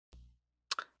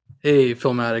Hey,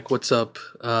 Filmatic, what's up?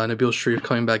 Nabil Sharif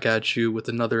coming back at you with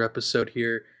another episode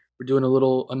here. We're doing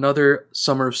another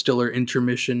Summer of Stiller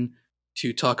intermission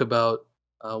to talk about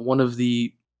one of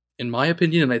the, in my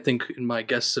opinion, and I think in my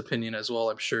guest's opinion as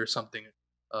well, I'm sure something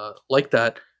like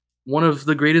that, one of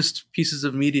the greatest pieces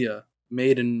of media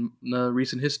made in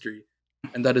recent history.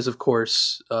 And that is, of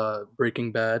course,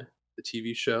 Breaking Bad, the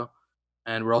TV show.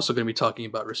 And we're also going to be talking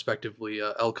about, respectively,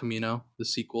 El Camino, the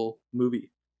sequel movie.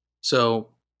 So,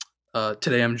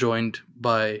 today I'm joined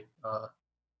by, of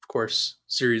course,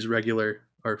 series regular,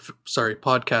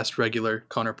 podcast regular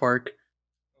Connor Park,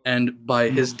 and by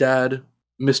his dad,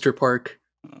 Mr. Park.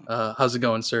 How's it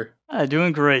going, sir?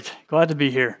 Doing great. Glad to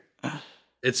be here.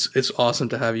 It's awesome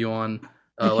to have you on.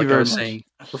 Thank you Like I very was much. saying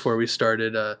before we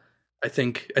started, I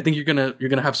think you're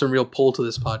gonna have some real pull to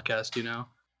this podcast.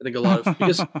 I think a lot of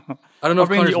because I don't know I'll if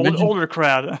bring the Connor's mentioned. older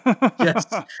crowd. Yes,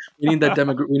 we need that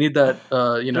We need that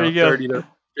There you go. 30 to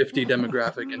 50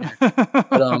 demographic in here.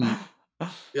 But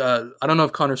I don't know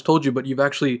if Connor's told you, but you've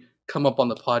actually come up on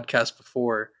the podcast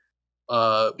before.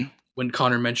 When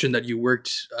Connor mentioned that you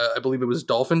worked, I believe it was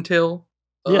Dolphin Tale.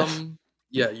 Yes.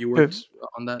 Yeah, you worked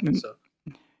on that. So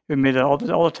We made all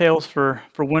the tales for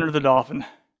Winter the Dolphin.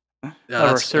 yeah, Our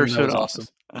that was Sarasota awesome.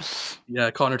 office. Yeah,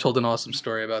 Connor told an awesome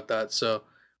story about that. So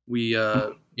we,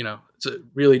 it's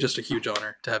really just a huge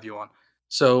honor to have you on.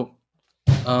 So,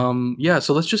 yeah,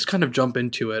 so let's just kind of jump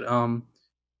into it.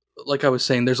 Like I was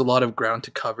saying, there's a lot of ground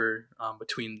to cover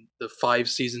between the 5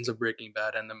 seasons of Breaking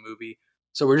Bad and the movie.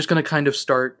 So we're just going to kind of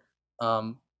start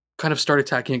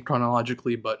attacking it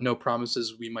chronologically, but no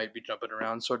promises we might be jumping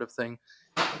around, sort of thing.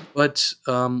 But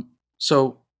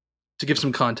so to give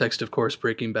some context, of course,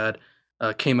 Breaking Bad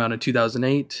came out in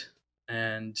 2008,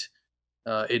 and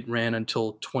it ran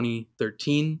until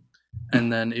 2013,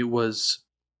 and then it was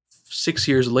 6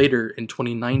 years later in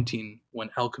 2019 when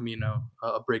El Camino,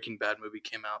 a Breaking Bad movie,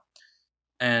 came out.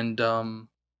 And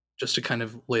just to kind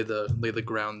of lay the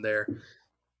ground there.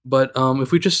 But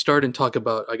if we just start and talk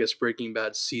about, I guess, Breaking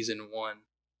Bad season one,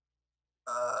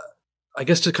 uh, I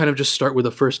guess to kind of just start with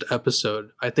the first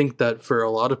episode, I think that for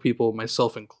a lot of people,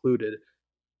 myself included,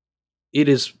 it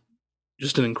is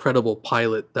just an incredible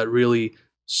pilot that really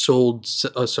sold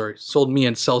me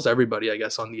and sells everybody, I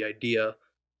guess, on the idea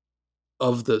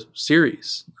of the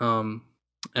series. And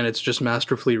it's just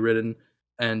masterfully written,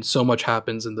 and so much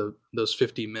happens in those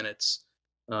 50 minutes.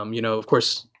 Of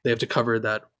course, they have to cover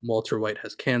that Walter White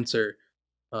has cancer.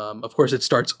 Of course, it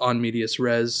starts on medias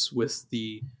res with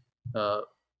the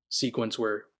sequence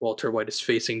where Walter White is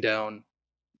facing down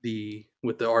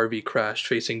with the RV crash,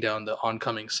 facing down the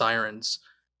oncoming sirens,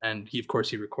 and he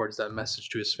records that message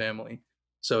to his family.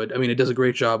 So it does a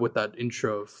great job with that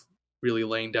intro of really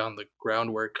laying down the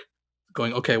groundwork,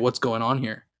 going, okay, what's going on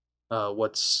here?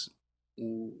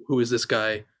 Who is this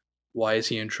guy? Why is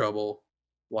he in trouble?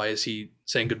 Why is he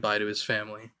saying goodbye to his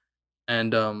family?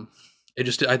 And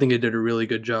I think it did a really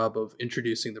good job of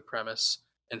introducing the premise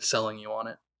and selling you on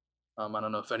it. I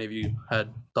don't know if any of you had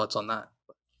thoughts on that.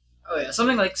 Oh yeah,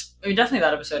 something like definitely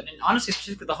that episode, and honestly,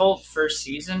 specifically the whole first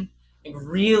season, like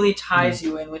really ties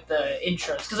you in with the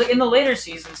intros. Because like in the later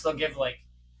seasons, they'll give like,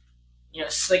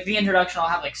 like the introduction will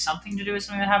have like something to do with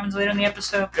something that happens later in the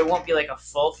episode, but it won't be like a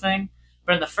full thing.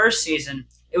 But in the first season,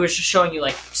 it was just showing you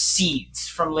like seeds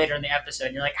from later in the episode.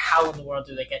 And you're like, how in the world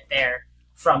do they get there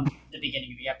from the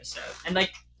beginning of the episode? And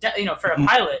like, for a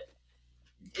pilot,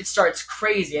 it starts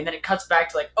crazy, and then it cuts back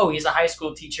to like, oh, he's a high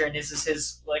school teacher, and this is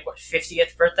his like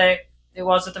 50th birthday. It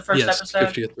was at the first episode.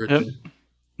 50th birthday. Yep.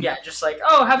 Yeah, just like,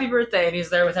 oh, happy birthday, and he's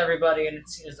there with everybody, and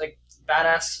it's like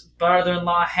badass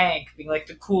brother-in-law Hank being like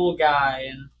the cool guy,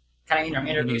 and kind of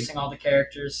introducing all the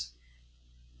characters.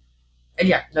 And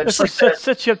yeah, no, just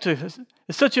Sets you up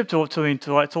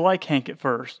to like Hank at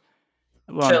first.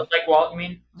 Like Walt, you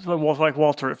mean? Like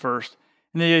Walter at first.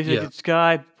 And then this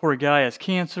guy, poor guy, has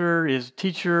cancer, is a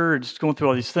teacher, just going through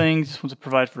all these things, just wants to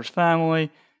provide for his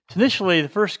family. So initially, the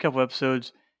first couple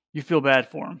episodes, you feel bad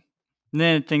for him. And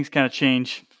then things kind of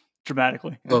change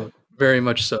dramatically. Oh, very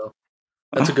much so.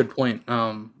 That's a good point.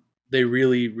 They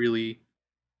really, really...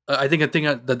 I think a thing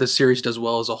that the series does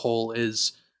well as a whole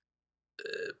is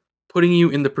putting you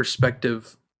in the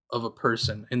perspective of a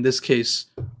person. In this case,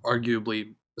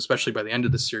 arguably, especially by the end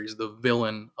of the series, the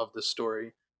villain of the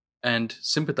story, and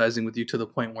sympathizing with you to the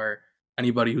point where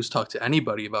anybody who's talked to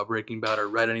anybody about Breaking Bad or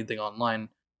read anything online,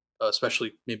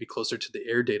 especially maybe closer to the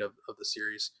air date of the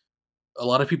series, a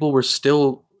lot of people were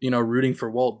still, rooting for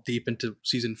Walt deep into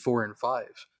season 4 and 5,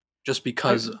 just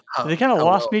because they kind of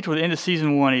lost me toward the end of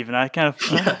season 1. Even I kind of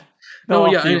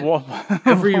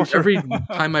every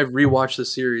time I've rewatched the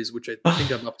series, which I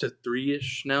think I'm up to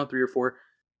 3-ish now, 3 or 4,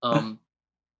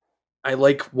 I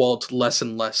like Walt less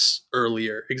and less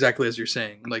earlier, exactly as you're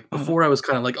saying. Like before, I was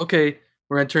kind of like, okay,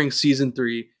 we're entering season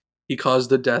 3. He caused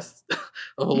the death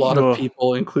of a lot of Ugh.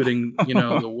 people, including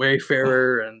the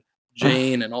Wayfarer and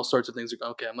Jane and all sorts of things.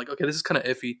 Okay, I'm like, okay, this is kind of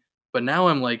iffy. But now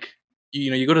I'm like,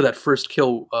 you go to that first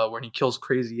kill when he kills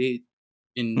Crazy 8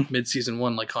 in mid season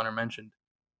 1, like Connor mentioned,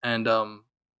 and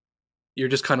you're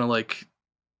just kind of like,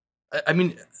 I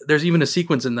mean, there's even a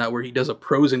sequence in that where he does a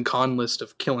pros and con list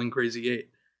of killing Crazy 8.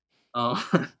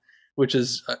 Which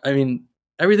is, I mean,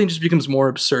 everything just becomes more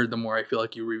absurd the more I feel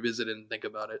like you revisit it and think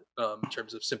about it in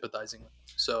terms of sympathizing with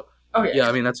him. So, yeah,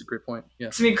 I mean, that's a great point.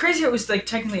 Yeah. I mean, Crazy Eight was like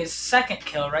technically his second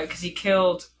kill, right? Because he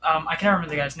killed, I can't remember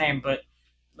the guy's name, but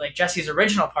like Jesse's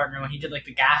original partner when he did like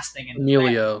the gas thing.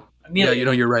 Emilio. Yeah,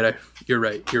 you're right. You're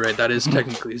right. That is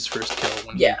technically his first kill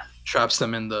when he traps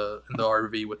them in the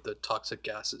RV with the toxic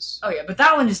gases. Oh yeah, but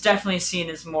that one is definitely seen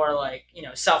as more like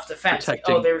self-defense. Like,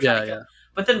 oh, they were trying to kill.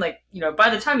 But then, like, by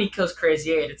the time he kills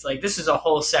Crazy 8, it's like, this is a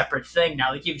whole separate thing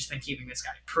now. Like, you've just been keeping this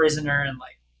guy prisoner, and,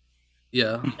 like,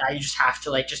 now you just have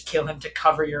to, like, just kill him to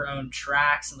cover your own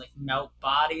tracks and, like, melt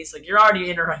bodies. Like, you're already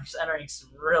entering some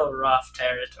real rough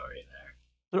territory there.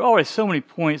 There are always so many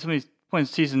points in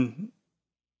season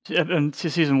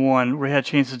 1 where he had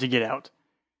chances to get out.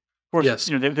 Of course,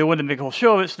 they wanted to make a whole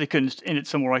show of it, so they couldn't end it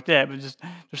somewhere like that. But just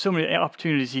there's so many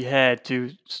opportunities he had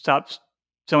to stop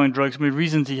selling drugs. So many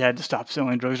reasons he had to stop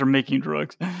selling drugs or making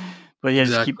drugs, but he had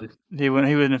to keep. He was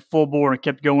in full bore and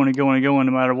kept going and going and going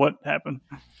no matter what happened.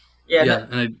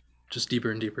 And just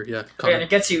deeper and deeper. Yeah, and it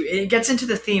gets into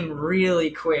the theme really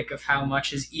quick of how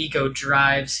much his ego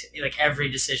drives like every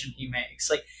decision he makes.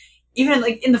 Like even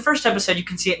like in the first episode, you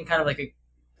can see it in kind of like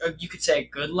you could say a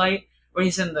good light, where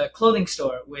he's in the clothing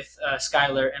store with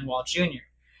Skylar and Walt Jr.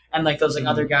 and like those like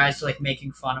other guys are like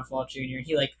making fun of Walt Jr.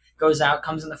 He like goes out,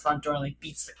 comes in the front door, and like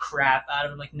beats the crap out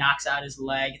of him, like knocks out his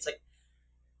leg. It's like,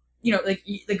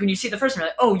 like when you see it the first time, you're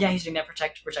like, oh yeah, he's doing that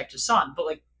to protect his son. But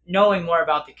like knowing more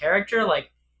about the character,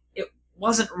 like it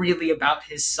wasn't really about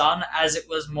his son, as it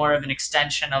was more of an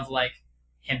extension of like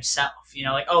himself.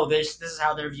 Like, oh, this is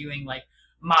how they're viewing like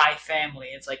my family.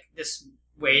 It's like this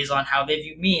weighs on how they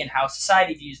view me and how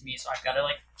society views me. So I've got to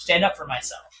like stand up for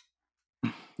myself.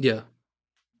 Yeah,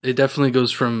 it definitely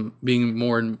goes from being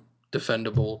more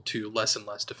defendable to less and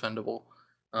less defendable,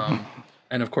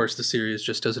 and of course the series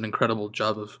just does an incredible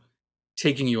job of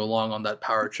taking you along on that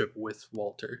power trip with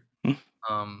Walter.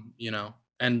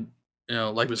 And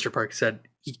like Mr. Park said,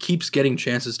 he keeps getting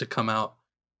chances to come out,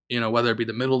 whether it be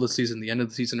the middle of the season, the end of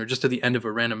the season, or just at the end of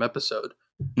a random episode,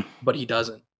 but he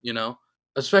doesn't.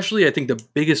 Especially I think the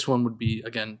biggest one would be,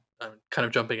 again, I'm kind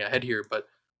of jumping ahead here, but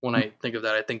when I think of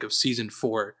that, I think of season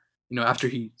 4, after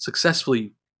he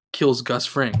successfully kills Gus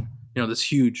Fring,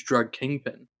 this huge drug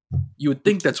kingpin. You would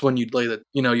think that's when you'd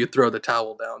you'd throw the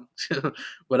towel down.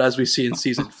 But as we see in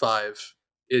season 5,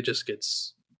 it just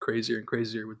gets crazier and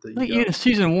crazier with the. I think in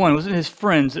season 1, wasn't his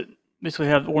friends that basically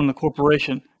had one in the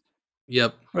corporation?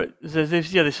 Yep. Right. They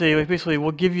say like, basically,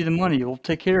 we'll give you the money, we'll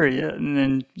take care of you, and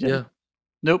then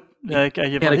nope.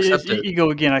 His ego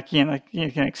again. I can't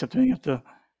accept anything.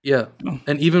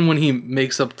 And even when he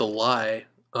makes up the lie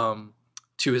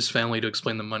to his family to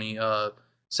explain the money,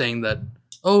 saying that,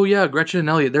 oh yeah, Gretchen and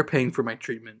Elliot, they're paying for my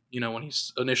treatment, when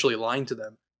he's initially lying to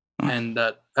them. And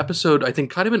that episode, I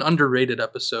think kind of an underrated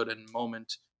episode and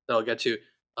moment that I'll get to,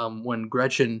 when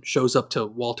Gretchen shows up to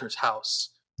Walter's house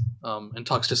and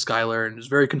talks to Skylar and is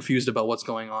very confused about what's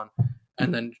going on.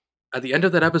 And then at the end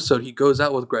of that episode, he goes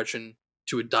out with Gretchen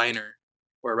to a diner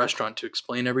or a restaurant to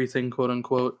explain everything, quote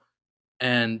unquote.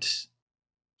 And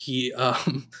he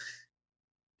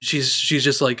she's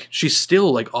just like, she's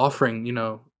still like offering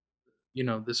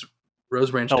this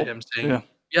Rose Ranch to him, saying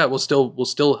we'll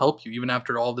still help you even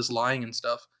after all this lying and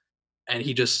stuff. And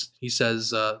he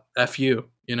says F you,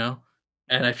 and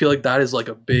I feel like that is like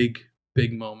a big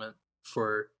moment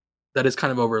that is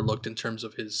kind of overlooked in terms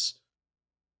of his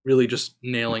really just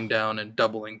nailing down and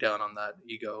doubling down on that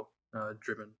ego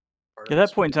driven part. At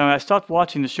that point in time, I stopped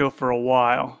watching the show for a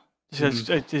while. I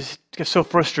just get so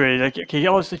frustrated. Like, he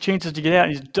always has chances to get out,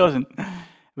 and he just doesn't.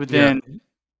 But then,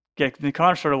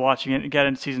 Connor started watching it and got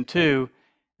into season 2,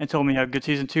 and told me how good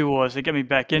season 2 was. They got me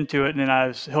back into it, and then I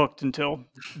was hooked until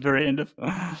the very end of.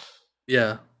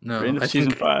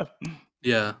 Season 5.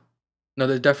 Yeah, no,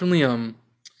 there's definitely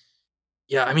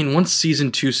I mean, once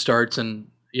season 2 starts, and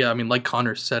I mean, like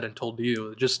Connor said and told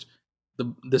you, just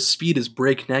the speed is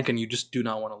breakneck, and you just do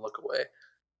not want to look away,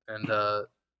 and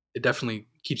it definitely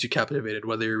keeps you captivated,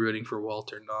 whether you're rooting for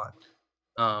Walt or not.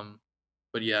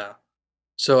 But yeah,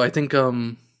 so I think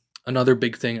another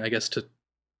big thing, I guess, to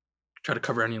try to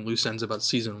cover any loose ends about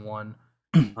season 1,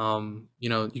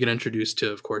 You get introduced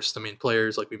to, of course, the main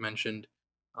players, like we mentioned.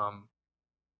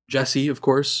 Jesse, of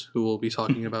course, who we'll be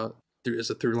talking about as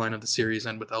a through line of the series,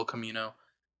 and with El Camino.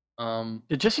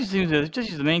 Jesse's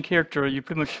the main character you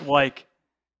pretty much like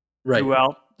Right.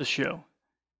 throughout the show.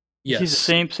 Yes. He's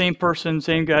the same person,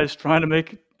 same guy who's trying to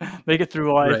make it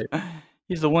through life. Right.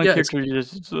 He's the one character you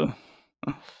just. Yeah,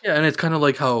 and it's kind of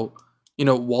like how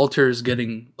Walter's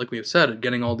getting, like we have said,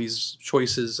 getting all these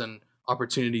choices and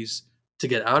opportunities to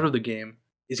get out of the game.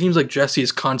 It seems like Jesse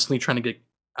is constantly trying to get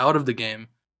out of the game,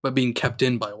 but being kept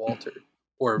in by Walter,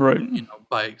 or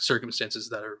by circumstances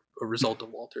that are a result of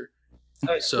Walter.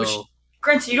 So,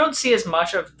 granted, you don't see as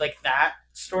much of like that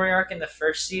story arc in the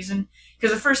first season,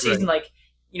 because the first season,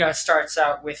 it starts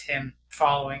out with him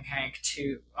following Hank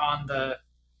on the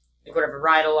whatever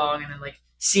ride along, and then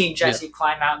seeing Jesse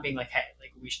climb out and being like, "Hey,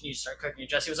 we need to start cooking." And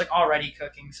Jesse was already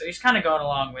cooking, so he's kind of going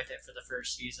along with it for the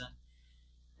first season.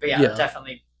 But it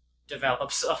definitely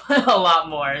develops a lot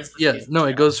more as the season goes.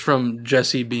 It goes from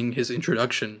Jesse being his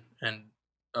introduction and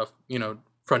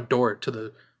front door to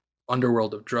the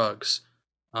underworld of drugs,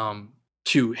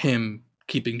 to him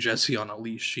keeping Jesse on a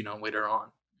leash, later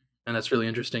on. And that's really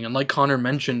interesting. And like Connor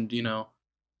mentioned,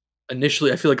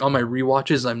 initially I feel like on my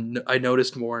rewatches I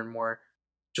noticed more and more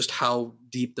just how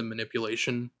deep the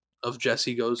manipulation of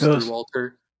Jesse goes through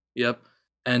Walter. Yep.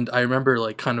 And I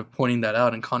remember kind of pointing that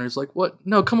out, and Connor's like, "What?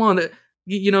 No, come on.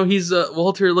 He's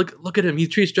Walter, look at him. He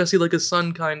treats Jesse like a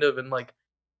son, kind of." And I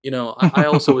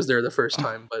also was there the first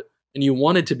time, and you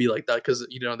wanted to be like that because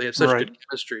they have such good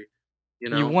chemistry.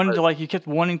 You wanted to you kept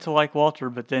wanting to like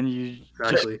Walter, but then you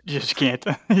just can't.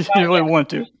 You really want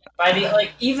to. By the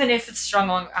even if it's strung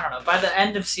along, I don't know. By the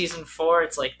end of season 4,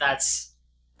 it's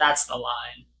that's the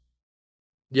line.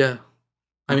 Yeah,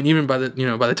 I mean, even by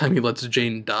the time he lets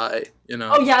Jane die,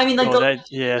 Oh yeah, I mean,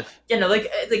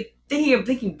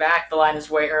 thinking back, the line is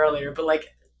way earlier, but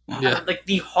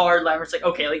the hard line where it's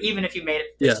okay, even if you made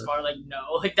it this far,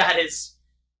 no, that is.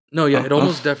 No, yeah, it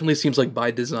almost definitely seems like by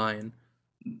design.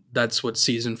 That's what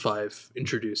season 5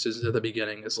 introduces at the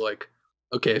beginning. Is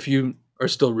okay, if you are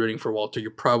still rooting for Walter,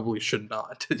 you probably should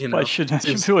not. I shouldn't.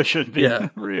 You really shouldn't be. Yeah,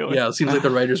 really. Yeah, it seems like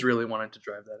the writers really wanted to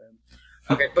drive that in.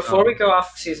 Okay, before we go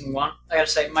off season 1, I gotta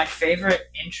say my favorite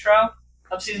intro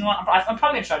of season 1. I'm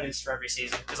probably gonna try to do this for every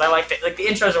season because I like it. The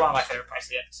intros are one of my favorite parts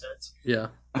of the episodes. Yeah.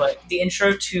 But the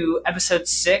intro to episode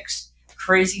 6,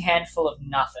 "Crazy Handful of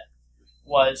Nothing,"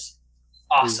 was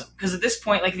awesome because at this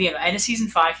point, the end of season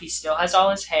 5, he still has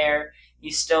all his hair.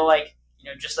 He's still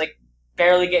just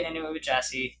barely getting into it with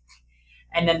Jesse,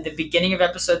 and then the beginning of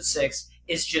episode 6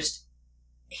 is just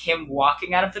him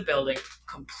walking out of the building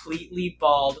completely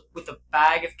bald with a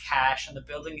bag of cash and the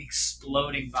building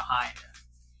exploding behind him.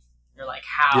 You're like,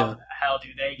 how the hell do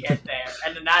they get there?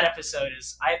 And then that episode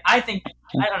is, I think,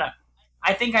 I don't know.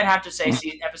 I think I'd have to say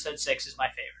episode 6 is my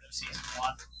favorite of season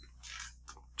 1.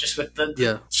 Just with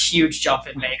the huge jump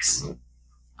it makes. I think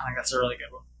that's a really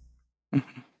good one.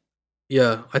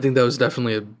 Yeah, I think that was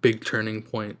definitely a big turning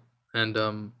point.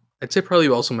 And I'd say probably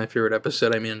also my favorite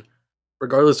episode. I mean,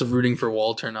 regardless of rooting for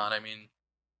Walter or not, I mean,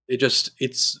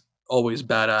 it's always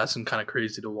badass and kind of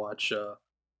crazy to watch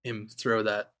him throw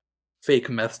that fake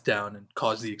meth down and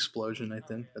cause the explosion. I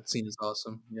think that scene is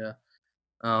awesome. Yeah.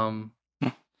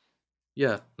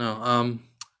 Yeah. No.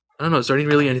 I don't know. Is there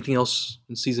anything else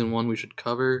in season 1 we should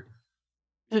cover?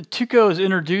 Tuco is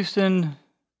introduced in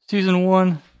season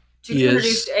 1. Tuco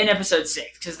introduced in episode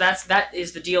 6 because that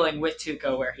is the dealing with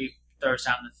Tuco where he throws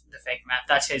down the fake meth.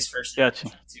 That's his first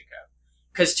introduction to Tuco.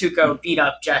 Because Tuco beat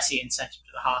up Jesse and sent him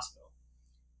to the hospital.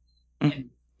 And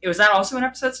was that also in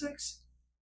episode 6?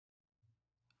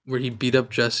 Where he beat up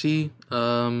Jesse?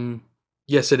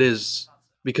 Yes, it is.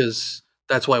 Because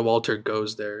that's why Walter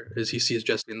goes there, is he sees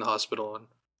Jesse in the hospital. And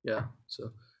yeah,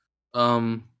 so.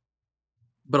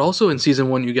 But also in season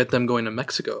 1, you get them going to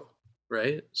Mexico,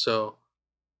 right? So,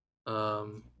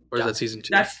 or is that season 2?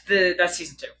 That's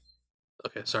season 2.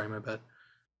 Okay, sorry, my bad.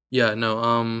 Yeah,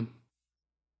 no,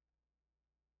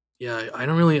 yeah,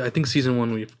 I think season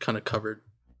 1 we've kind of covered.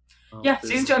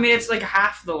 Season 2, I mean, it's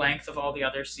half the length of all the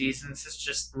other seasons. It's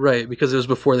just... Right, because it was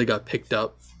before they got picked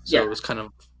up. So it was kind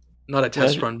of, not a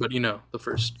test run, but the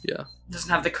first, It doesn't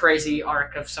have the crazy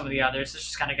arc of some of the others. It's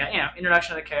just kind of got,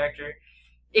 introduction of the character.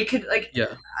 It could,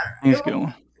 it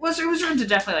was written to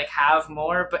definitely, have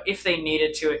more, but if they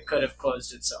needed to, it could have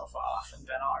closed itself off and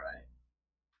been alright.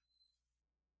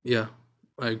 Yeah,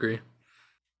 I agree.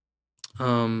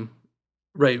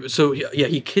 Right, so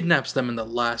he kidnaps them in the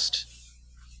last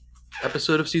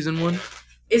episode of season 1.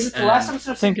 Is it the last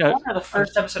episode of season 1 or the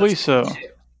first episode of season 2?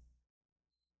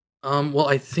 Well,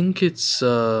 I think it's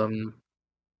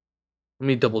let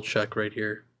me double check right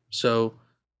here. So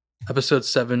episode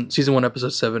 7, season 1,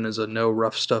 episode 7 is a no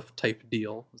rough stuff type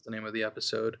deal. Is the name of the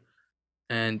episode,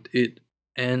 and it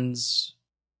ends.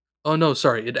 Oh no,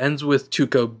 sorry. It ends with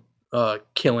Tuco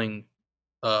killing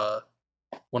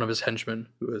one of his henchmen,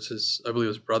 who is his, I believe,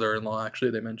 his brother-in-law. Actually,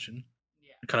 they mention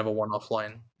kind of a one-off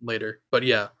line later, but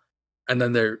yeah. And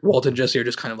then Walt and Jesse are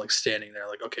just kind of like standing there,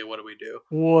 like, okay, what do we do?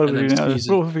 What have we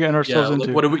gotten ourselves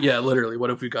into? Literally, what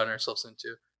have we gotten ourselves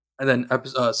into? And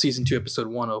then season 2, episode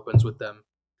 1 opens with them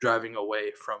driving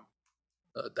away from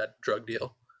that drug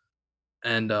deal,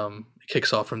 and it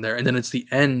kicks off from there. And then it's the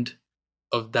end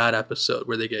of that episode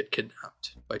where they get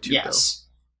kidnapped by Tuco,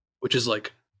 which is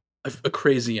like a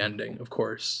crazy ending, of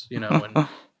course. You know, when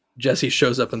Jesse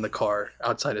shows up in the car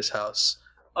outside his house.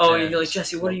 Oh, and you're like,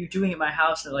 Jesse, what are you doing at my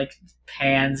house? And it, like,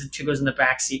 pans, and Tuco's in the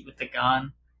back seat with the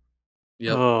gun.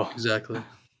 Yep, exactly.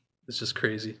 It's just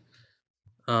crazy.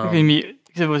 We meet.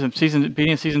 It was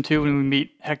beginning of season 2 when we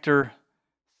meet Hector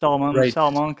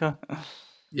Salamanca.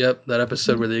 Yep, that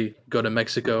episode where they go to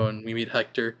Mexico and we meet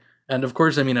Hector. And of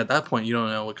course, I mean, at that point, you don't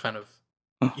know what kind of...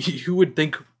 You would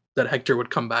think that Hector would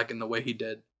come back in the way he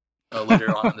did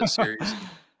later on in the series.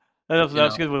 That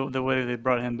was good, the way they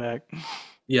brought him back.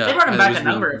 Yeah, they brought him back a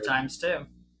number of times, too.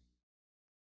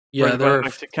 Yeah, they're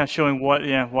kind of showing why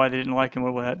they didn't like him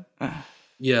or what.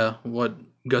 Yeah, what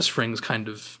Gus Fring's kind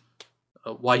of...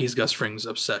 why he's Gus Fring's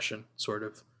obsession, sort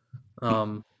of.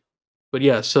 But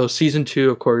yeah, so season 2,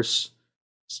 of course,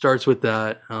 starts with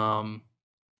that.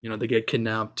 You know, they get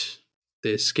kidnapped,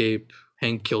 they escape,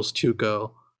 Hank kills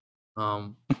Tuco.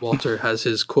 Walter has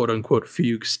his quote-unquote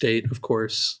fugue state, of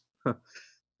course.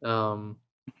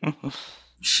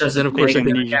 Shows then, of course,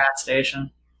 in a gas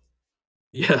station.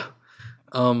 Yeah.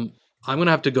 I'm going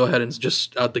to have to go ahead and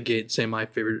just out the gate say my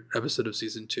favorite episode of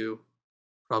season 2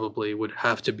 probably would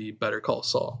have to be Better Call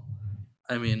Saul.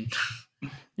 I mean...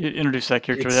 You introduced that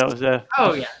character. That was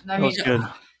oh, yeah. I mean, that was good.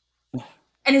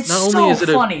 And it's not so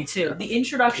funny, too. The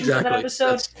introduction to that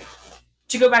episode,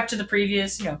 to go back to the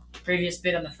previous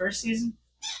bit on the first season,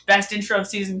 best intro of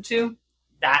season 2,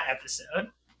 that episode.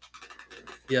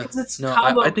 Yeah.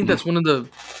 I think that's one of the...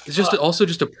 It's just also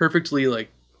just a perfectly, like,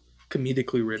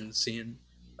 comedically written scene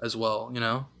as well, you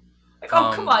know? Like,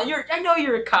 oh, come on. I know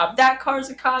you're a cop. That car's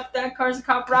a cop. That car's a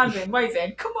cop. Brown van, white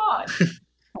van. Come on.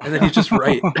 And then he's just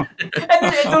right.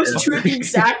 and those two are the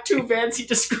exact 2 vans he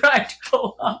described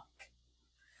pull up.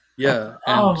 Yeah.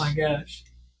 Oh my gosh.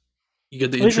 You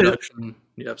get the introduction.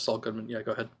 Yeah, Saul Goodman. Yeah,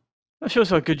 go ahead. That shows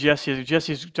how good Jesse is.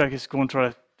 Jesse's going to try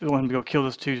to want him to go kill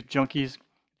those 2 junkies at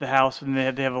the house, and they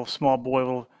have a little small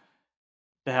boy,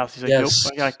 the house. He's like,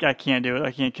 nope, I can't do it.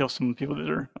 I can't kill some people that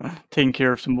are taking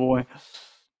care of some boy.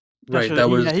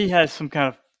 Right. He has some kind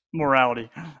of morality,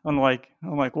 unlike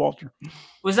Walter.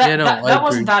 Was that that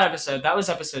wasn't that episode? That was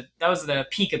the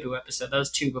Peekaboo episode. That was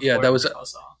 2 before. Yeah, that was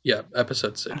Saw. Yeah,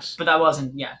 episode 6. But that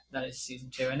wasn't. Yeah, that is season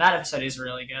 2, and that episode is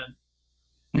really good.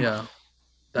 Yeah,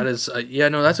 that is.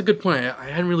 That's a good point. I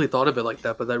hadn't really thought of it like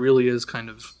that, but that really is kind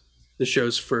of the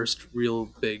show's first real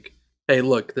big. Hey,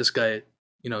 look, this guy,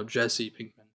 Jesse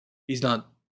Pinkman. He's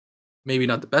maybe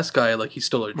not the best guy. Like, he's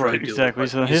still a drug dealer. Exactly.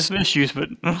 So he has some issues, but.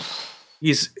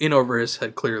 He's in over his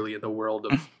head clearly in the world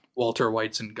of Walter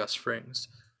White's and Gus Frings.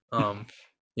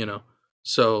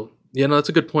 So that's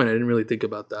a good point. I didn't really think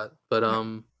about that, but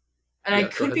and I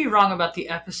could be wrong about the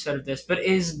episode of this, but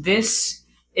is it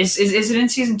in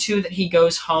season 2 that he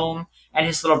goes home and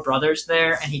his little brother's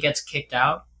there and he gets kicked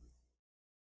out?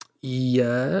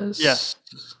 Yes.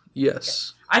 Okay.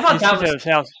 I thought that was at his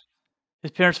house. His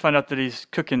parents find out that he's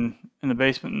cooking in the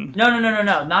basement. No,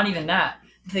 not even that.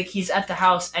 Like, he's at the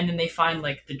house, and then they find,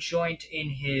 like, the joint in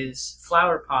his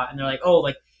flower pot, and they're like, oh,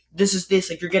 like, this is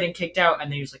this, like, you're getting kicked out, and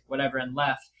then he was like, whatever, and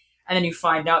left. And then you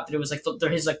find out that it was, like,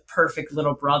 his, like, perfect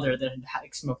little brother that had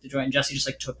like, smoked the joint, and Jesse just,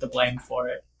 like, took the blame for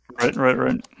it.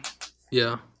 Right.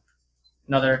 Yeah.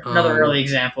 Another early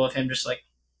example of him just, like,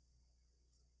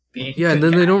 being yeah, and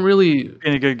then they don't really...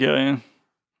 Being a good guy,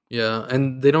 yeah,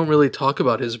 and they don't really talk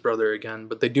about his brother again,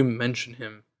 but they do mention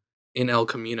him in El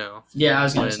Camino. Yeah, I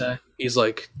was going to say. He's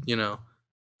like, he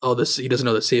doesn't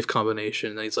know the safe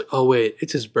combination. And he's like, oh, wait,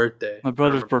 it's his birthday. My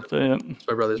brother's birthday, yeah. It's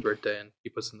my brother's birthday, and he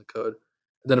puts in the code.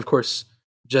 And then, of course,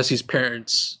 Jesse's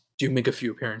parents do make a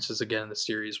few appearances again in the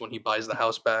series when he buys the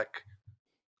house back.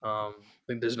 I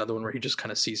think there's another one where he just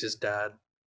kind of sees his dad.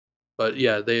 But,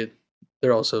 yeah,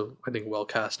 they're also, I think, well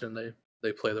cast, and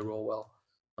they play the role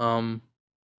well.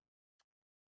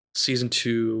 Season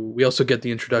 2, we also get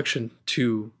the introduction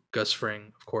to Gus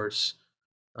Fring, of course,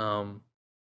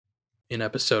 in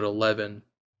episode 11,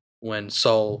 when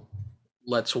Saul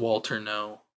lets Walter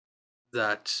know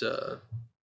that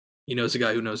he knows a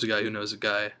guy who knows a guy who knows a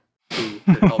guy who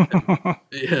could help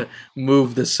him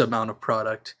move this amount of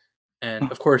product.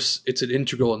 And of course, it's an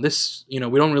integral in this. We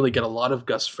don't really get a lot of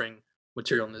Gus Fring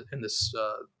material in this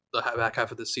the back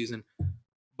half of this season,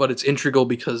 but it's integral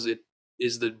because it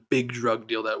is the big drug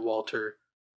deal that Walter,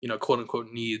 quote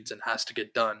unquote, needs and has to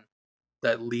get done.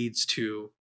 That leads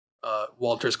to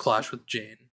Walter's clash with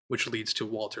Jane, which leads to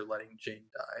Walter letting Jane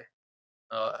die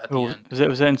at the end.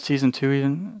 Was that in season 2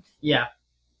 even? Yeah.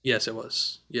 Yes, it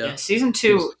was. Yeah. Season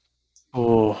 2.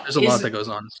 There's a lot that goes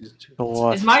on in season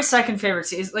 2. It's my second favorite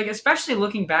season. Like, especially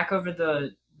looking back over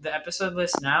the episode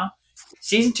list now,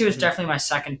 season 2 is definitely my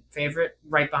second favorite,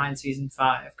 right behind season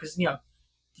 5. Because the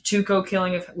Tuco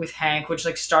killing with Hank, which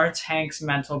like starts Hank's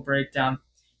mental breakdown,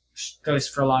 goes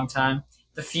for a long time.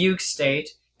 The fugue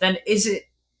state. Then it's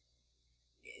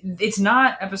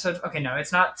not episode. Okay, no,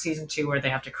 it's not season 2 where they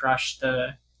have to crush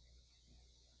the.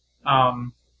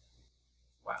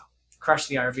 Crush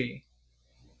the RV.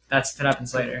 That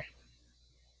happens later.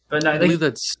 But no, I believe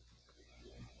that's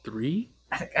 3.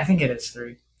 I think it is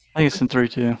 3. I think it's in 3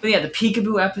 too. But yeah, the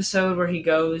Peekaboo episode where he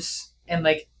goes and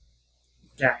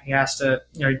he has to,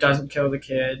 he doesn't kill the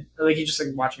kid, or he just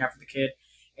watching out for the kid.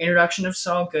 Introduction of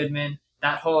Saul Goodman.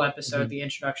 That whole episode, the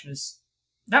introduction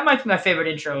that might be my favorite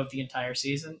intro of the entire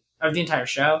season, of the entire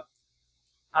show.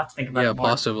 I'll have to think about it more. Yeah,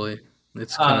 possibly.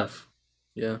 It's kind of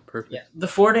perfect. Yeah, the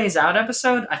 4 Days Out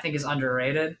episode I think is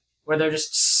underrated, where they're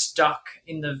just stuck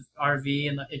in the RV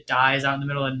and it dies out in the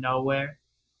middle of nowhere.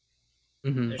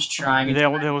 Mm-hmm. They're just trying. They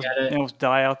almost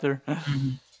die out there. Mm-hmm.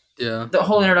 Yeah. The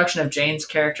whole introduction of Jane's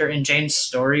character and Jane's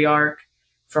story arc,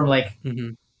 from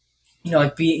being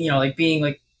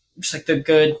just the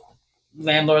good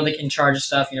landlord, in charge of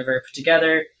stuff, very put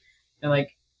together, and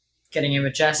getting in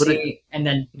with Jesse, and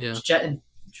then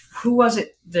who was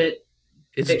it that?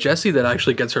 It's Jesse that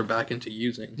actually gets her back into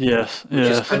using. Yes, which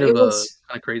is kind of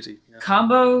crazy. Yeah.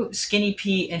 Combo, Skinny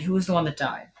Pete, and who was the one that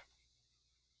died?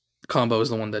 Combo was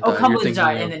the one that died. Combo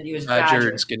died, and then it was Badger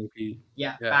and Skinny Pete.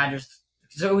 Yeah, Badger's.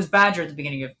 So it was Badger at the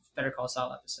beginning of Better Call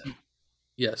Saul episode.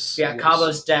 Yes. Yeah,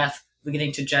 Combo's death,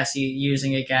 leading to Jesse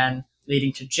using again,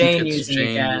 leading to Jane using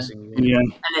again,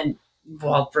 and then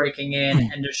Walt breaking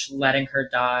in and just letting her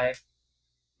die.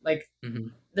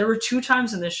 There were 2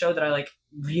 times in this show that I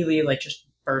really just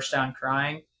burst down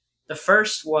crying. The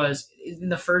first was in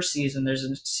the first season. There's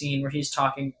a scene where he's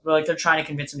talking, where they're trying to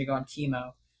convince him to go on chemo,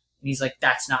 and he's like,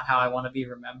 "That's not how I want to be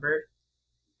remembered."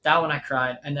 That one I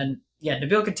cried, and then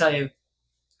Nabil could tell you,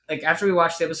 after we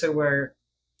watched the episode where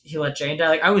he let Jane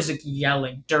die, I was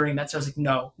yelling during that. So I was like,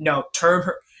 "No, turn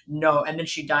her, no!" And then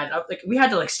she died. We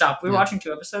had to stop. We were watching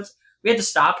 2 episodes. We had to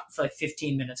stop for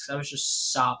 15 minutes because I was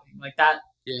just sobbing. That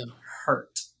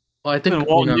hurt. Well, I think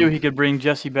Walt knew he could bring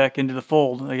Jesse back into the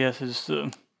fold, I guess,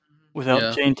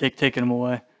 without Jane taking him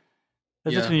away.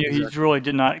 He really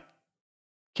did not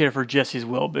care for Jesse's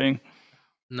well-being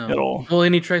at all. Well,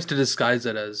 and he tries to disguise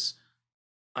it as,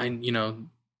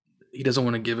 he doesn't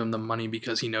want to give him the money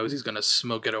because he knows he's going to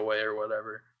smoke it away or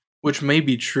whatever, which may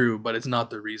be true, but it's not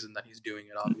the reason that he's doing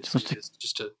it, obviously. It's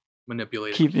just to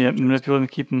manipulate him. Manipulate him,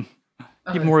 keep him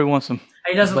where he wants him.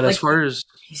 He doesn't. But as far as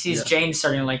he sees Jane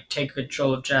starting to take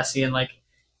control of Jesse and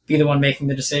be the one making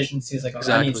the decisions, he's like, "Oh,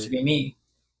 that needs to be me."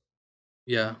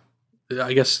 Yeah,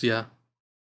 I guess. Yeah.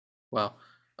 Wow.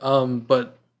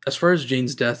 But as far as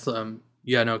Jane's death,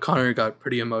 Connor got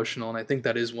pretty emotional, and I think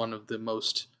that is one of the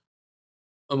most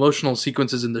emotional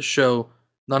sequences in the show.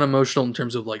 Not emotional in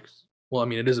terms of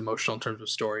it is emotional in terms of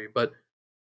story, but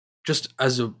just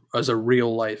as a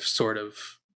real life sort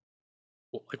of.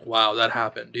 Wow, that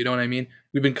happened. You know what I mean?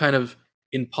 We've been kind of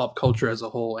in pop culture as a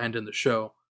whole and in the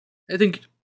show. I think,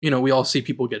 we all see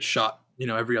people get shot,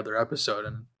 every other episode,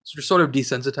 and we're sort of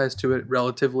desensitized to it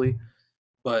relatively.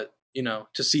 But,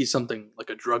 to see something like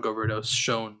a drug overdose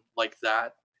shown like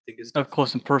that, I think is up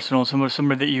close and personal.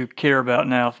 Somebody that you care about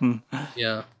now.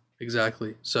 Yeah,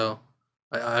 exactly. So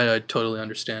I totally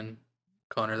understand,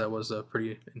 Connor. That was a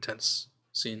pretty intense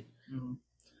scene. Mm-hmm.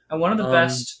 And one of the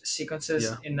best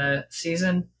sequences in the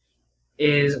season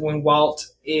is when Walt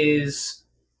is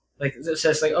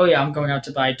says "Oh yeah, I'm going out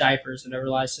to buy diapers," and never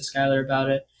lies to Skylar about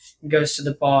it. And goes to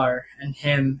the bar, and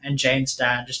him and Jane's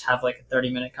dad just have a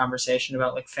 30-minute conversation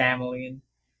about family and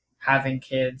having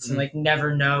kids, and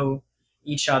never know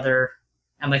each other,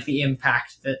 and the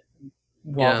impact that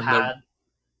Walt had.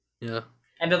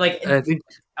 And then and I think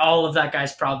all of that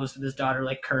guy's problems with his daughter,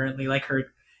 currently,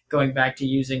 her going back to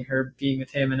using her, being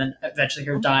with him, and then eventually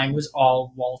her dying was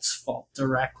all Walt's fault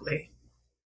directly.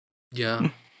 Yeah.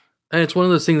 And it's one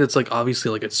of those things that's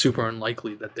obviously it's super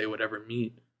unlikely that they would ever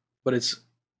meet, but it's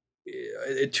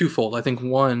twofold. I think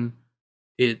one,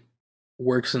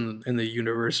 works in the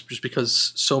universe, just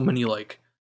because so many like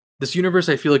this universe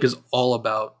I feel like is all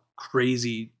about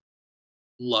crazy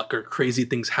luck or crazy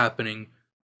things happening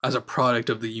as a product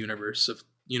of the universe of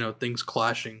things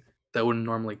clashing that wouldn't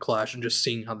normally clash and just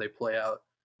seeing how they play out.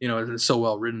 It's so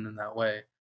well written in that way,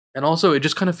 and also it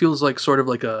just kind of feels like sort of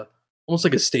like a almost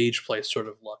like a stage play sort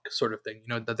of luck sort of thing.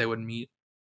 That they would meet,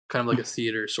 kind of like a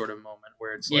theater sort of moment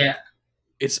where it's like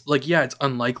it's like it's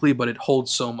unlikely, but it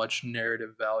holds so much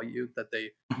narrative value that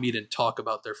they meet and talk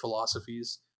about their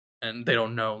philosophies, and they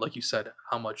don't know, like you said,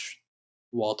 how much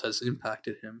Walt has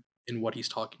impacted him in what he's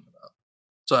talking about.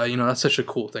 So that's such a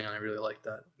cool thing, and I really like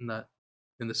that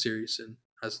in the series and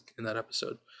as in that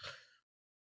episode.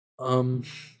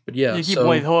 But yeah, you keep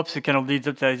playing the whole episode kind of leads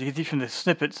up to that. You can see from the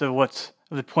snippets of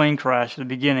the plane crash at the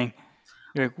beginning.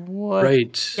 You're like, what?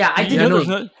 Right? Yeah, I didn't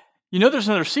know. There's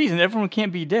another season. Everyone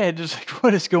can't be dead. Just like,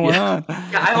 what is going on?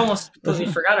 Yeah, I almost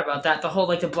completely forgot about that. The whole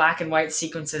like the black and white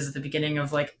sequences at the beginning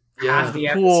of like half the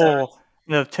episode. Pool,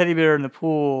 the teddy bear in the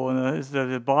pool, and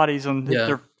the bodies on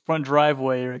their front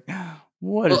driveway. You're like,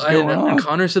 what is going on? And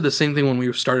Connor said the same thing when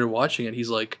we started watching it. He's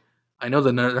like, I know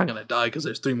they're not going to die because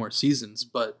there's 3 more seasons,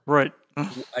 but right. I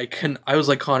was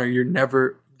like, Connor,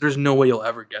 there's no way you'll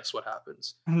ever guess what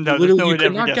happens. No, you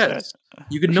could not guess.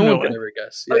 No one could ever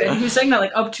guess. Yeah. And he was saying that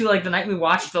like up to like the night we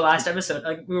watched the last episode,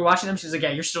 like we were watching them. She was like,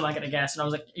 "Yeah, you're still not gonna guess," and I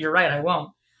was like, "You're right, I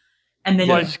won't." And then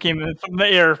I just came in from the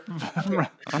air.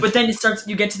 But then it starts.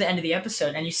 You get to the end of the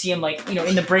episode, and you see him like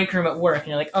in the break room at work, and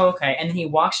you're like, "Oh, okay." And then he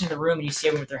walks into the room, and you see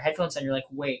everyone with their headphones, and you're like,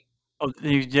 "Wait." Oh,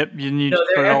 you need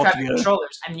they're air traffic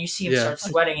controllers, and you see him start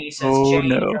sweating, and he says,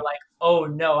 "Jane," and you're like, "Oh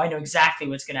no, I know exactly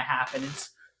what's gonna happen."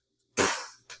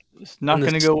 It's not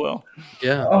going to go well.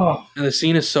 Yeah. Oh. And the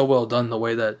scene is so well done, the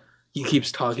way that he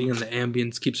keeps talking and the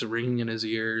ambience keeps ringing in his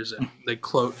ears, and they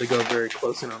go very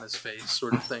close in on his face,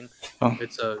 sort of thing.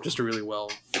 It's just a really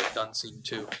well done scene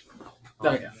too.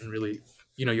 And really,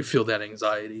 you feel that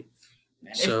anxiety.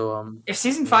 If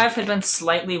season 5 had been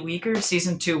slightly weaker,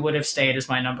 season 2 would have stayed as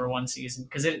my number 1 season,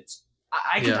 because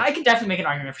I could definitely make an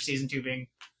argument for season 2 being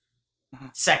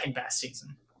second best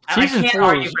season. And I can't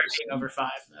argue for it being over 5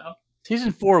 though.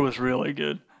 Season 4 was really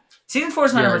good. Season 4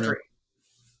 is my number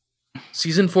 3.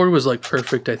 Season 4 was like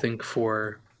perfect, I think,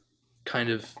 for kind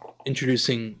of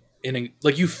introducing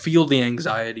like you feel the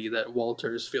anxiety that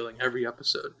Walter is feeling every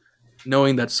episode,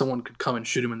 knowing that someone could come and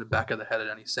shoot him in the back of the head at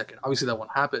any second. Obviously, that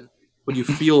won't happen, but you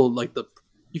feel like the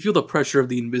pressure of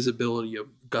the invisibility of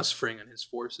Gus Fring and his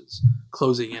forces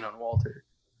closing in on Walter.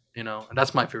 And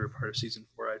that's my favorite part of season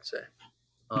 4, I'd say.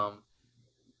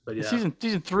 But yeah, season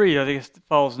 3, I think it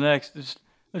follows next. There's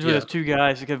those 2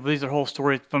 guys that can release their whole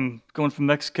story from going from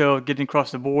Mexico, getting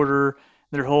across the border.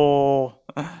 Their whole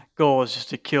goal is just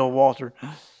to kill Walter.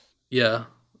 Yeah.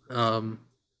 Yeah,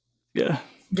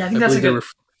 I think that's a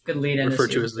good lead in. Referred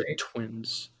to as the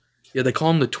twins. Yeah, they call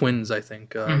them the twins, I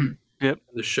think. Yep.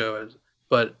 The show is,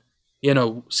 but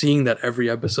seeing that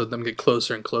every episode them get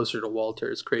closer and closer to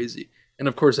Walter is crazy. And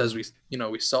of course, as we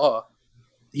saw,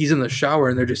 he's in the shower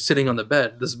and they're just sitting on the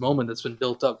bed. This moment that's been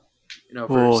built up,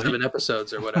 for 7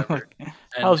 episodes or whatever.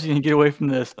 How is he gonna get away from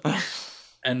this?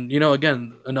 And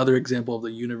again, another example of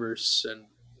the universe and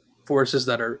forces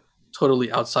that are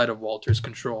totally outside of Walter's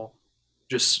control,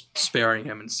 just sparing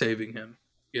him and saving him.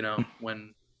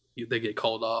 When they get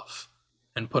called off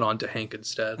and put onto Hank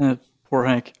instead. Poor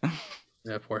Hank.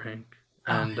 Yeah, poor Hank.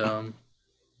 And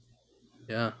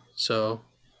so.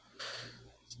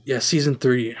 Yeah, season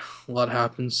 3, a lot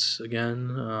happens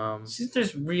again. Season 3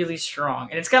 is really strong,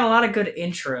 and it's got a lot of good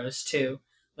intros too.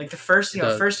 Like the first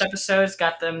episode's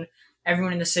got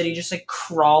everyone in the city just like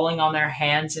crawling on their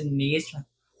hands and knees. Like,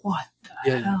 what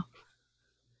the hell?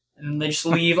 And they just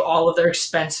leave all of their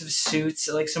expensive suits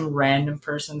at like some random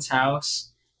person's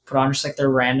house, put on just like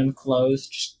their random clothes,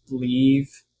 just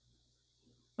leave.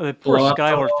 Oh, poor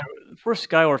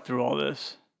Skylar through all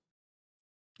this.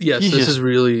 Yes, this is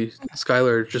really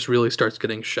Skylar just really starts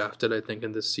getting shafted, I think,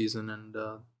 in this season, and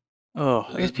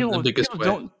I guess people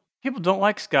don't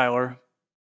like Skylar.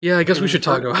 Yeah, I guess we should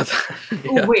talk about that.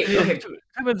 Oh wait, okay. Talk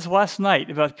about this last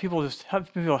night about people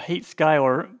hate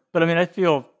Skylar, but I mean, I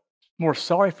feel more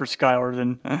sorry for Skylar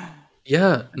than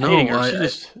hating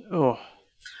her.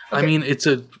 I mean, it's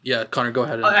Connor, go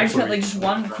ahead. I just had just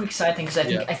one quick side thing, because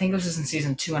I think it was just in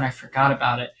season 2 and I forgot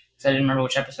about it because I didn't remember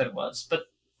which episode it was, but.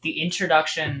 The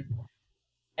introduction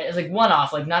is like one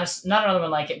off, like not another one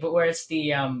like it, but where it's the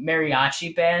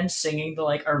mariachi band singing the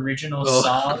like original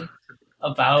song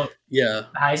about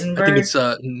Heisenberg. I think it's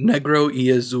Negro y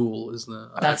Azul is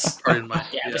the pardon my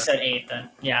episode 8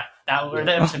 then. Yeah, that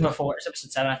episode before, it's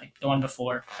episode 7, I think the one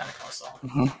before kind of called song.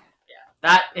 Mm-hmm. Yeah,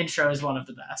 That intro is one of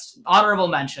the best. Honorable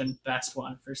mention, best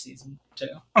one for season 2.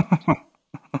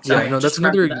 Yeah, no, that's just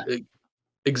remember another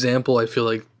example, I feel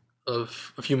like,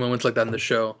 of a few moments like that in the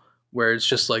show where it's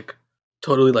just like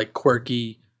totally like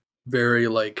quirky, very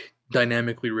like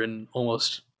dynamically written,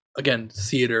 almost again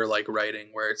theater like writing,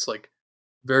 where it's like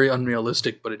very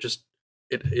unrealistic, but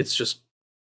it's just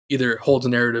either holds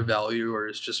narrative value or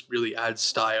it's just really adds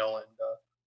style and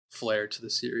flair to the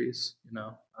series.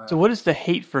 So what is the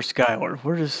hate for Skylar?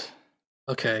 Where does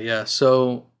Okay, yeah.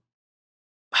 So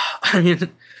I mean,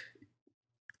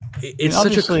 it's such a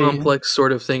obviously- complex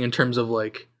sort of thing in terms of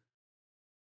like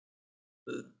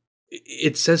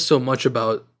it says so much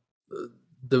about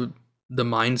the the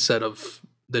mindset of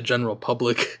the general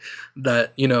public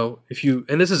that if you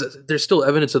and this is there's still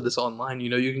evidence of this online.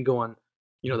 You can go on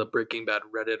the Breaking Bad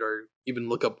Reddit or even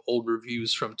look up old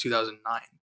reviews from 2009.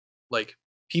 Like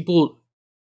people,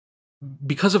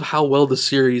 because of how well the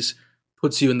series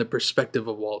puts you in the perspective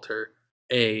of Walter,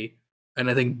 A, and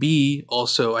I think B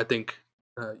also, I think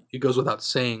it goes without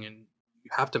saying, and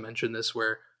you have to mention this,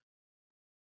 where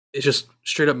it's just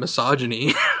straight up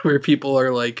misogyny, where people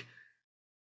are like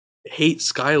hate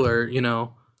Skylar,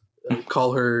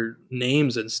 call her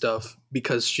names and stuff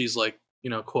because she's like,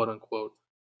 quote unquote,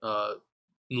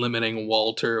 limiting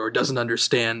Walter or doesn't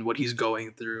understand what he's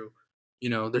going through.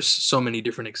 There's so many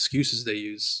different excuses they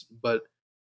use, but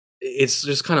it's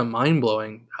just kind of mind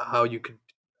blowing how you could,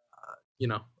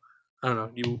 I don't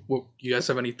know. You guys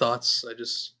have any thoughts?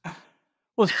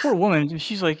 Well, this poor woman,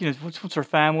 she's like, what's her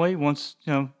family? Wants,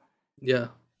 Yeah.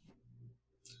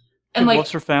 And like,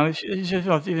 what's her family?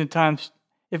 Even times,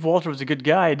 if Walter was a good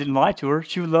guy and didn't lie to her,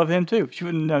 she would love him too. She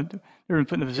wouldn't never been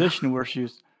put in a position where she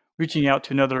was reaching out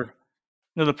to another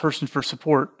person for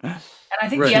support. And I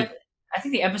think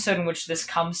the episode in which this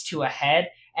comes to a head,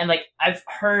 and like I've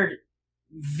heard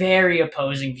very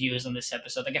opposing views on this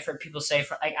episode. Like I've heard people say,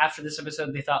 after this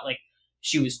episode, they thought like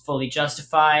she was fully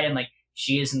justified and like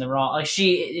she is in the wrong, like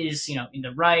she is in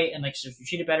the right, and like she should be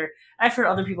treated better. I've heard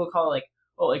other people call it like,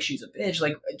 oh, like she's a bitch,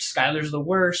 like Skylar's the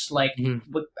worst, like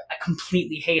I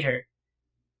completely hate her.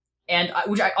 And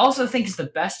which I also think is the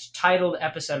best titled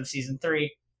episode of season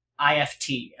 3,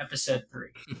 IFT episode 3.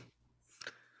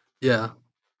 Yeah.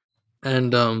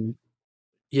 And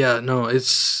yeah, no,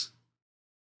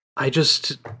 I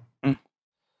just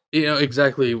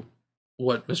exactly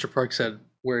what Mr. Park said,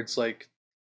 where it's like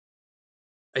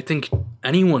I think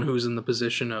anyone who's in the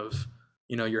position of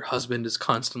your husband is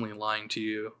constantly lying to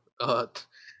you,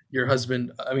 your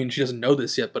husband, I mean, she doesn't know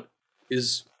this yet, but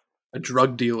is a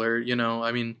drug dealer,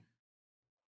 I mean,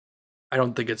 I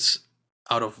don't think it's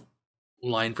out of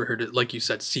line for her to, like you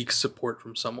said, seek support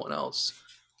from someone else.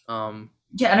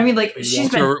 Yeah, and I mean, like,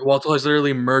 Walter has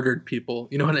literally murdered people.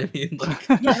 You know what I mean? Like,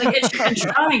 yeah, like, and she's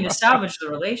been trying to salvage the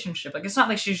relationship. Like, it's not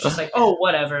like she's just like, oh,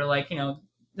 whatever, like,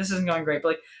 this isn't going great. But,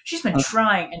 like, she's been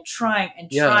trying and trying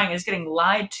and trying, and is getting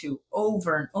lied to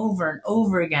over and over and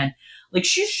over again. Like,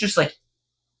 she's just, like,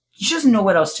 she doesn't know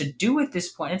what else to do at this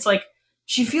point. It's like,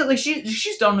 she feels like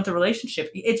she's done with the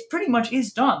relationship. It pretty much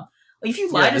is done. Like, if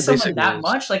you lie to someone that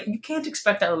much, like, you can't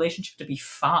expect that relationship to be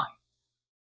fine.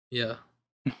 Yeah.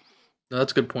 No,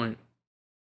 that's a good point.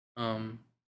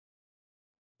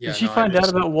 Did she find out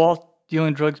about Walt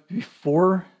dealing drugs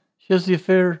before she has the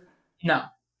affair? No.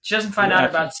 She doesn't find out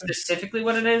about specifically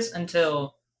what it is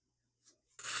until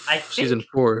season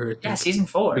 4. I think. Yeah, season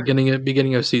 4.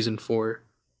 Beginning of season 4.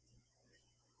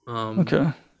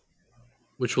 Okay.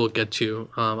 Which we'll get to.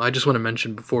 I just want to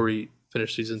mention before we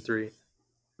finish season 3,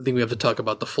 I think we have to talk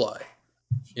about The Fly.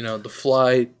 The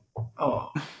Fly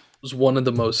was one of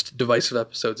the most divisive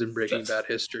episodes in Breaking Bad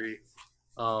history.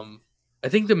 I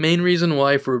think the main reason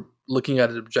why, if we're looking at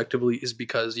it objectively, is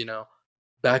because,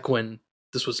 back when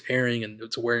this was airing and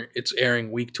it's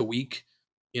airing week to week,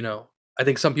 I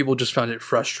think some people just found it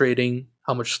frustrating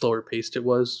how much slower paced it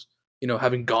was,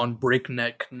 having gone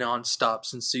breakneck nonstop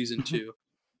since season 2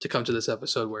 to come to this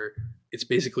episode where it's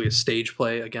basically a stage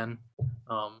play again.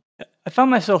 I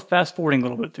found myself fast forwarding a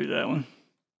little bit through that one.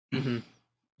 Mm-hmm.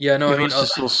 Yeah, no, I mean, it's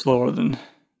just a little slower than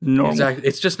normal. Exactly.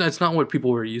 It's not what people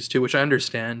were used to, which I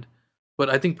understand. But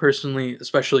I think personally,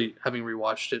 especially having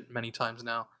rewatched it many times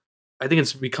now, I think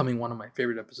it's becoming one of my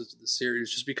favorite episodes of the series,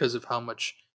 just because of how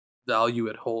much value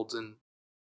it holds in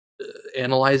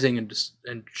analyzing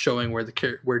and showing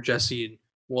where Jesse and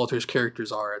Walter's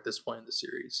characters are at this point in the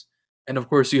series. And of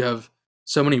course, you have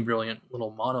so many brilliant little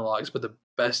monologues, but the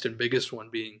best and biggest one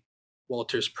being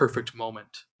Walter's perfect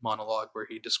moment monologue, where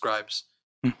he describes,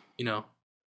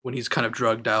 when he's kind of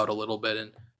drugged out a little bit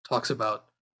and talks about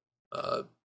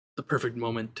the perfect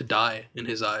moment to die in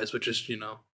his eyes, which is,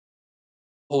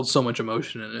 holds so much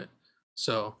emotion in it.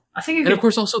 So, I think and of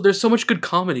course, also there's so much good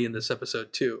comedy in this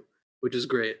episode too, which is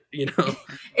great. it's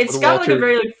With got Walter, like a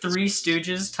very like Three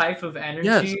Stooges type of energy.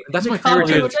 yes, that's in the my favorite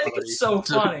comedy, type which of I think comedy. is so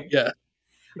funny. Yeah,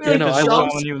 Where, like, no, the I love.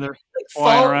 comedy when they're like,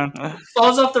 flying around.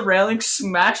 falls off the railing,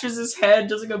 smashes his head,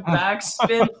 does like a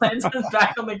backspin, lands on his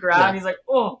back on the ground. Yeah. He's like,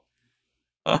 oh.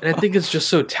 And I think it's just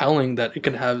so telling that it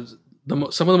can have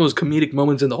some of the most comedic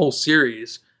moments in the whole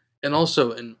series, and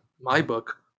also in my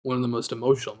book, one of the most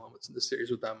emotional moments in the series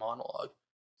with that monologue.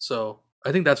 So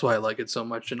I think that's why I like it so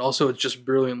much, and also it's just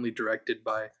brilliantly directed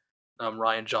by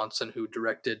Ryan Johnson, who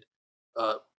directed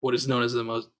what is known as the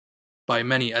most by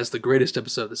many as the greatest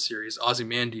episode of the series,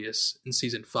 Ozymandias, in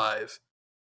season 5,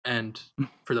 and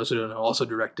for those who don't know, also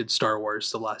directed Star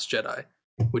Wars: The Last Jedi,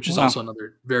 which is also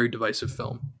another very divisive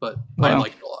film, but I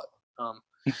like it a lot.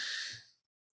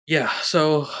 Yeah,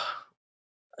 so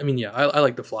I mean, yeah, I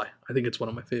like The Fly. I think it's one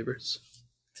of my favorites.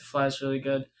 The Fly's really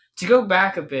good. To go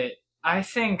back a bit, I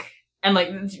think, and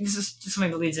like this is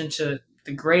something that leads into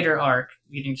the greater arc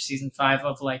leading to season 5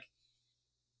 of like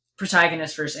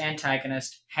protagonist versus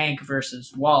antagonist, Hank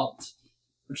versus Walt,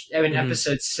 which in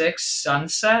episode 6,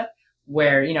 Sunset,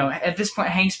 where at this point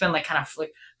Hank's been like kind of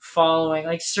like following,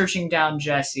 like searching down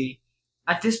Jesse.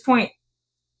 At this point,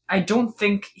 I don't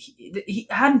think he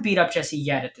hadn't beat up Jesse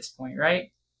yet. At this point,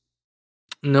 right?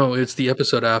 No, it's the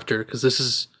episode after, because this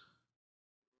is.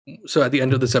 So at the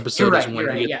end of this episode is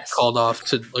when he gets called off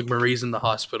to like Marie's in the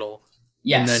hospital.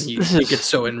 Yes. And then he gets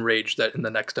so enraged that in the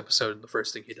next episode, the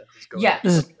first thing he does is go. Yeah.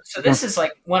 So this is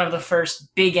like one of the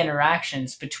first big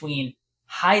interactions between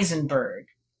Heisenberg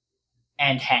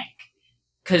and Hank.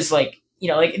 Because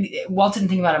Walt didn't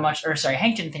think about it much, or sorry,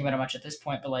 Hank didn't think about it much at this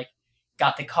point, but like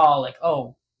got the call like,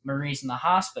 oh, Marie's in the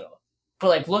hospital. But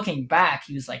like looking back,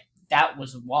 he was like, that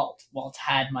was Walt. Walt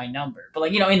had my number. But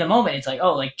like, in the moment, it's like,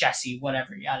 oh, like Jesse,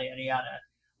 whatever, yada, yada, yada.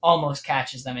 Almost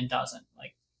catches them and doesn't.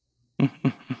 Like,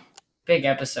 big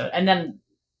episode. And then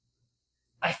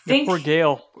I think...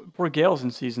 Poor Gail's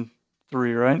in season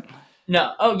 3, right?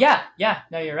 No. Oh, yeah. Yeah.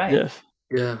 No, you're right. Yes.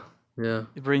 Yeah. You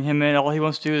bring him in. All he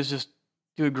wants to do is just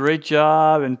do a great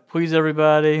job and please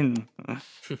everybody. And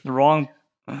the wrong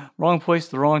place,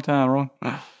 the wrong time.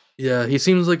 Yeah, he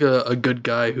seems like a good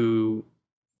guy who...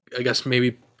 I guess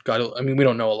maybe we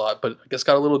don't know a lot, but I guess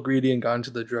got a little greedy and got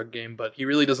into the drug game, but he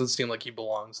really doesn't seem like he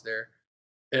belongs there.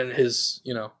 And his,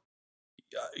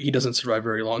 he doesn't survive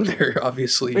very long there,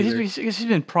 obviously. I guess he's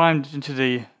been primed into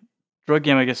the drug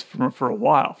game, I guess, for a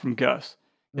while from Gus.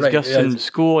 Gus in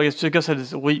school. I guess Gus had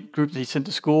this elite group that he sent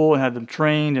to school and had them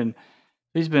trained, and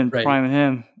he's been priming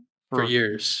him for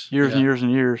years. And years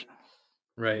and years.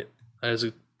 Right. That is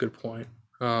a good point.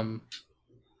 And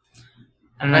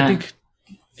I think...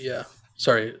 Yeah,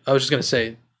 sorry. I was just going to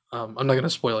say, I'm not going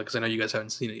to spoil it because I know you guys haven't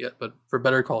seen it yet, but for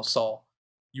Better Call Saul,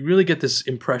 you really get this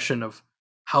impression of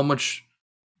how much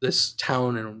this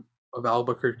town of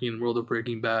Albuquerque and World of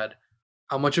Breaking Bad,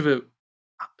 how much of it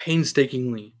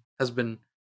painstakingly has been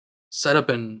set up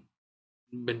and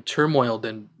been turmoiled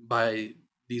by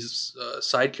these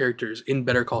side characters in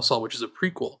Better Call Saul, which is a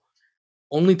prequel,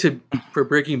 only for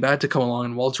Breaking Bad to come along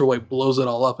and Walter White blows it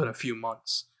all up in a few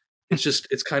months.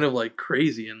 It's kind of like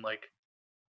crazy and like,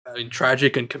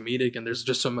 tragic and comedic, and there's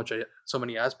just so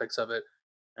many aspects of it.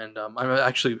 And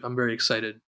I'm very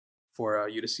excited for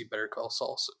you to see Better Call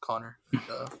Saul, Connor.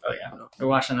 Oh yeah, we're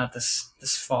watching that this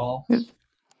fall.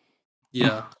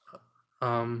 Yeah.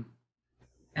 And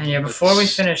yeah, before we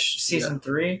finish season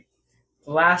 3,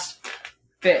 the last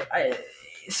bit.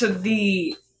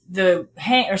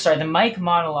 The Mike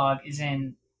monologue is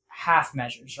in half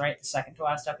measures, right? The second to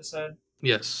last episode.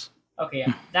 Yes. Okay,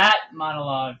 yeah. That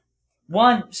monologue,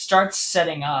 one, starts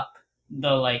setting up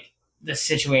the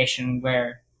situation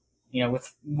where,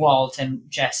 with Walt and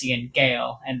Jesse and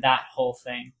Gail and that whole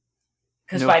thing.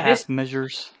 Because by half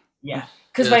measures. Yeah.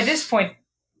 Because by this point,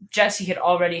 Jesse had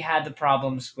already had the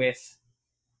problems with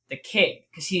the kid.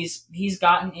 Because he's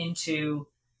gotten into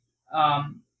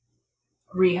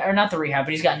rehab, or not the rehab,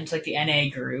 but he's gotten into like the NA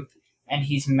group, and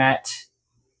he's met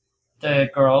the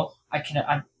girl.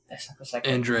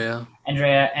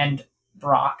 Andrea and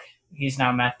Brock. He's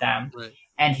now met them, right.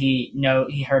 And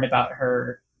he heard about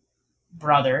her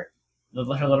brother, her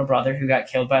little brother, who got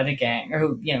killed by the gang, or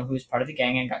who was part of the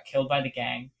gang and got killed by the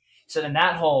gang. So then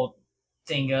that whole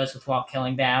thing goes with Walt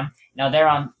killing them. Now they're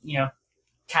on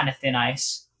kind of thin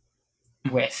ice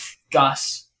with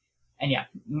Gus, and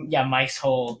Mike's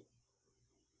whole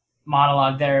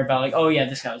monologue there about like, oh yeah,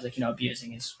 this guy was like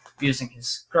abusing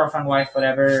his girlfriend, wife,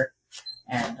 whatever.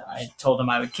 And I told him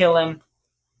I would kill him,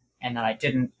 and then I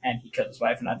didn't, and he killed his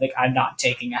wife. And I think I'm not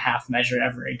taking a half measure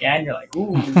ever again. You're like,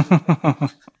 ooh,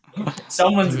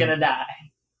 someone's gonna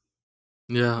die.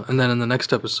 Yeah, and then in the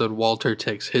next episode, Walter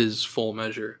takes his full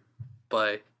measure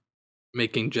by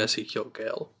making Jesse kill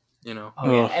Gale. You know.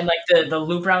 Oh yeah, and like the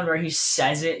loop round where he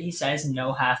says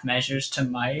no half measures to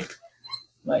Mike.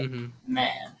 Like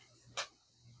man,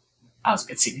 that was a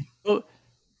good scene. Well, at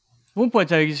one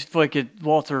point in time, you just feel like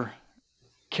Walter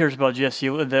cares about Jesse.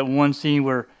 That one scene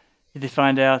where they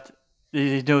find out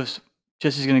he knows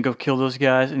Jesse's gonna go kill those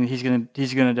guys and he's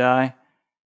gonna die.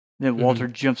 Then Walter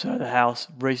jumps out of the house,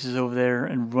 races over there,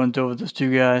 and runs over those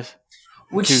two guys,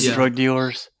 two drug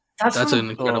dealers. That's an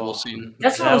incredible scene.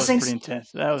 That's one of those things. Pretty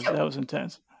intense. That was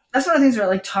intense. That's one of the things where it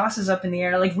like tosses up in the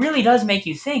air, like really does make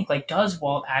you think, like, does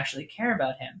Walt actually care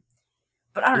about him?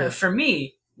 But I don't know. For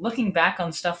me, looking back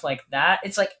on stuff like that,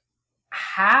 it's like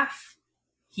half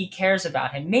he cares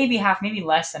about him, maybe half, maybe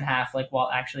less than half. Like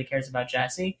Walt actually cares about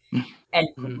Jesse, and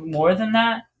more than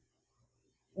that,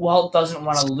 Walt doesn't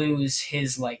want to lose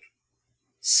his like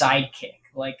sidekick,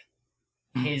 like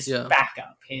his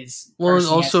backup, his. Well, and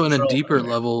also in a deeper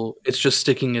level, it's just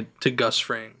sticking it to Gus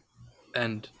Fring,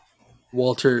 and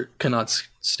Walter cannot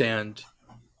stand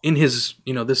in his,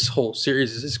 this whole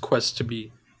series is his quest to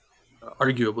be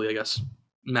arguably, I guess,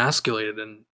 emasculated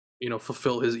and,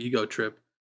 fulfill his ego trip.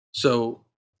 So,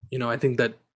 I think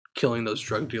that killing those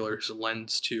drug dealers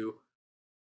lends to,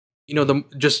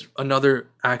 just another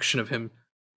action of him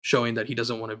showing that he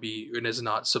doesn't want to be and is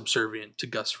not subservient to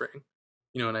Gus Fring.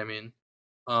 You know what I mean?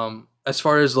 As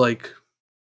far as like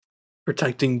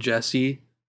protecting Jesse,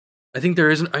 I think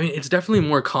it's definitely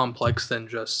more complex than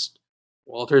just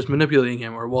Walter's manipulating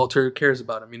him or Walter cares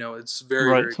about him. It's very,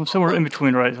 right. very Somewhere in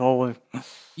between, right? Wholly.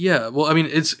 Yeah. Well, I mean,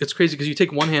 it's crazy because you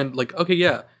take one hand, like, okay,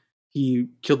 yeah, he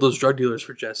killed those drug dealers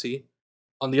for Jesse.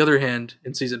 On the other hand,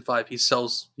 in season 5, he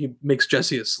makes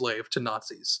Jesse a slave to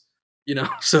Nazis.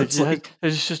 So it's like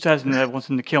just hasn't that wants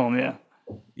him to kill him. Yeah.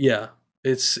 Yeah.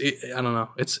 I don't know.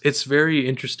 It's very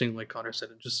interesting, like Connor said.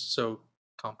 It's just so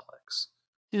complex.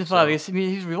 Season 5,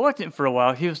 he's reluctant for a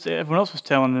while. Everyone else was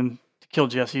telling him to kill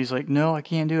Jesse. He's like, no, I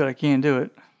can't do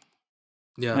it.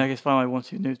 Yeah. And I guess finally, once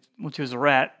he was a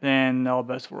rat, then all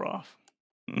bets were off.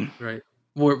 Right.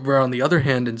 Where on the other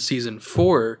hand, in season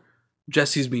 4,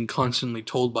 Jesse's being constantly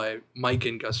told by Mike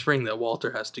and Gus Fring that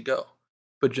Walter has to go.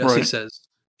 But Jesse says,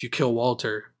 if you kill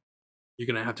Walter, you're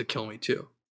going to have to kill me too.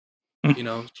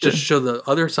 Just show the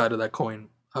other side of that coin,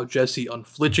 how Jesse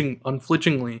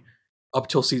unflinchingly, up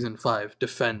till season 5,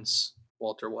 defends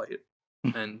Walter White.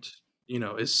 And,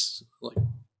 is like,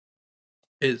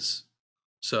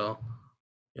 so,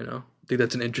 I think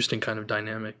that's an interesting kind of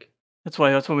dynamic. That's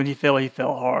why when he fell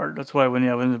hard. That's why when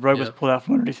the rug was pulled out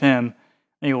from underneath him,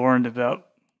 and he learned about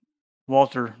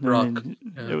Walter,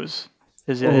 it was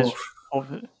his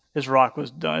rock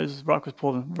was done. His rock was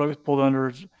pulled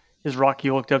under. His rock he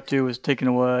looked up to was taken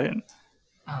away, and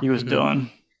he was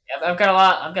done. Yeah, I've got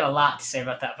a lot to say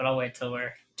about that, but I'll wait till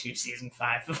we're to season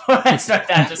 5 before I start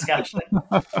that discussion.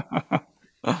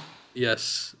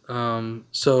 Yes.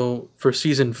 So for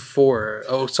season 4,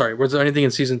 was there anything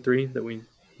in season 3 that we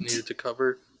needed to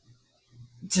cover?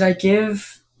 Did I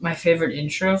give my favorite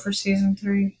intro for season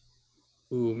 3?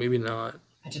 Ooh, maybe not.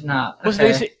 I did not.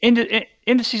 Okay.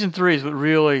 Into season 3 is what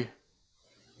really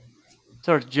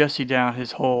starts Jesse down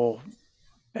his whole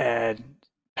bad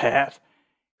path.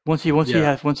 Once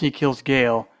he kills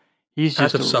Gale, he's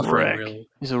just a wreck. Really.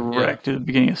 He's a wreck to the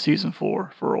beginning of season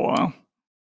 4 for a while.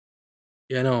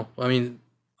 Yeah, no. I mean,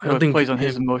 I don't think it plays on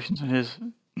his emotions and his.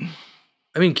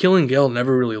 I mean, killing Gale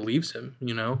never really leaves him.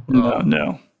 No.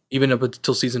 Even up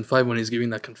until season 5, when he's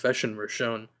giving that confession, we're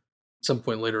shown at some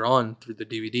point later on through the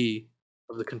DVD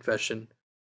of the confession,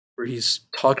 where he's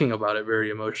talking about it very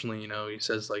emotionally. He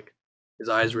says like his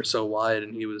eyes were so wide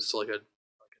and he was like a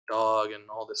dog and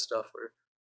all this stuff. Where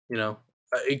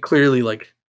it clearly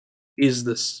like is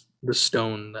the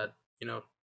stone that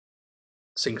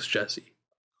sinks Jesse.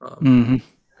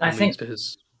 I think to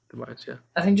his demise. Yeah.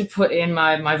 I think to put in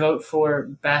my vote for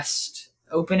best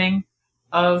opening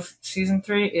of season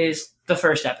 3 is the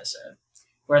first episode,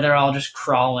 where they're all just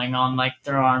crawling on like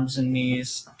their arms and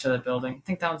knees to the building. I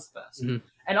think that was the best.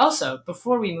 And also,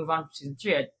 before we move on to season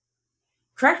 3,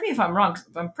 correct me if I'm wrong,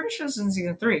 I'm pretty sure this is in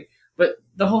season 3, but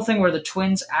the whole thing where the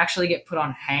twins actually get put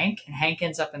on Hank and Hank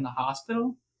ends up in the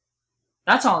hospital,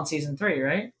 that's all in season 3,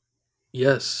 right?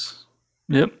 Yes.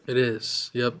 Yep. It is.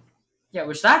 Yep. Yeah,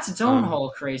 which that's its own whole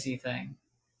crazy thing.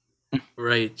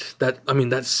 Right.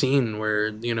 That scene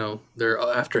where, they're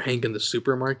after Hank in the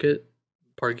supermarket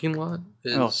parking lot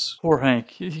is... poor Hank.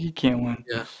 He can't win.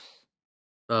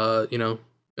 Yeah.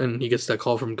 And he gets that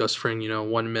call from Gus Fring,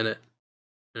 1 minute,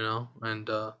 and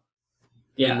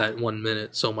in that 1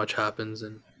 minute, so much happens,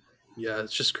 and yeah,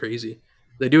 it's just crazy.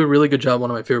 They do a really good job. One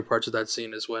of my favorite parts of that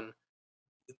scene is when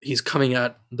he's coming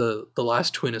at the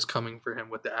last twin is coming for him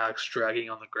with the axe dragging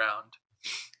on the ground,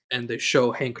 and they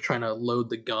show Hank trying to load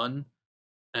the gun,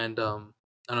 and I don't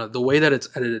know, the way that it's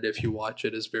edited, if you watch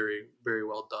it, is very very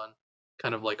well done.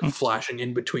 Kind of like flashing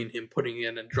in between him putting it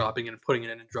in and dropping it and putting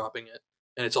it in and dropping it,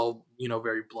 and it's all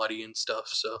very bloody and stuff.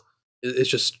 So it's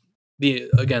just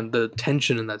the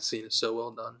tension in that scene is so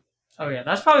well done. Oh yeah,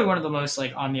 that's probably one of the most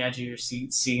like on the edge of your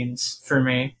seat scenes for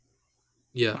me.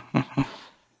 Yeah.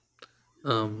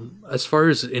 As far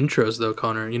as intros though,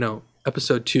 Connor,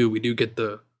 episode 2 we do get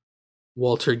the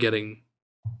Walter getting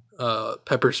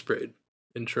pepper sprayed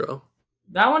intro.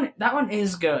 That one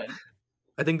is good.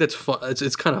 I think that's fun.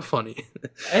 It's kind of funny.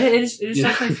 It is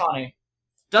definitely funny.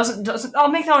 Doesn't I'll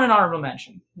make that one an honorable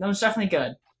mention. That was definitely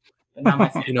good. But not my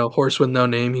favorite. Horse with no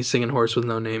name. He's singing Horse with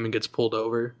No Name and gets pulled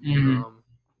over. Mm-hmm.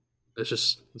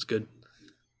 It's good.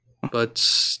 But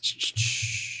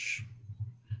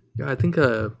yeah, I think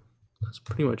that's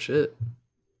pretty much it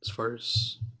as far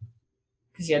as.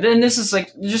 Because then this is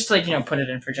like just like put it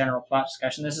in for general plot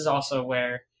discussion. This is also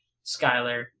where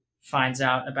Skyler finds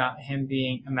out about him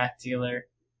being a meth dealer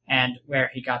and where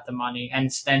he got the money,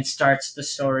 and then starts the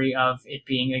story of it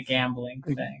being a gambling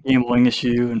thing, gambling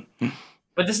issue.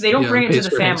 But they don't bring it to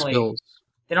the family.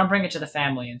 They don't bring it to the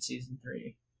family in season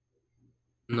 3.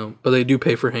 No, but they do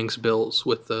pay for Hank's bills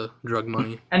with the drug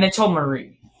money. And they told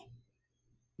Marie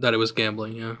that it was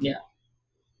gambling. Yeah. Yeah.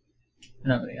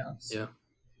 Nobody else. Yeah.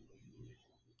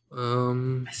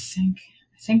 I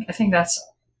think that's.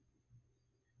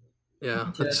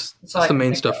 Yeah, that's the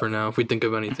main stuff for now. If we think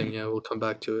of anything, we'll come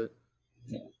back to it.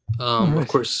 Yeah. Of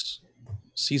course,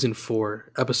 season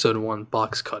 4, episode 1,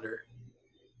 Box Cutter.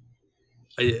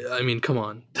 I mean, come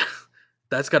on,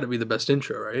 that's got to be the best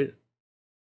intro, right?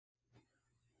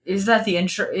 Is that the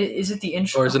intro? Is it the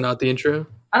intro? Or is it not the intro?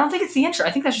 I don't think it's the intro. I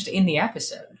think that's just in the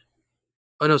episode.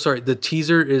 Oh no, sorry. The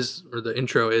teaser the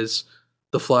intro is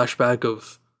the flashback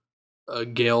of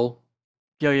Gail.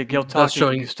 Yeah, Gail talking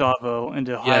to Gustavo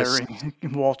into hiring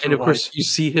Walter. And of course, you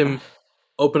see him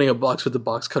opening a box with the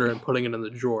box cutter and putting it in the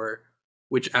drawer,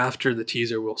 which after the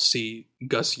teaser we'll see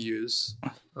Gus use.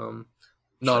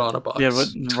 Not on a box. Yeah,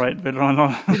 but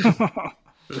on.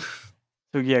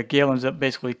 So yeah, Gail ends up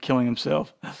basically killing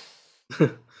himself.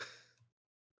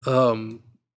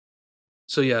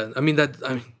 So yeah, I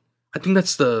think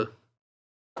that's the.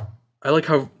 I like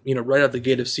how right out the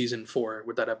gate of season 4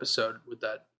 with that episode with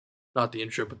that, not the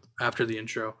intro but after the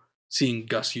intro, seeing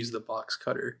Gus use the box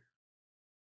cutter,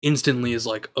 instantly is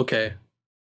like, okay,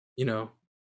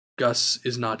 Gus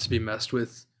is not to be messed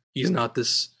with. He's not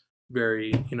this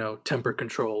very temper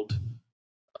controlled.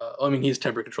 He's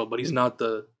temper controlled, but he's not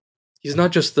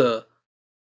just the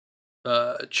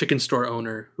chicken store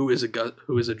owner who is a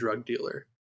drug dealer.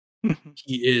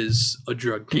 He is a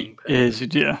drug kingpin.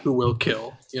 Who will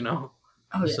kill, Oh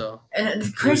yeah. So, and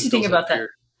the crazy thing about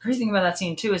that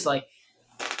scene too is like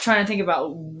trying to think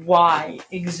about why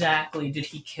exactly did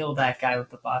he kill that guy with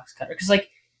the box cutter? Because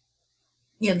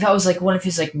that was like one of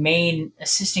his like main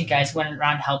assistant guys went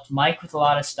around and helped Mike with a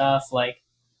lot of stuff.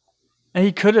 And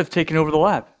he could have taken over the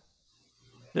lab.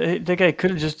 That guy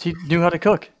could have he knew how to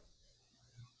cook.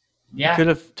 Yeah, he could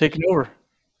have taken over.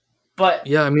 But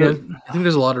yeah, I think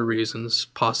there's a lot of reasons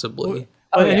possibly.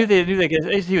 I knew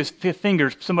that he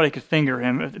was somebody could finger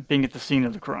him being at the scene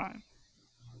of the crime.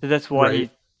 So that's why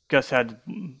Gus had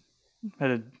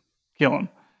to kill him.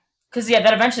 Because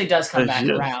that eventually does come back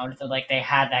around. That they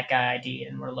had that guy ID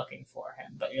and were looking for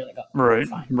him, but you're like, oh,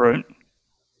 fine. Right.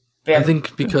 I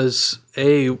think because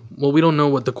we don't know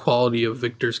what the quality of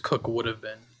Victor's cook would have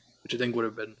been, which I think would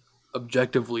have been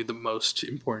objectively the most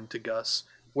important to Gus.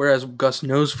 Whereas Gus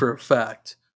knows for a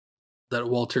fact that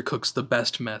Walter cooks the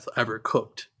best meth ever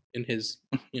cooked in his,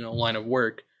 line of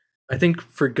work. I think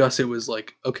for Gus it was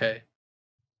like, okay,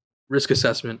 risk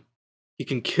assessment. He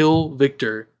can kill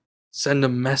Victor, send a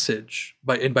message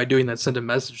by doing that, send a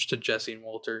message to Jesse and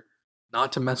Walter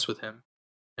not to mess with him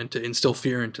and to instill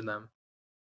fear into them,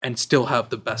 and still have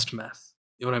the best meth.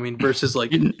 You know what I mean? Versus I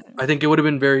think it would have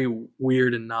been very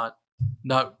weird and not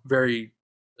very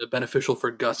beneficial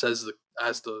for Gus as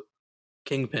the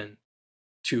kingpin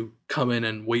to come in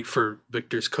and wait for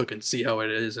Victor's cook and see how it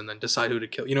is and then decide who to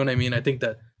kill. You know what I mean? I think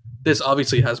that this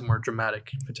obviously has more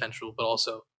dramatic potential, but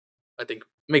also I think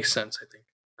makes sense. I think.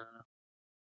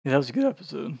 Yeah, that was a good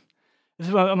episode.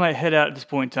 I might head out at this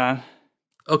point in time.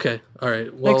 Okay. All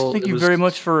right. Well, thank you very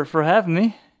much for having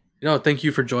me. Thank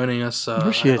you for joining us.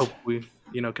 Appreciate I hope we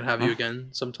can have you again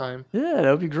sometime. Yeah, that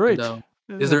would be great. And,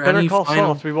 is there any Call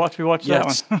final? Saul, we watch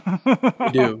Yes, that one.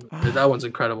 we do. That one's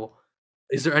incredible.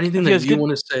 Is there anything that you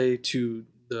want to say to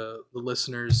the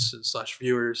listeners /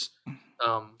 viewers If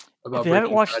about they haven't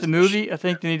Breaking watched Bad. the movie, I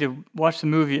think they need to watch the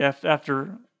movie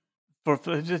after for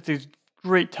just a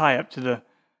great tie up to the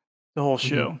whole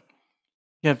show.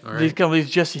 Yeah, All these right. kind of leaves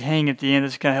Jesse hanging at the end.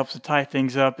 This kind of helps to tie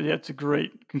things up. Yeah, it's a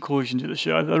great conclusion to the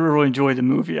show. I really enjoyed the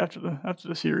movie after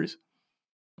the series.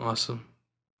 Awesome.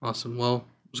 Well,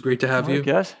 it was great to All have right, you.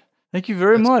 guys. Thank you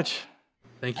very much.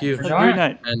 Thank you. for Have a great joining.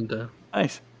 night. And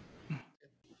Thanks.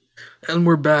 and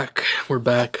we're back. We're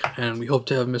back, and we hope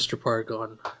to have Mr. Park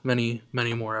on many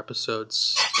more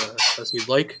episodes as you'd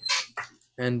like.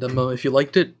 And if you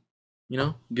liked it,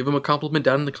 give him a compliment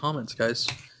down in the comments, guys.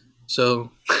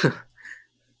 So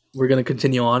we're gonna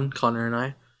continue on, Connor and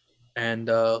I, and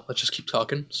let's just keep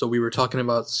talking. So we were talking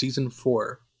about season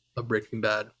 4 of Breaking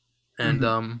Bad, and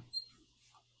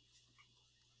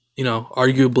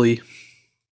arguably,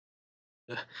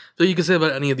 so you can say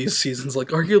about any of these seasons, like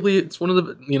arguably, it's one of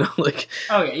the, like.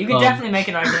 Oh yeah, you could definitely make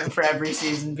an argument for every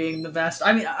season being the best.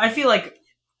 I mean, I feel like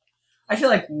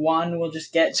one will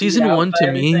just get Season beat out 1 by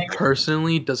to me everything.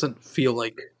 personally doesn't feel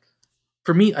like.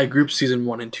 For me, I group season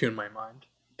 1 and 2 in my mind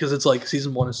because it's like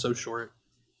season 1 is so short.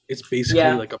 It's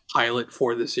basically like a pilot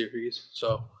for the series,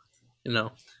 so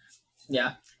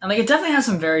Yeah, and like it definitely has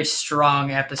some very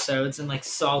strong episodes and like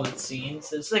solid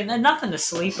scenes. It's like nothing to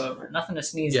sleep over, nothing to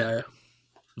sneeze at. Yeah,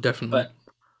 definitely. But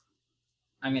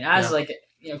I mean, as like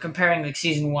comparing like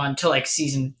season 1 to like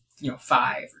season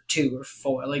 5 or 2 or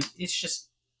 4, like it's just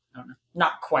I don't know,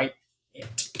 not quite it.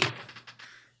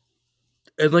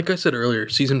 And like I said earlier,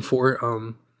 season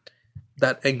 4,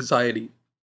 that anxiety.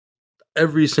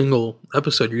 Every single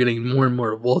episode, you're getting more and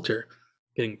more of Walter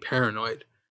getting paranoid,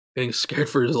 getting scared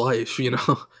for his life.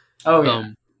 Oh yeah.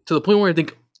 To the point where I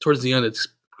think towards the end, it's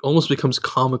almost becomes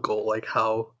comical, like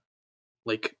how,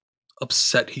 like,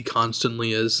 upset he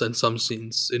constantly is in some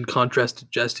scenes. In contrast to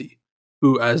Jesse,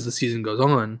 who, as the season goes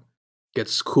on,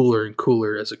 gets cooler and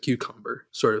cooler as a cucumber,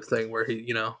 sort of thing. Where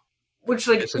he, which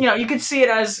like you could see it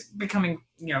as becoming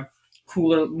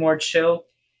cooler, more chill.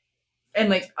 And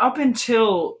like up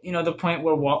until the point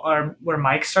where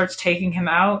Mike starts taking him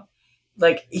out,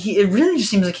 like it really just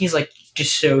seems like he's like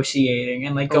dissociating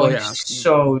and like going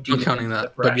so deep. I'm counting that,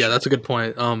 depression. but yeah, that's a good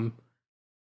point.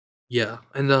 Yeah,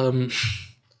 and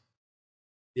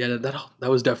yeah, that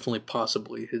was definitely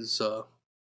possibly his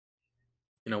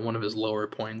one of his lower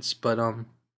points, but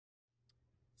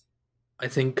I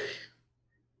think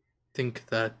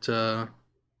that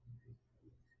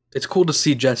it's cool to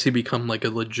see Jesse become like a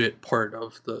legit part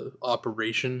of the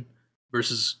operation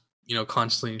versus,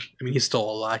 constantly. I mean, he's still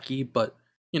a lackey, but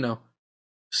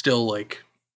still like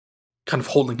kind of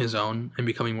holding his own and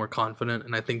becoming more confident.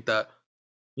 And I think that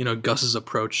Gus's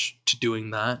approach to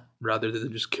doing that rather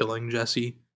than just killing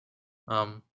Jesse,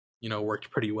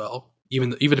 worked pretty well.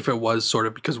 Even if it was sort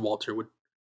of because Walter would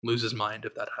lose his mind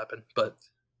if that happened, but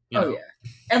yeah,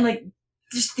 and like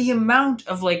just the amount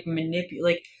of like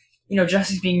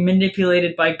Jesse's being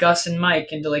manipulated by Gus and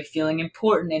Mike into like feeling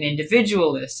important and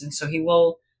individualist, and so he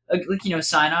will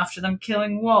sign off to them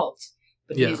killing Walt.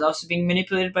 But then he's also being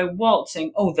manipulated by Walt,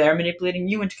 saying, "Oh, they're manipulating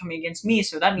you into coming against me,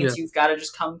 so that means you've got to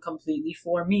just come completely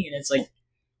for me." And it's like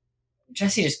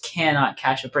Jesse just cannot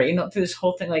catch a break. Through this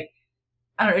whole thing, like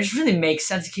I don't know, it just really makes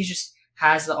sense. Like, he just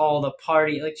has all the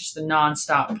party, like just the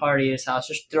nonstop party at his house,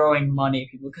 just throwing money at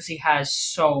people because he has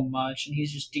so much and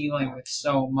he's just dealing with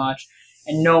so much.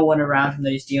 And no one around him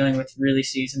that he's dealing with really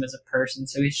sees him as a person.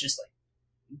 So he's just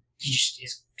like, he just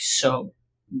is so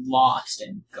lost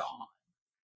and gone.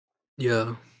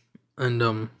 Yeah. And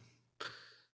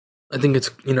I think it's,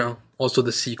 also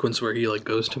the sequence where he like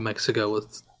goes to Mexico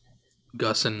with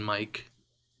Gus and Mike,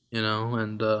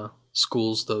 and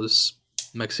schools those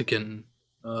Mexican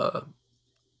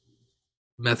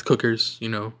meth cookers,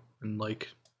 and like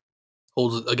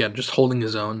just holding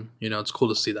his own, it's cool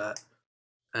to see that.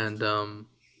 And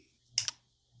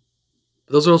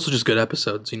those are also just good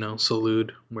episodes,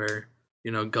 Salute, where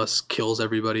Gus kills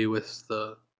everybody with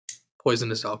the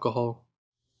poisonous alcohol.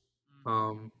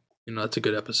 That's a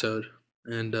good episode.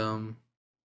 And of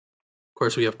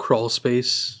course we have Crawl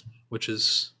Space, which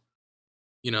is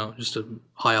just a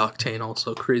high octane,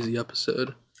 also crazy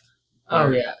episode. Oh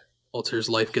yeah, Walter's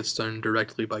life gets done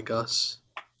directly by Gus.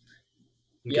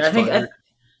 Yeah,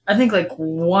 I think like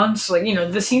once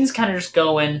the scenes kind of just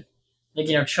going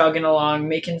chugging along,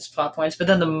 making plot points, but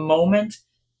then the moment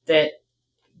that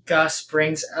Gus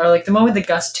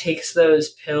takes those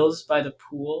pills by the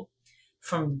pool,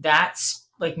 from that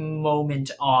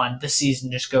moment on, the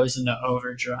season just goes into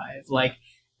overdrive. Like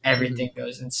everything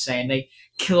goes insane. They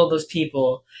kill those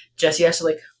people. Jesse has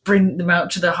to bring them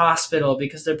out to the hospital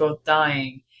because they're both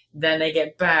dying. Then they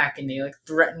get back and they like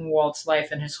threaten Walt's life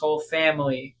and his whole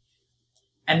family.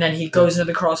 And then he goes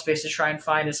into the crawl space to try and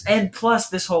find us. And plus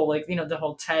this whole like, the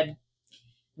whole Ted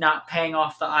not paying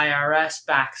off the IRS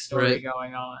backstory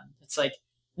going on. It's like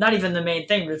not even the main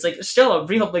thing, but it's like still a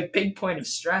real like big point of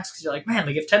stress because you're like, man,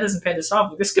 like if Ted doesn't pay this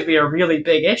off, like, this could be a really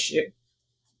big issue.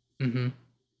 Mm-hmm.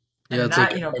 Yeah, it's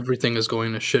like everything is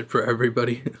going to shit for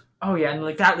everybody. Oh yeah, and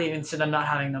like that leading to them not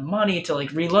having the money to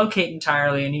like relocate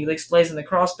entirely, and he like plays in the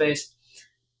crawl space.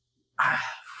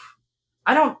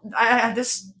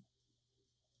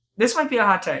 This might be a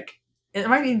hot take. It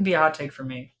might even be a hot take for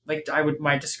me. Like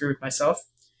might disagree with myself.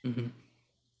 Mm-hmm.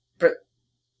 But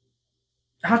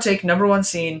hot take, number one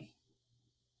scene,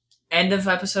 end of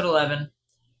episode 11.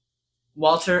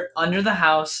 Walter under the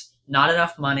house, not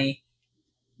enough money,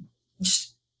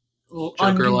 just Joker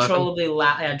uncontrollably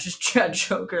laughing. Yeah, just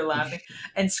Joker laughing.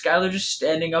 And Skylar just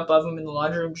standing above him in the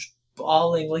laundry room, just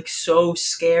bawling, like so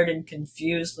scared and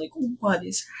confused, like what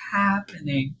is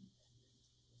happening?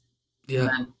 Yeah.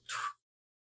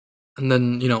 And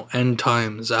then, end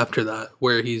times after that,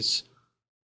 where he's,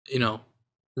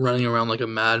 running around like a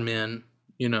madman,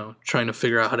 trying to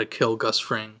figure out how to kill Gus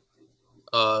Fring.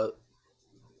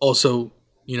 Also,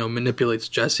 manipulates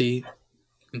Jesse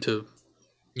into,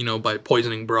 by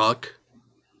poisoning Brock,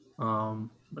 and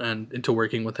into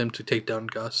working with him to take down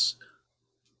Gus.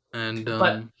 And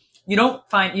but you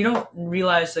don't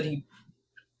realize that he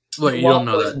you don't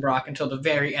know that Brock until the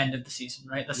very end of the season,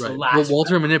 right? That's right. the last. Well,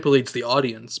 Walter manipulates the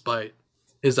audience by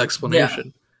his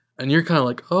explanation, and you're kind of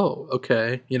like, oh,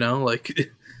 okay,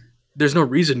 like there's no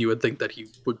reason you would think that he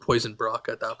would poison Brock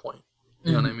at that point.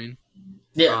 You know what I mean?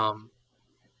 Yeah.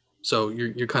 So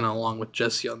you're kind of along with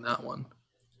Jesse on that one.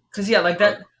 Because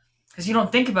you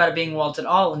don't think about it being Walt at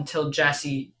all until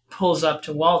Jesse pulls up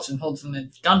to Walt and holds him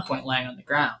at gunpoint, lying on the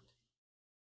ground.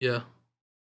 Yeah.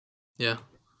 Yeah.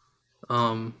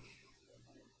 Then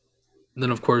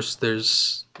of course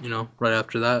there's right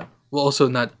after that. Well, also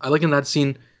in that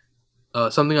scene,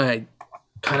 something I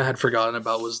kind of had forgotten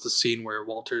about was the scene where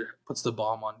Walter puts the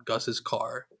bomb on Gus's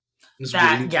car.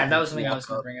 That was something I was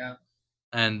going to bring up.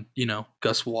 And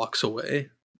Gus walks away,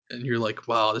 and you're like,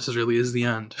 wow, this really is the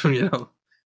end.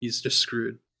 He's just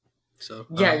screwed. So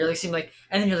yeah, you're like,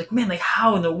 and then you're like, man, like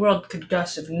how in the world could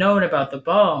Gus have known about the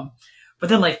bomb? But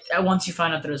then like once you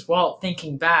find out that it was Walt,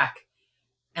 thinking back,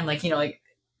 and like like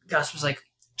Gus was like,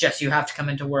 Jess, you have to come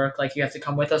into work. Like you have to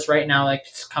come with us right now. Like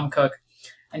just come cook.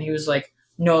 And he was like,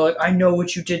 no, like I know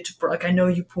what you did to Brock. Like I know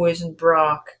you poisoned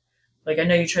Brock. Like I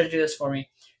know you tried to do this for me.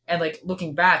 And like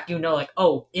looking back, like,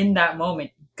 oh, in that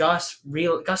moment, Gus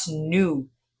knew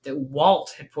that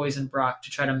Walt had poisoned Brock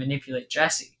to try to manipulate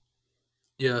Jesse.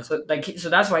 Yeah. So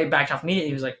that's why he backed off immediately.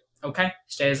 He was like, okay,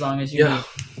 stay as long as you need.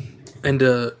 And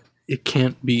it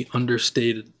can't be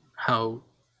understated how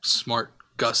smart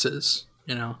Gus is,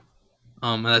 and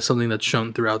that's something that's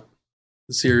shown throughout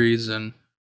the series and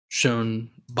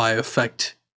shown by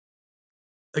effect.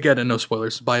 Again, and no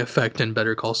spoilers, by effect in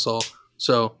Better Call Saul.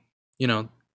 So,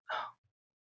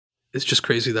 it's just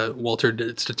crazy that Walter did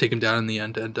it to take him down in the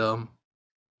end. And,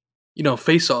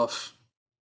 Face Off.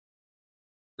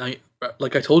 Now,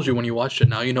 like I told you when you watched it,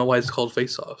 now you know why it's called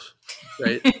Face Off,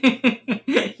 right?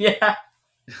 Yeah.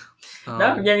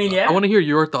 I want to hear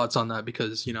your thoughts on that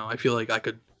because, I feel like I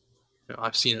could,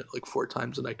 I've seen it like 4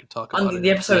 times and I could talk about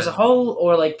the episode as a whole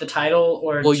or like the title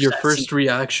or well, your first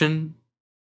reaction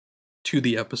to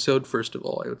the episode, first of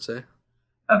all, I would say.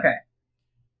 Okay.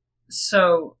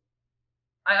 So,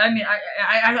 I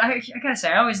gotta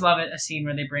say, I always love a scene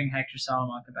where they bring Hector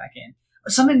Salamanca back in.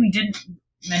 Something we didn't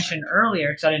mention earlier,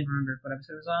 because I didn't remember what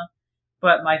episode it was on,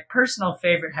 but my personal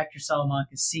favorite Hector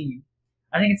Salamanca scene,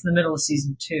 I think it's in the middle of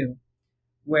season 2,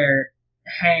 where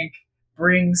Hank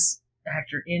brings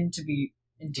Hector in to be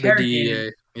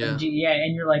interrogated by the DEA,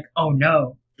 and you're like, oh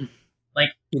no. Like,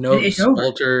 he knows it's over.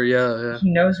 Walter, yeah.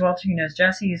 He knows Walter, he knows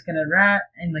Jesse, he's gonna rat,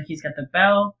 and like he's got the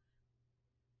bell.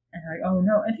 And like, oh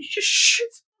no, and he just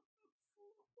shoots.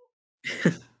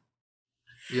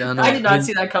 Yeah, no, I did not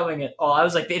see that coming at all. I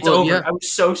was like, it's over. Yeah. I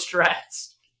was so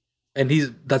stressed. And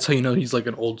that's how you know he's like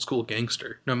an old school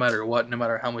gangster. No matter what, no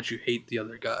matter how much you hate the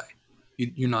other guy,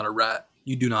 you're not a rat.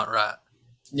 You do not rat.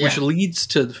 Yeah. Which leads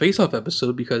to the Face Off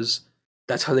episode because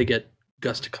that's how they get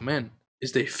Gus to come in.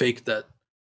 Is they fake that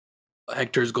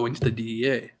Hector's going to the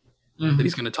DEA, that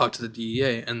he's going to talk to the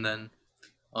DEA, and then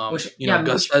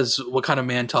Gus says, "What kind of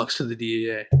man talks to the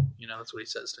DEA?" That's what he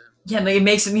says to him. Yeah, like it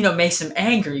makes him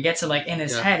angry. It gets him like in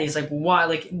his head. He's like, "Why?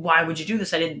 Like, why would you do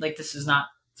this? I didn't like. This is not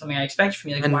something I expected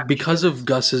from you." Like, and because of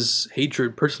Gus's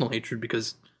hatred, personal hatred,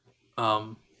 because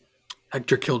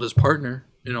Hector killed his partner,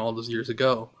 all those years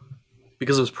ago.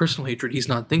 because of his personal hatred, he's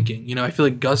not thinking. You know, I feel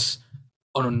like Gus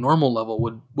on a normal level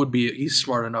would be, he's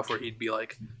smart enough where he'd be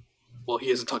like, well, he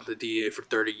hasn't talked to the DEA for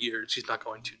 30 years. He's not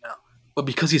going to now. But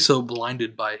because he's so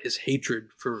blinded by his hatred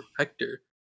for Hector,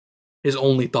 his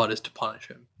only thought is to punish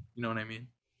him. You know what I mean?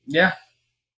 Yeah.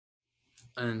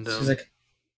 And She's like,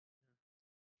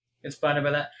 it's blinded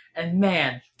by that. And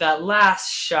man, that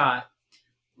last shot,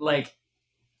 like,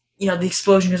 you know, the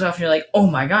explosion goes off and you're like, oh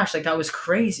my gosh, like that was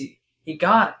crazy. He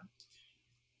got him.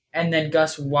 And then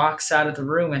Gus walks out of the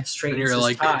room and straightens his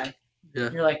like, tie. Yeah.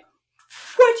 You're like,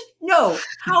 what? No.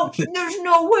 How? There's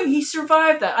no way he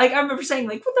survived that. Like, I remember saying,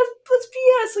 like, what? That's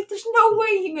BS. Like, there's no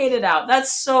way he made it out.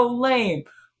 That's so lame.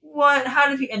 What? How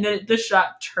did he? And then the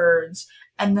shot turns,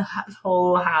 and the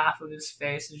whole half of his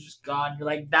face is just gone. You're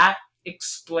like, that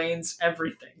explains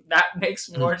everything. That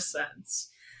makes more sense.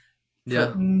 Yeah.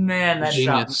 But man, that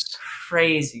shot was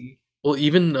crazy. Well,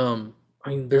 even I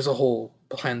mean, there's a whole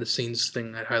behind the scenes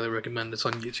thing I'd highly recommend. It's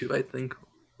on YouTube, I think,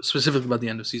 specifically about the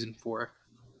end of season 4.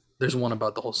 There's one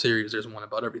about the whole series. There's one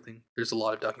about everything. There's a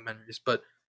lot of documentaries, but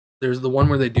there's the one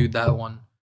where they do that one.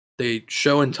 They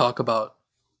show and talk about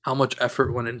how much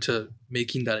effort went into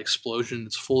making that explosion.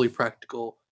 It's fully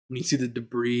practical. When you see the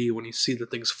debris, when you see the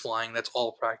things flying, that's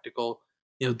all practical.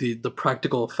 You know, the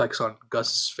practical effects on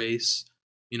Gus's face,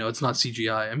 you know, it's not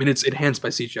CGI. I mean, it's enhanced by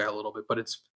CGI a little bit, but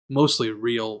it's mostly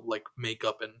real, like,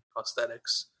 makeup and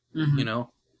prosthetics, you know?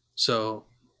 So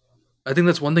I think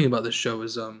that's one thing about this show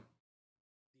is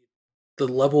the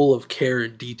level of care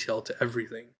and detail to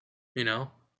everything, you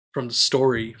know? From the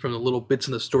story, from the little bits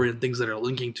in the story and things that are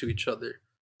linking to each other,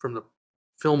 from the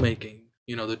filmmaking,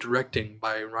 you know, the directing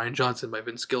by Rian Johnson, by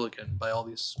Vince Gilligan, by all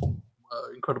these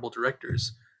incredible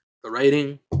directors, the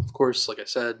writing, of course, like I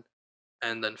said,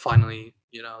 and then finally,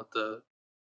 you know, the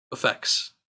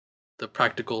effects, the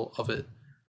practical of it.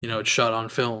 You know, it's shot on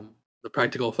film, the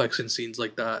practical effects in scenes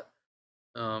like that,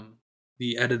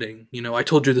 the editing. You know, I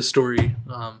told you the story.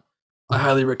 I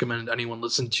highly recommend anyone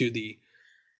listen to the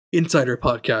Insider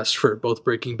podcast for both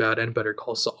Breaking Bad and Better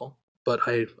Call Saul. But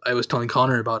I was telling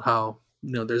Connor about how,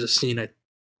 you know, there's a scene.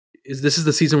 This is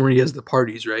the season where he has the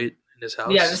parties, right, in his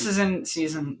house. Yeah, this is in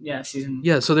season. Yeah.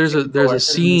 So there's a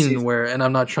scene where, and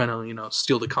I'm not trying to, you know,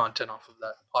 steal the content off of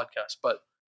that podcast, but,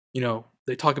 you know,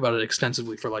 they talk about it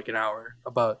extensively for like an hour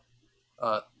about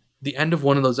the end of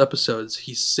one of those episodes.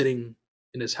 He's sitting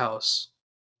in his house,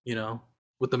 you know,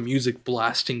 with the music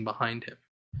blasting behind him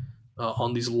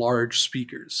on these large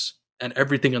speakers, and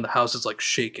everything in the house is like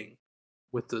shaking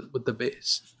with the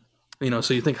bass. You know,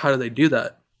 so you think, how do they do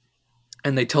that?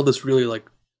 And they tell this really like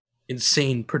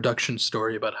insane production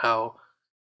story about how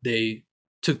they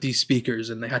took these speakers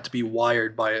and they had to be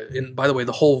wired by it. And by the way,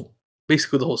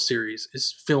 basically the whole series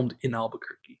is filmed in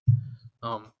Albuquerque.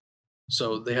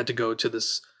 So they had to go to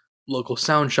this local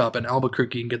sound shop in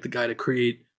Albuquerque and get the guy to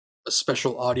create a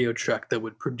special audio track that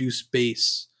would produce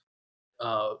bass.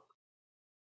 But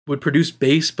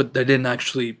that didn't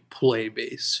actually play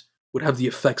bass. Would have the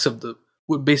effects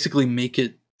would basically make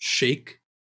it shake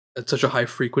at such a high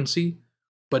frequency,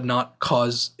 but not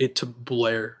cause it to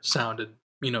blare sound and,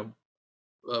 you know,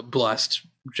 blast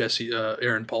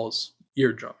Aaron Paul's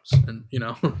eardrums, and, you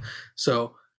know,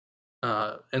 so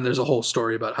and there's a whole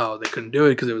story about how they couldn't do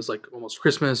it because it was like almost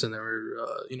Christmas and there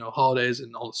were you know, holidays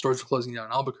and all the stores were closing down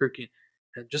in Albuquerque,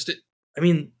 and I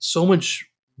mean, so much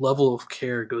level of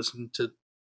care goes into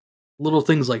little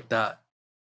things like that,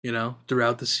 you know,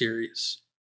 throughout the series.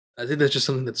 I think that's just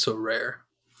something that's so rare,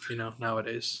 you know,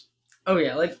 nowadays. Oh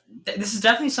yeah, like this is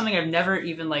definitely something I've never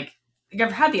even like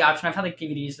I've had the option. I've had like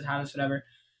DVDs that have this, whatever,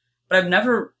 but I've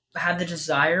never had the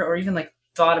desire or even like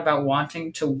thought about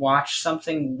wanting to watch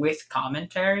something with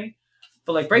commentary.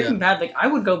 But like Breaking Bad, like I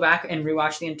would go back and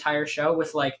rewatch the entire show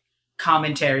with like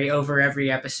commentary over every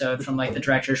episode from like the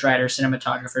directors, writers,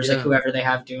 cinematographers, like whoever they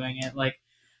have doing it, like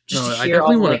just to hear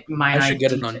all the like minute. I should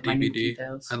get it on DVD.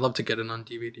 I'd love to get it on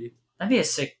DVD. That'd be a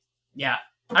sick. Yeah,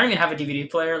 I don't even have a DVD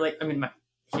player. Like, I mean,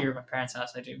 here at my parents'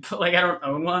 house I do, but like I don't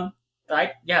own one.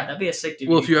 But that'd be a sick DVD.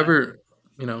 Well, if you ever,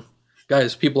 you know,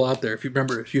 guys, people out there, if you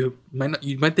remember, you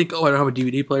might think, oh, I don't have a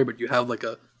DVD player, but you have like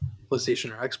a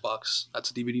PlayStation or Xbox.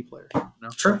 That's a DVD player. You know?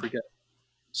 Sure. Don't forget.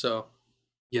 So,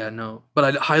 yeah, no, but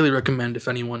I'd highly recommend if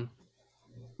anyone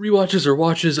rewatches or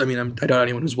watches. I mean, I doubt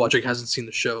anyone who's watching hasn't seen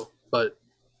the show, but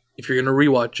if you're gonna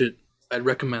rewatch it, I'd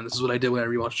recommend. This is what I did when I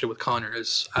rewatched it with Connor.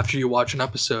 Is after you watch an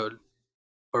episode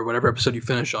or whatever episode you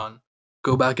finish on,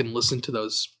 go back and listen to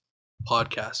those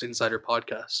podcasts, Insider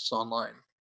podcasts online.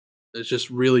 It's just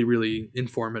really, really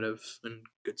informative and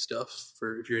good stuff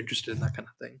for if you're interested in that kind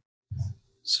of thing.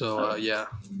 So, yeah.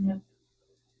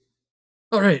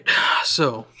 All right.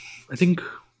 So, I think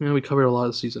we covered a lot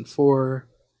of season 4.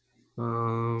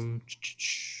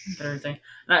 Everything.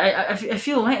 I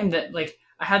feel lame that like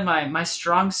I had my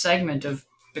strong segment of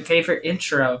the favorite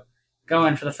intro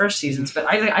going for the first seasons, but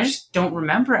I just don't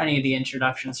remember any of the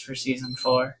introductions for season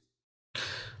 4.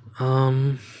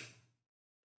 Yeah,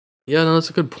 no, that's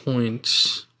a good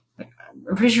point.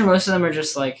 I'm pretty sure most of them are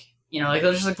just like like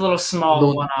they're just like little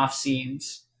small one-off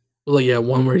scenes. Well, yeah,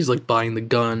 one where he's like buying the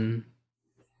gun,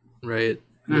 right?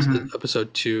 This is Mhm.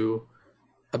 episode 2.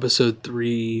 Episode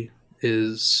 3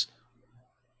 is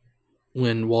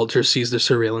when Walter sees the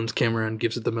surveillance camera and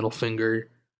gives it the middle finger.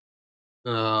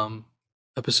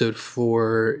 Episode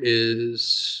 4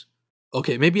 is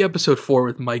maybe episode 4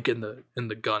 with Mike and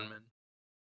the gunman.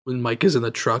 When Mike is in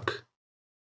the truck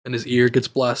and his ear gets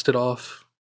blasted off.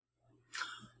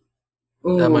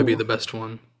 Ooh. That might be the best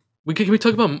one. We didn't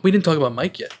talk about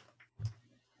Mike yet.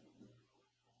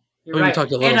 You're right.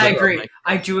 And I agree. Mike.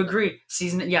 I do agree.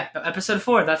 Episode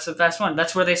 4, that's the best one.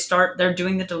 That's where they're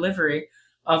doing the delivery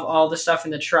of all the stuff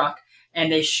in the truck,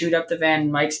 and they shoot up the van,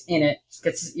 and Mike's in it,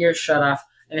 gets his ears shut off,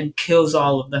 and then kills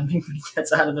all of them when he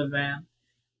gets out of the van.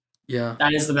 Yeah.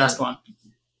 That is the best one.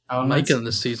 Mike in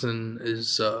this season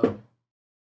is,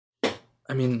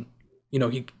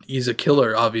 he's a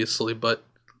killer, obviously, but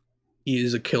he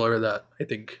is a killer that I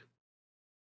think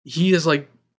he is like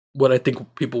what I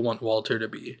think people want Walter to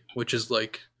be, which is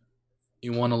like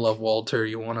you want to love Walter,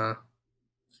 you want to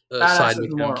side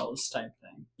with morals type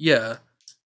thing. Yeah,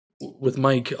 with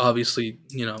Mike, obviously,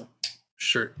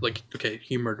 sure, like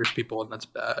he murders people and that's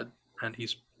bad, and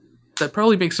that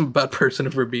probably makes him a bad person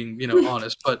if we're being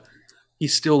honest, but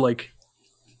he's still like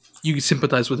you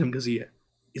sympathize with him because it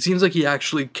seems like he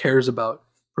actually cares about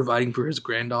providing for his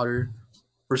granddaughter.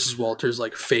 Versus Walter's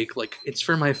like fake, like it's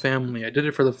for my family. I did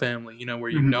it for the family, where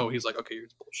he's like, okay,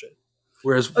 it's bullshit.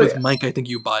 Whereas with Mike, I think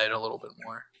you buy it a little bit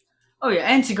more. Oh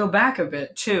yeah, and to go back a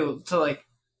bit too to like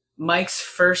Mike's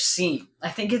first scene, I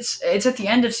think it's at the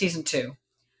end of season 2,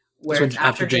 where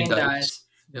after Jane dies,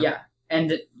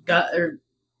 and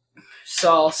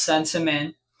Saul sends him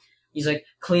in. He's like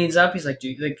cleans up. He's like,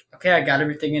 dude, like okay, I got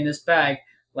everything in this bag.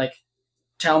 Like,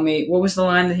 tell me what was the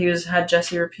line that he had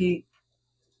Jesse repeat.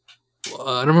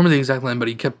 I don't remember the exact line, but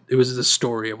it was the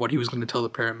story of what he was going to tell the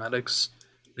paramedics.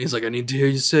 And he's like, I need to hear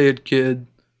you say it, kid.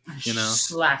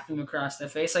 Slapped him across the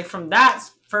face. Like, from that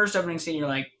first opening scene, you're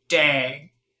like, dang,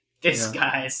 this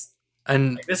guy's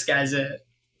it.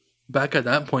 Back at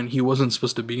that point, he wasn't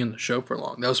supposed to be in the show for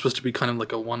long. That was supposed to be kind of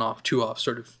like a one-off, two-off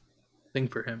sort of thing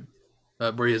for him,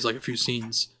 where he has like a few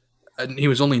scenes. And he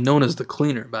was only known as the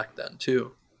cleaner back then,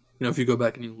 too. If you go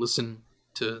back and you listen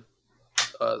to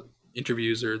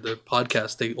interviews or the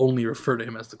podcast, they only refer to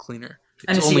him as the cleaner.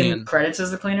 And is he in credits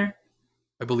as the cleaner?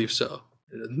 I believe so.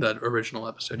 In that original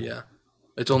episode, yeah.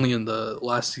 It's only in the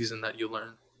last season that you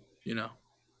learn,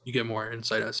 you get more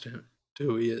insight as to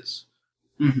who he is.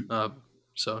 Mm-hmm.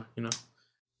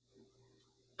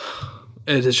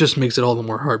 It just makes it all the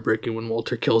more heartbreaking when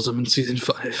Walter kills him in season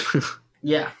 5.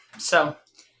 Yeah, so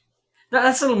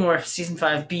that's a little more season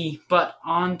 5B, but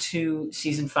on to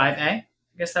season 5A. I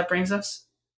guess that brings us.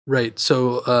 Right,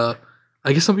 so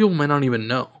I guess some people might not even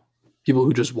know. People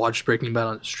who just watched Breaking Bad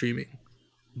on streaming.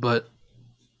 But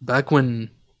back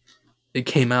when it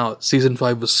came out, season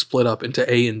 5 was split up into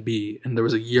A and B, and there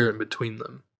was a year in between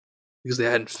them because they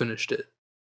hadn't finished it.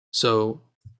 So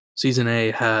season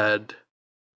A had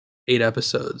 8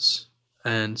 episodes,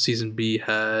 and season B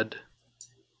had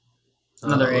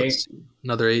another 8.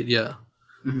 Another 8, yeah.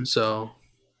 Mm-hmm. So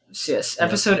yes,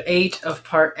 episode 8 of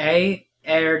Part A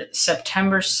aired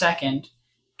September 2nd,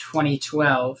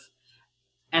 2012,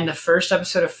 and the first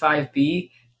episode of 5B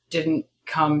didn't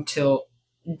come till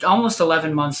almost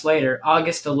 11 months later,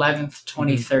 August 11th,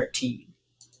 2013.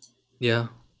 Yeah.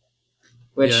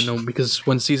 Because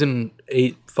when season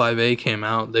 8, 5A came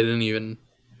out, they didn't even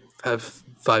have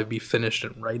 5B finished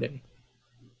in writing.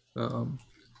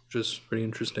 Which is pretty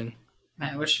interesting.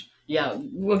 Man,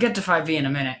 we'll get to 5B in a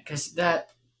minute, because that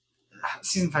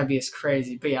season 5B is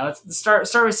crazy. But yeah, let's start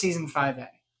with season 5A.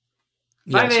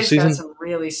 5A's got some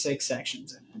really sick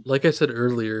sections in it. Like I said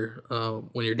earlier,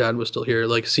 when your dad was still here,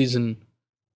 like season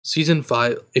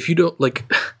 5, if you don't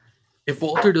like, if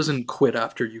Walter doesn't quit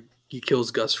after he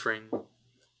kills Gus Fring,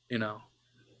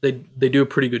 they do a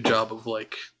pretty good job of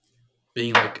like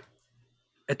being like,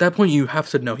 at that point you have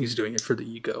to know he's doing it for the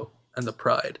ego and the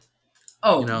pride.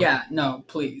 Oh yeah, no,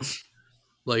 please.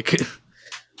 Like,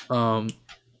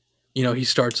 he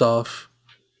starts off.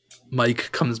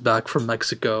 Mike comes back from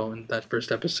Mexico in that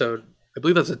first episode. I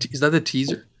believe is that the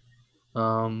teaser?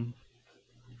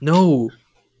 No,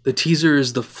 the teaser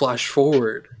is the flash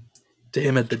forward to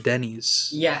him at the Denny's.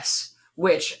 Yes,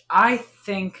 which I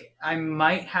think I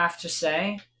might have to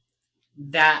say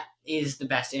that is the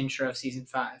best intro of season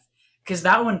 5. Because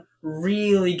that one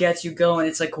really gets you going.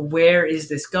 It's like, where is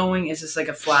this going? Is this like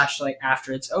a flashlight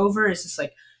after it's over? Is this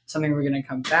like something we're going to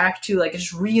come back to? Like, it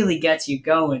just really gets you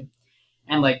going.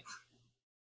 And like,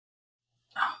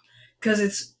 because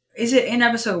is it in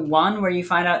episode 1 where you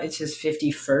find out it's his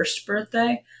 51st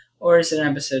birthday? Or is it in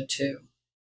episode 2?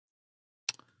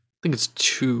 I think it's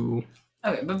 2.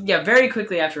 Okay, but yeah, very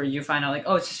quickly after you find out, like,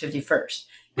 oh, it's his 51st.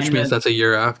 Which means that's a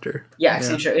year after. Yeah,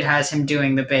 it has him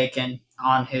doing the bacon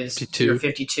on his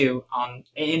 52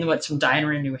 in some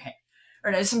diner in New Hampshire.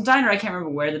 Or no, some diner, I can't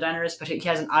remember where the diner is, but he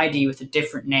has an ID with a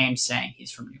different name saying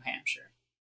he's from New Hampshire.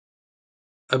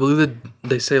 I believe that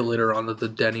they say later on that the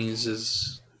Denny's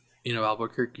is,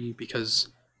 Albuquerque, because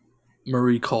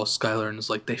Marie calls Skylar and is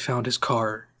like, they found his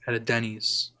car at a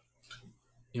Denny's.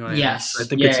 You know what I mean? I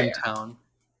think it's in town.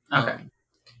 Okay.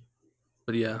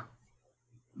 But yeah.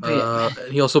 And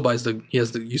he also he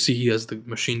has the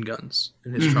machine guns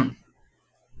in his trunk.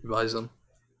 He buys them.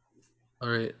 All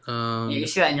right. You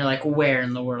see that and you're like, where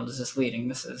in the world is this leading?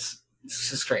 This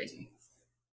is crazy.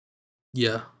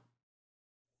 Yeah.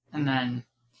 And then,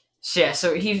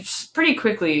 so he pretty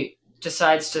quickly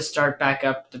decides to start back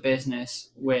up the business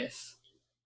with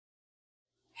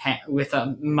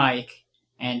Mike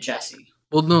and Jesse.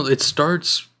 Well, no, it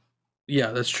starts. Yeah,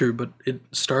 that's true, but it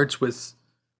starts with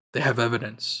they have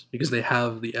evidence because they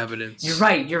have the evidence. You're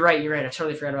right. I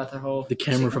totally forgot about the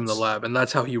camera sequence from the lab, and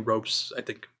that's how he ropes, I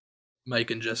think,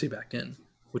 Mike and Jesse back in,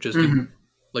 which is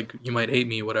like, you might hate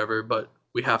me, whatever, but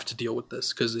we have to deal with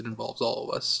this because it involves all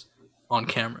of us on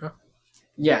camera.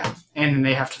 Yeah, and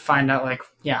they have to find out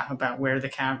about where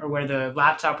the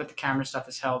laptop with the camera stuff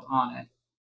is held on it.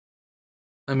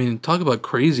 I mean, talk about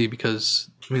crazy, because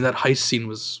that heist scene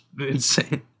was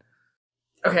insane.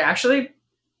 Okay, actually,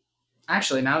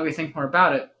 now that we think more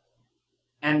about it,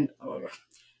 and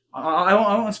I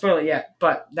won't spoil it yet,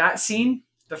 but that scene,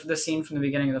 the scene from the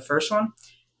beginning of the first one,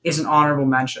 is an honorable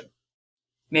mention.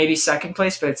 Maybe second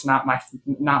place, but it's not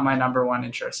my number one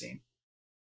intro scene.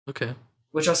 Okay.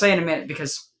 Which I'll say in a minute,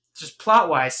 because just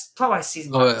plot-wise,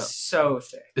 season 5 is so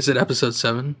thick. Is it episode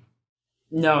 7?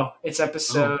 No, it's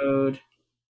episode...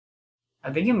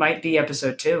 I think it might be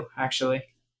episode 2, actually.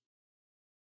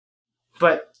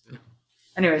 But,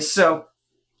 anyways, in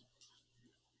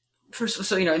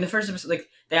the first episode,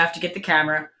 they have to get the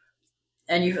camera,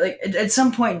 and at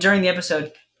some point during the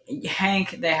episode,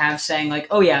 Hank, they have saying,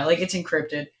 it's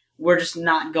encrypted. We're just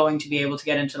not going to be able to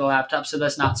get into the laptop, so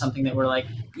that's not something that we're,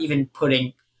 even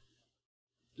putting,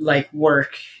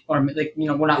 work, or,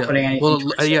 we're not putting anything. Well,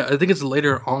 I think it's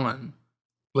later on,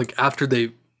 after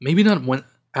they, maybe not when,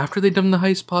 after they've done the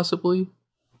heist, possibly,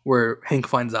 where Hank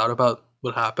finds out about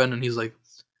what happened, and he's like,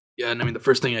 yeah, and the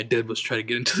first thing I did was try to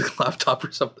get into the laptop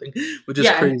or something, which is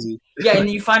crazy. And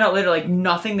you find out later,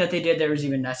 nothing that they did there was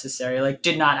even necessary.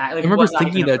 Did not act. I remember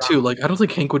thinking that too. I don't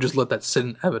think Hank would just let that sit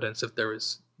in evidence if there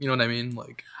was, you know what I mean?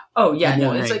 Oh yeah,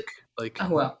 no, it's Hank, oh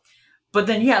well. But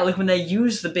then when they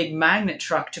use the big magnet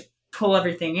truck to pull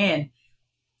everything in,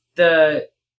 the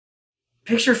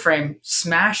picture frame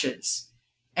smashes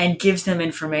and gives them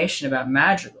information about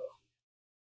Madrigal.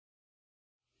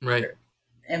 Right.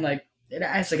 And it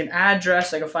has an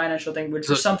address, a financial thing, which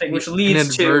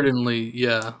leads to inadvertently,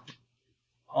 yeah,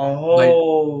 a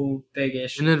whole big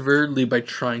issue. Inadvertently, by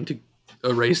trying to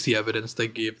erase the evidence, they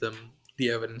gave them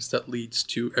the evidence that leads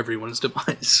to everyone's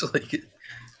demise.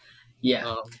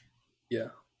 Yeah. Yeah.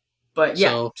 But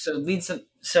yeah,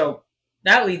 so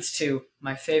that leads to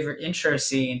my favorite intro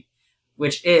scene,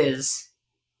 which is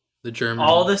the German,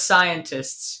 all the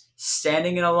scientists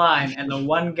standing in a line, and the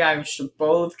one guy with a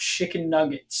bowl of chicken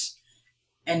nuggets,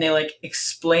 and they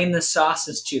explain the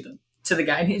sauces to the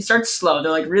guy, and it starts slow.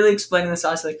 They're really explaining the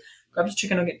sauce, grabs a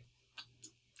chicken nugget,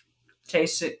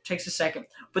 tastes it, takes a second,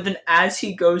 but then as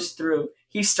he goes through,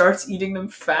 he starts eating them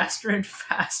faster and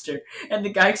faster, and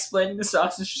the guy explaining the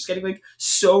sauce is just getting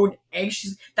so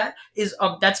anxious.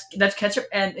 That's ketchup,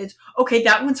 and it's okay.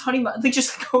 That one's honey mustard.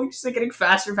 Getting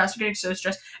faster and faster, getting so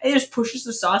stressed, and he just pushes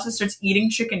the sauce and starts eating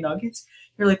chicken nuggets.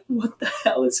 You're like, what the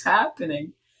hell is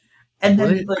happening? And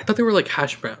then I thought they were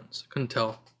hash browns. I couldn't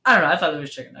tell. I don't know. I thought it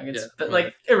was chicken nuggets,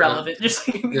 but irrelevant.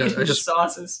 Yeah. Just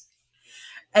sauces.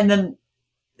 And then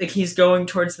he's going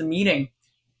towards the meeting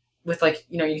with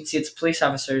you can see it's police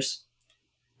officers,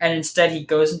 and instead he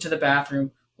goes into the bathroom,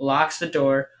 locks the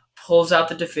door, pulls out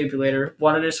the defibrillator,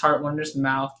 one in his heart, one in his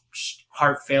mouth,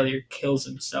 heart failure, kills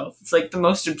himself. It's the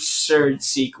most absurd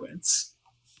sequence.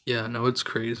 Yeah, no, it's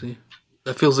crazy.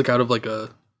 That feels out of a,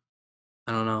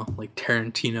 I don't know,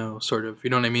 Tarantino sort of,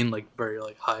 you know what I mean? Very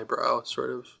highbrow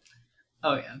sort of.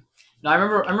 Oh yeah. No, I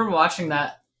remember watching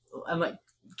that. I'm like,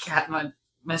 cat.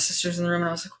 My sister's in the room, and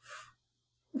I was like,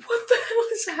 "What the hell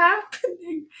is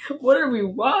happening? What are we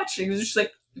watching?" It's just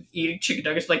like eating chicken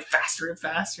nuggets like faster and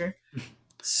faster.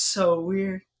 So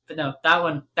weird. But no,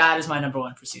 that is my number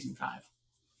one for season 5.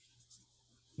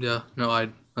 Yeah, no, I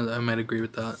might agree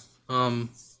with that.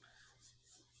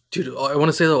 Dude, I want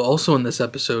to say though, also in this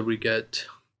episode we get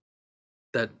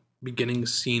that beginning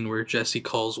scene where Jesse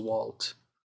calls Walt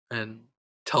and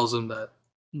tells him that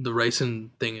the ricin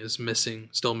thing is missing,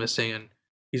 still missing, and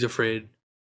he's afraid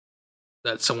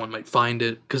that someone might find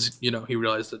it because he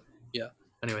realized that. Yeah.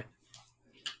 Anyway,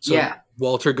 so Yeah.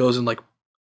 Walter goes and like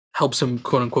helps him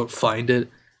quote unquote find it,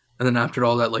 and then after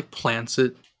all that, like plants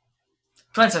it.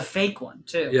 Plants a fake one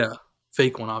too. Yeah,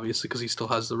 fake one obviously because he still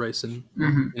has the ricin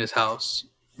in his house.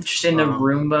 Just in the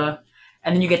Roomba.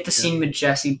 And then you get the scene with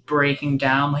Jesse breaking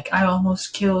down, like, I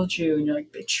almost killed you. And you're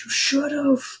like, bitch, you should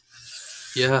have.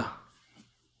 Yeah.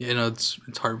 It's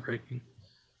heartbreaking.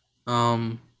 We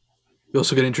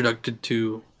also get introduced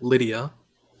to Lydia.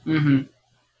 Mm-hmm.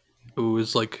 Who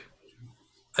is like...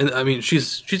 I mean,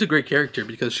 she's a great character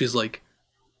because she's like...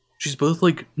 She's both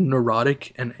like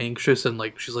neurotic and anxious and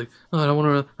like, she's like, oh, I don't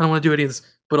want to do any of this.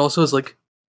 But also is like,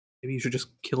 maybe you should just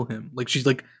kill him. Like, she's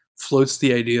like, floats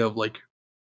the idea of like,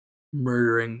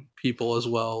 murdering people as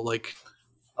well, like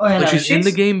she's in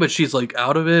the game but she's like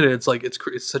out of it, and it's like it's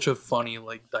such a funny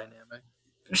like dynamic.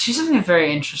 She's a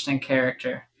very interesting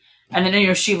character. And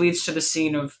then she leads to the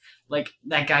scene of like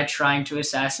that guy trying to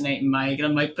assassinate Mike,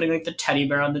 and Mike putting like the teddy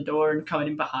bear on the door and coming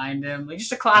in behind him, like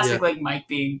just a classic like Mike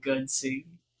being good scene.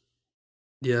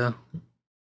 Yeah.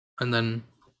 And then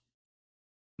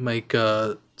Mike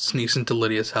sneaks into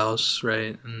Lydia's house,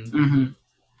 right, and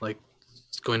like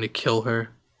is going to kill her.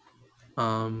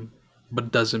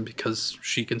 But doesn't because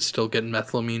she can still get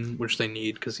methylamine, which they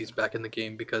need because he's back in the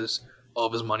game because all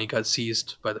of his money got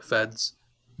seized by the feds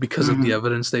because of the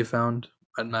evidence they found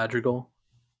at Madrigal.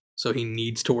 So he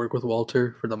needs to work with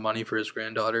Walter for the money for his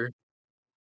granddaughter.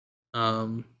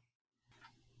 And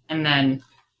then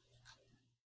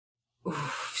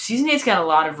season 8's got a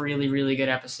lot of really, really good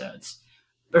episodes.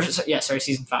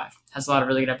 Season 5 has a lot of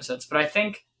really good episodes. But I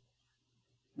think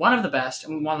one of the best,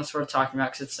 and one that's worth talking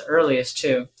about because it's the earliest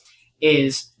too,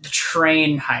 is the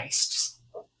train heist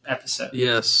episode.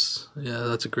 Yes. Yeah,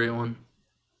 that's a great one.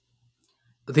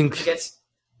 I think it's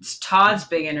Todd's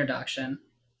big introduction.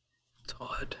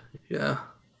 Todd. Yeah.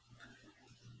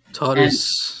 Todd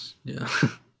is... Yeah.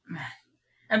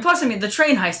 And plus, I mean, the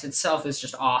train heist itself is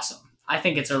just awesome. I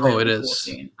think it's a really cool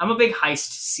scene. I'm a big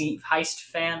heist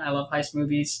fan. I love heist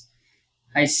movies.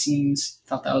 Heist scenes.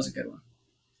 Thought that was a good one.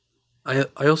 I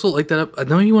also like that. I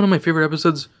know one of my favorite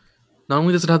episodes. Not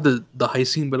only does it have the heist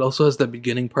scene, but also has that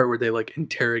beginning part where they like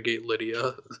interrogate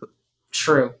Lydia.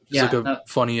 True. It's like a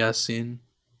funny ass scene.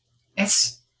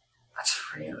 That's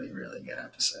a really, really good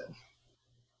episode.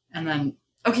 And then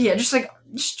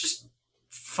just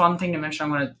fun thing to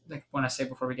mention. I want to say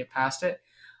before we get past it.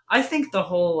 I think the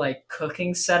whole like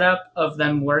cooking setup of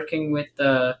them working with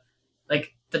the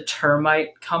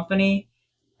termite company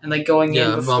and like going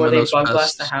in before they bug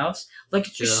blast the house, like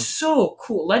it's just so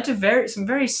cool. Led to some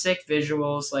very sick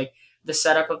visuals, like the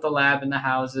setup of the lab and the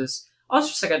houses. I was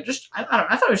just like I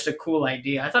thought it was just a cool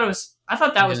idea. I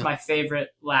thought that was my favorite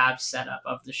lab setup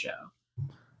of the show.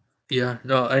 Yeah,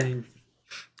 no,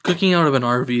 cooking out of an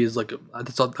RV is like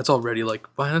that's already like,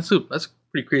 wow, that's a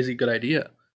pretty crazy good idea.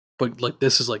 But like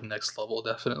this is like next level,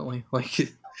 definitely.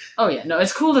 Like, oh yeah, no,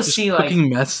 it's cool to see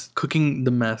cooking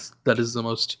the meth that is the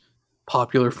most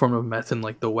popular form of meth in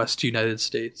like the West United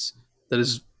States that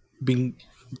is being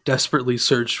desperately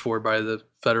searched for by the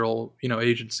federal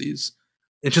agencies.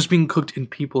 It's just being cooked in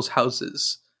people's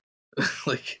houses.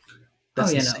 Like,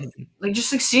 that's insane. No. Like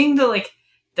just like seeing the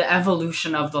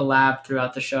evolution of the lab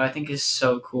throughout the show, I think is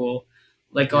so cool.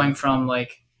 Like going from the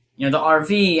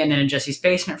RV and then in Jesse's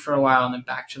basement for a while and then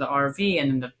back to the RV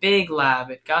and then the big lab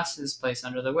at Gus's place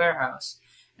under the warehouse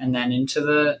and then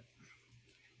into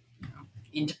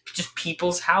just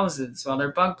people's houses while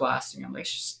they're bug blasting them. Like,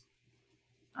 it's just,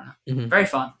 I don't know, very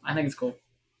fun. I think it's cool.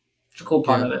 It's a cool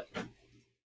part of it.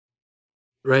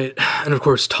 Right. And of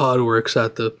course, Todd works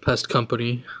at the pest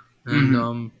company.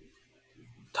 And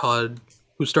Todd,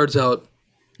 who starts out,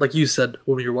 like you said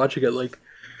when we were watching it, like,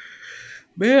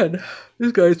 man,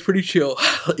 this guy's pretty chill.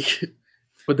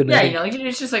 But then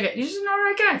he's just an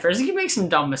alright guy. First, he can make some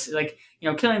dumb mistakes, like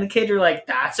killing the kid. You're like,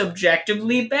 that's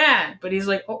objectively bad. But he's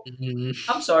like, oh,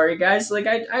 I'm sorry, guys. Like,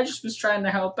 I just was trying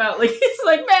to help out. Like, he's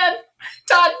like, man,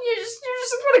 Todd, you're just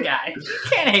what a guy. You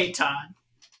can't hate Todd.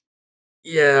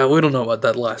 Yeah, we don't know about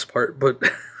that last part, but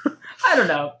I don't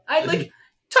know.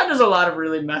 Todd does a lot of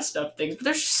really messed up things, but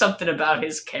there's just something about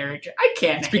his character. I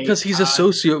can't It's hate because he's a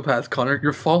Todd. sociopath, Connor.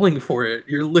 You're falling for it.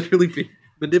 You're literally being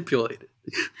manipulated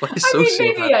by a I mean, sociopath.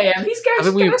 maybe I am. He's got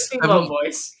a sweet little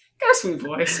voice. Got a sweet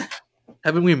voice.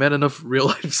 Haven't we met enough real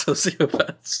life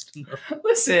sociopaths? No.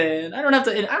 Listen, I don't have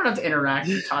to interact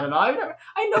with Todd at all.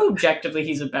 I know objectively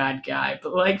he's a bad guy,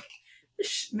 but like,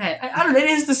 man, I don't know. It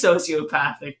is the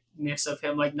sociopathicness of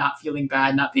him, like not feeling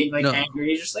bad, not being like angry.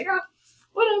 He's just like,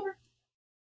 whatever.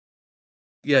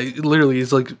 Yeah, literally,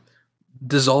 he's like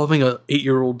dissolving a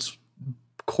 8-year-old's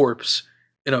corpse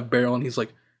in a barrel, and he's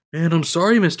like, "Man, I'm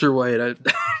sorry, Mr. White." I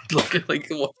like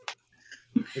what?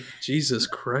 Like, Jesus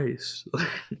Christ.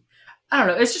 I don't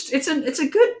know. It's a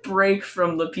good break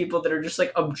from the people that are just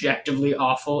like objectively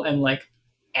awful and like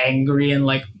angry and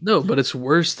like. No, but it's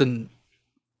worse than.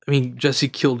 I mean, Jesse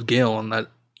killed Gale, and that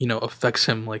affects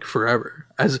him like forever,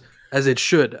 as it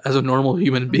should, as a normal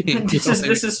human being. This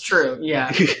is true.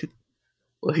 Yeah.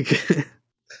 Like.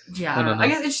 Yeah, I don't know. I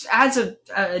guess it just adds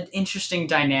an interesting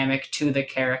dynamic to the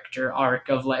character arc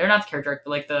of like, or not the character arc, but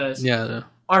like the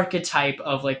archetype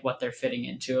of like what they're fitting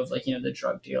into of like the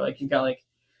drug deal. Like you got like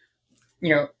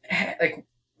like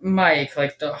Mike,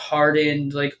 like the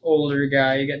hardened like older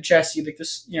guy. You got Jesse, like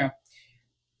this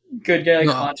good guy,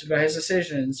 like haunted by his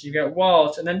decisions. You got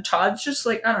Walt, and then Todd's just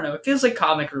like, I don't know. It feels like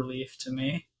comic relief to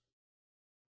me.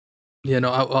 Yeah,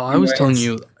 no. I was telling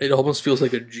you, it almost feels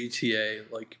like a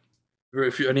GTA like.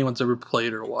 If anyone's ever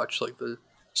played or watched like the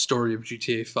story of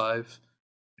GTA 5,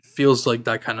 it feels like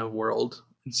that kind of world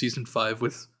in season 5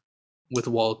 with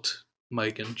Walt,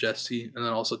 Mike, and Jesse, and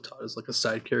then also Todd as like a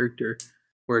side character,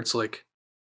 where it's like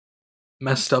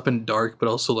messed up and dark, but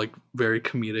also like very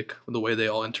comedic the way they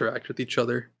all interact with each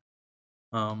other.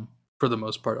 For the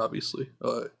most part, obviously,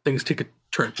 things take a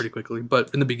turn pretty quickly, but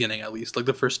in the beginning, at least, like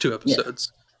the first 2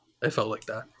 episodes, I felt like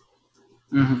that.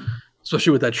 Mm-hmm.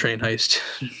 Especially with that train heist.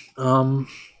 But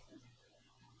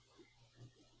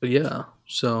yeah,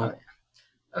 so...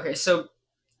 Okay, so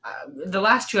the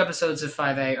last 2 episodes of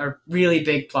 5A are really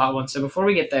big plot ones. So before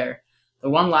we get there,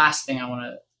 the one last thing I want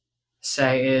to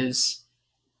say is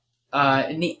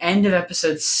in the end of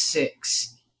episode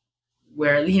 6,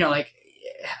 where, like,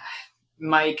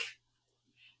 Mike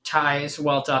ties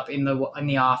Walt up in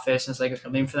the office and is like,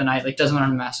 leaving for the night, like, doesn't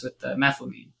want to mess with the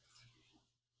methylamine.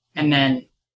 And then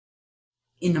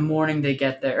in the morning they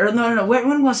get there. Or no.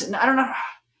 When was it? I don't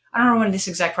know when this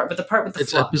exact part, but the part with the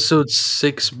It's fly. episode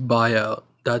 6 buyout.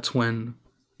 That's when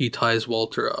he ties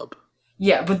Walter up.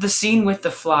 Yeah, but the scene with the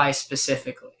fly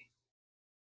specifically.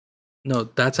 No,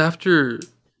 that's after.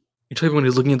 You're talking when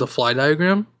he's looking at the fly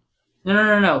diagram?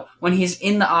 No. When he's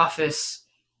in the office.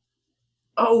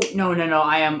 Oh no!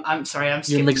 I'm sorry. I'm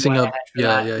skipping. You're mixing up.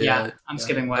 Yeah. I'm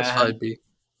skipping way ahead. That's 5B.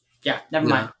 Yeah, never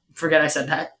mind. Forget I said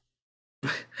that.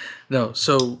 No,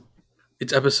 so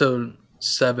it's episode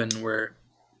 7 where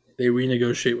they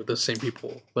renegotiate with the same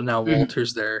people, but now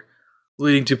Walter's there,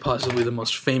 leading to possibly the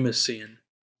most famous scene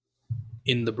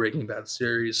in the Breaking Bad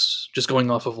series. Just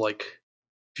going off of like,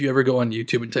 if you ever go on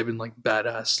YouTube and type in like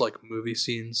badass like movie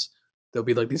scenes, there'll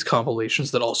be like these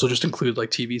compilations that also just include like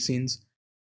TV scenes.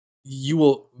 You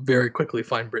will very quickly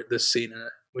find this scene in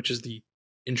it, which is the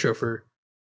intro for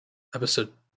episode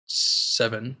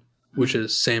 7, which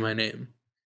is Say My Name,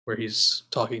 where he's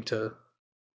talking to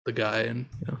the guy and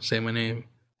say my name,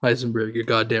 Heisenberg, you're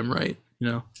goddamn right.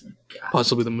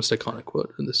 Possibly the most iconic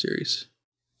quote in the series.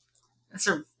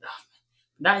 You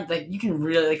can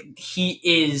really like, he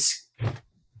is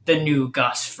the new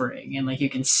Gus Fring, and like you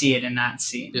can see it in that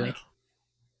scene. Yeah. Like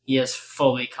he has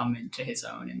fully come into his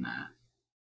own in that.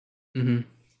 Mm-hmm.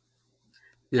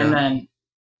 Yeah. And then,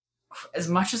 as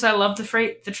much as I love the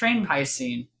train heist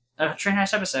scene, train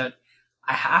heist episode,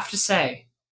 I have to say,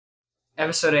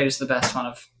 episode 8 is the best one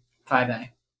of 5A.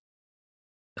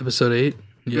 Episode 8?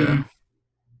 Yeah. Mm-hmm.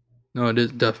 No, it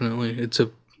is definitely.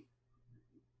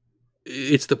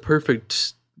 It's the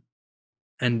perfect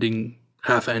ending,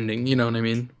 half ending, you know what I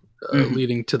mean?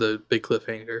 Leading to the big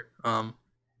cliffhanger.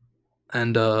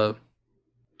 And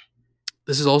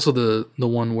this is also the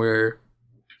one where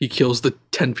he kills the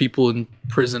 10 people in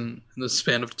prison in the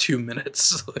span of 2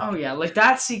 minutes. Oh yeah, like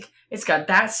that it's got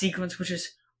that sequence which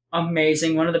is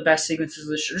amazing. One of the best sequences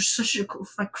of the show. Such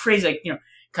a crazy, like,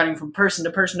 cutting from person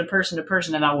to person to person to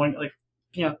person, and that one, like,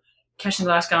 catching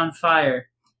the last guy on fire.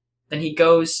 Then he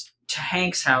goes to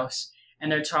Hank's house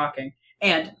and they're talking.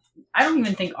 And I don't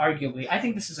even think, arguably, I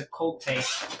think this is a cold take.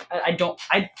 I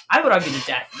would argue to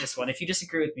death this one. If you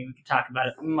disagree with me, we could talk about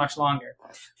it much longer.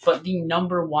 But the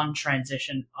number one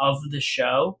transition of the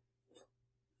show,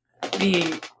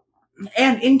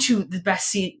 and into the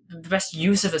best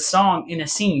use of a song in a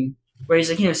scene, where he's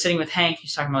like, sitting with Hank.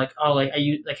 He's talking about like, oh,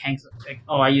 like Hank's like,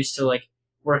 oh, I used to like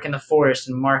work in the forest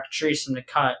and mark trees from the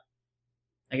cut.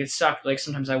 Like it sucked. Like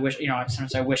sometimes I wish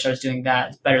I was doing that.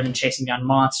 It's better than chasing down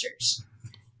monsters.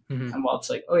 Mm-hmm. And Walt's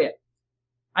like, oh yeah,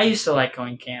 I used to like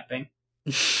going camping.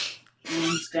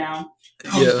 Leans down,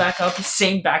 comes back up,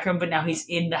 same background, but now he's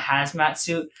in the hazmat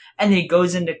suit, and then he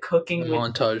goes into cooking with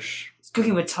montage.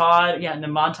 Cooking with Todd, yeah, and the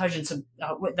montage and some.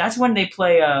 That's when they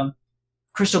play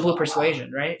Crystal Blue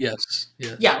Persuasion, right? Yes.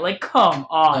 Yeah, like come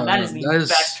on, that is the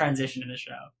best transition in the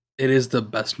show. It is the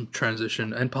best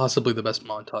transition and possibly the best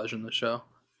montage in the show.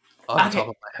 Off the top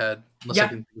of my head, unless I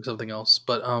can think of something else.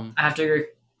 But I have to agree.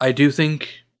 I do think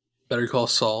Better Call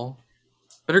Saul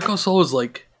is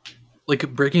like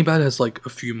Breaking Bad has like a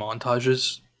few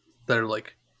montages that are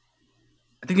like,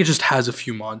 I think it just has a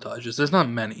few montages. There's not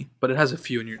many, but it has a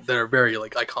few that are very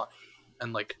like iconic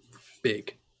and like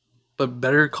big. But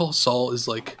Better Call Saul is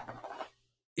like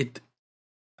it.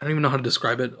 I don't even know how to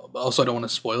describe it. Also, I don't want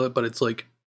to spoil it, but it's like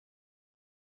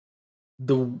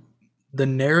the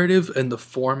narrative and the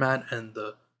format and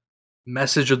the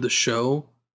message of the show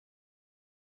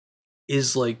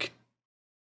is like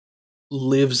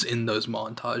lives in those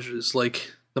montages.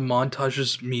 Like the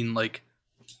montages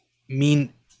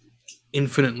mean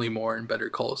infinitely more in Better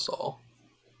Call Saul.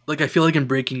 Like I feel like in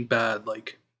Breaking Bad,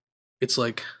 like it's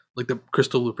like the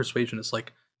Crystal Blue Persuasion is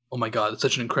like, oh my god, it's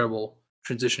such an incredible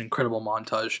transition, incredible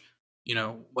montage.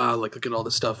 Wow, like look at all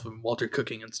this stuff and Walter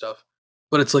cooking and stuff.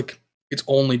 But it's like it's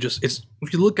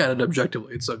if you look at it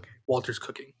objectively, it's like Walter's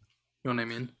cooking. You know what I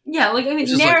mean? Yeah, like I mean,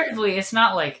 narratively, it's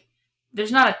not like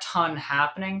there's not a ton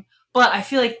happening, but I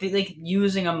feel like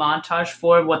using a montage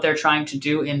for what they're trying to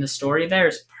do in the story there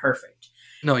is perfect.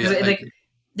 No, yeah,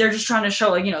 they're just trying to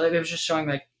show like it was just showing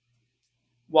like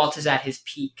Walt is at his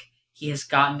peak. He has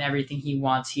gotten everything he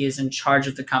wants. He is in charge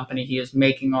of the company. He is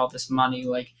making all this money.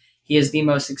 Like he is the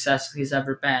most successful he's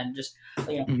ever been. Just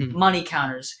money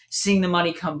counters, seeing the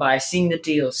money come by, seeing the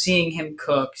deals, seeing him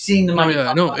cook, seeing the money.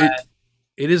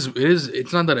 It is.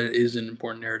 It's not that it isn't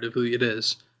important narratively. It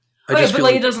is. But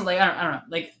it doesn't like I don't know.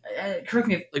 Like correct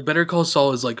me. Like Better Call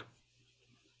Saul is like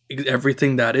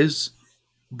everything that is,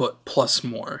 but plus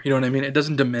more. You know what I mean? It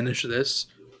doesn't diminish this.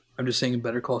 I'm just saying in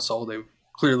Better Call Saul, they've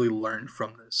clearly learned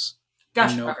from this.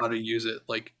 Gotcha. And know how to use it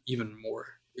like even more.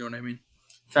 You know what I mean?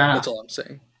 Fair enough. That's all I'm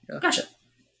saying. Yeah. Gotcha.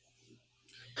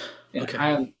 Yeah,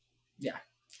 okay.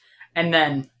 And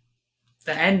then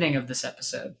the ending of this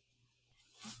episode.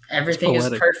 Everything is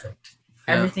perfect.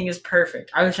 Yeah. Everything is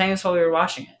perfect. I was saying this while we were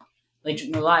watching it. Like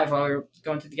live while we were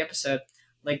going through the episode.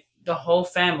 Like the whole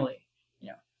family.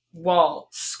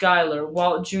 Walt, Skyler,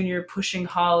 Walt Jr. pushing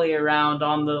Holly around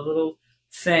on the little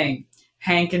thing.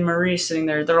 Hank and Marie sitting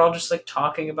there. They're all just like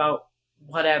talking about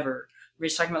whatever.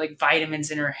 Marie's talking about like vitamins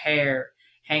in her hair.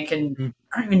 Hank and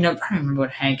I don't remember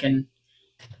what Hank and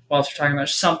Walt are talking about,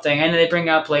 something, and then they bring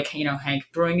up like Hank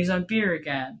brewing his own beer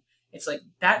again. It's like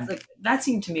that. Like that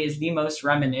seemed to me is the most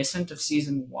reminiscent of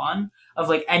season 1 of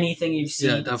like anything you've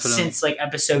seen since like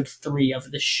episode 3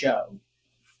 of the show.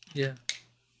 Yeah,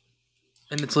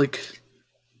 and it's like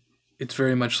it's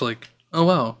very much like, oh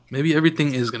wow, maybe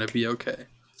everything is gonna be okay.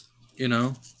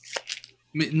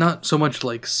 Not so much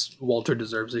like Walter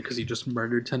deserves it because he just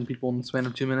murdered 10 people in the span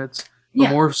of 2 minutes. But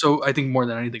more so, I think more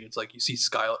than anything, it's like you see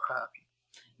Skylar happy.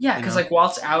 Yeah, because like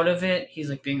Walt's out of it. He's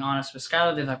like being honest with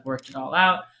Skylar. They've like worked it all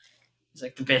out. He's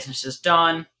like, the business is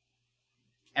done.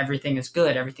 Everything is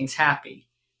good. Everything's happy.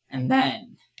 And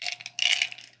then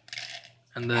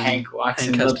Hank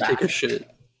has to take a shit.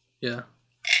 Yeah.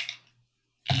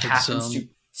 He happens to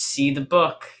see the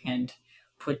book and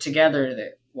put together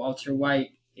that Walter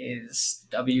White is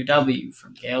WW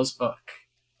from Gail's book.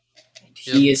 And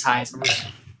he is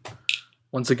Heisenberg.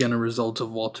 Once again, a result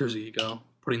of Walter's ego,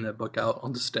 putting that book out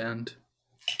on the stand.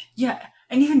 Yeah,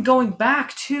 and even going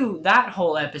back to that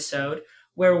whole episode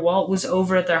where Walt was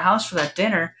over at their house for that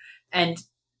dinner, and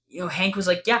Hank was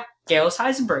like, yeah, Gail's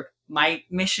Heisenberg. My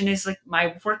mission is like,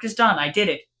 my work is done. I did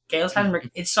it. Gail's Heisenberg.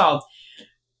 It's solved.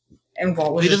 And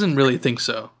Walt was he doesn't really think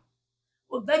so.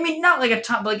 Well, I mean, not like a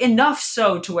ton, but like enough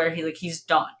so to where he's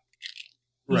done.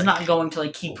 He's not going to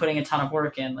like keep putting a ton of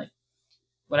work in, like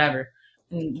whatever.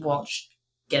 And Walt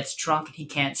gets drunk and he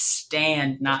can't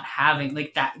stand not having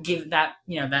like that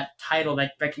that title,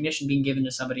 that recognition being given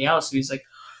to somebody else. So he's like,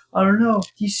 I don't know,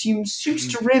 he seems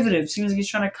derivative, seems like he's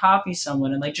trying to copy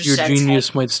someone, and like just your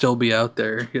genius might still be out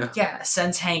there. Yeah,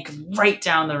 sends Hank right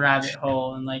down the rabbit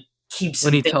hole and like keeps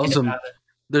when he tells him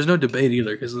there's no debate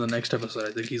either, because in the next episode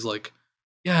I think he's like,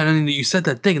 yeah, and you said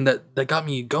that thing and that got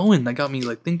me going, that got me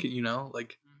like thinking,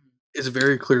 like it's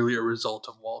very clearly a result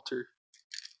of Walter.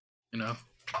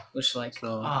 Which, like,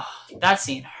 So that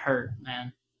scene hurt,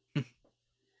 man. it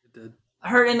did.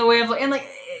 Hurt in the way of, like, and, like,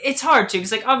 it's hard, too,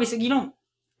 because, like, obviously, you don't,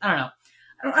 I don't know.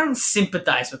 I don't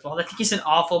sympathize with Walt. I think he's an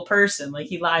awful person. Like,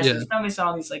 he lies to his family, on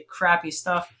all these, like, crappy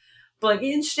stuff. But, like,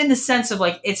 just in the sense of,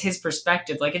 like, it's his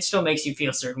perspective. Like, it still makes you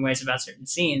feel certain ways about certain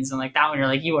scenes. And, like, that one, you're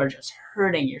like, you are just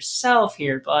hurting yourself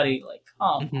here, buddy. Like,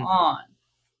 come on.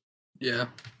 Yeah.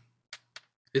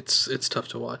 It's tough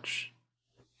to watch.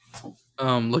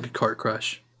 Like a car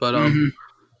crash. But,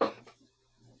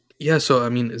 yeah, so, I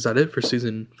mean, is that it for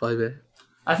season 5A?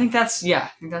 I think that's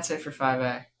it for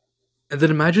 5A. And then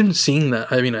imagine seeing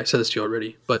that. I mean, I said this to you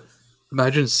already, but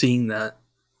imagine seeing that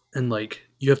and, like,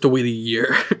 you have to wait a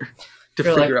year to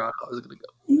figure out how it's going to go.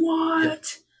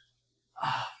 What? Yeah.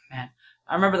 Oh, man.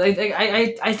 I remember, like,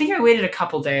 I think I waited a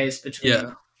couple days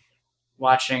between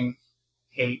finishing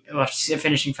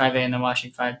 5A and then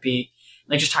watching 5B.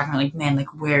 Like, just talking about, like, man,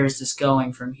 like, where is this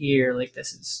going from here? Like,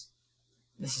 this is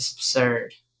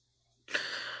absurd.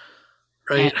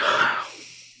 Right. Man.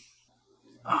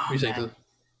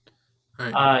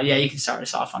 Right. Yeah, you can start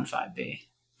us off on 5B.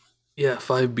 Yeah,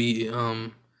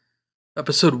 5B.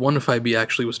 Episode 1 of 5B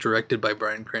actually was directed by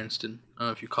Bryan Cranston. I don't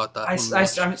know if you caught that. I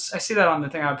see that on the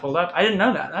thing I pulled up. I didn't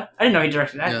know that. I didn't know he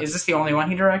directed that. Yeah. Is this the only one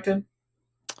he directed?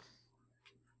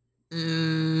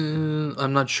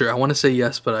 I'm not sure. I want to say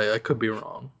yes, but I could be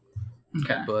wrong.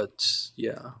 Okay. But,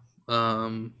 yeah.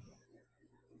 I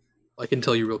can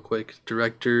tell you real quick.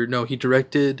 He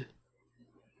directed...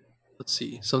 Let's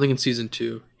see. Something in season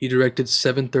 2. He directed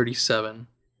 737.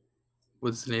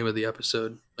 What's the name of the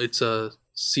episode? It's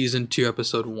season 2,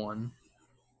 episode 1.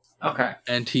 Okay.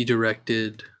 And he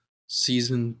directed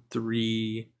season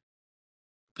 3,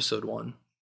 episode 1,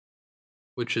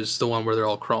 which is the one where they're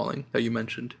all crawling that you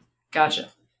mentioned. Gotcha.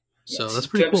 So that's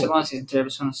pretty cool. Episode 1, season 2,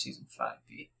 episode 1, season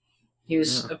 5B. He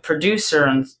was a producer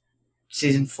on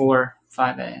season 4,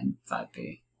 5A, and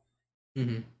 5B.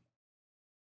 Mm-hmm.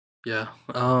 Yeah.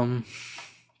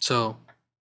 So,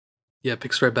 yeah,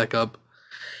 picks right back up.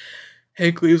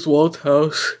 Hank leaves Walt's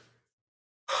house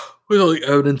with all the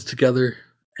evidence together,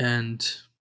 and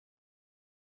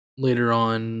later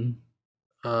on,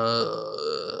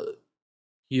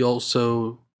 he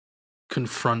also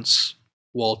confronts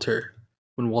Walter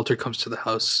when Walter comes to the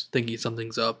house thinking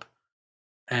something's up,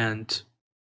 and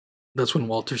that's when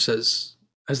Walter has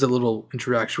a little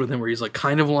interaction with him where he's like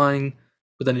kind of lying,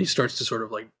 but then he starts to sort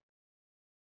of like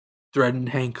threaten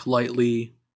Hank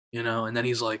lightly, and then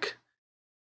he's like,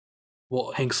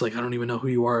 well, Hank's like, I don't even know who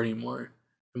you are anymore.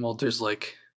 And Walter's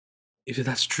like, if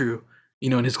that's true,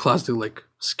 in his classic, like,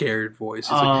 scared voice.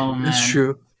 He's like, that's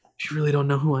true. You really don't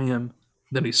know who I am. And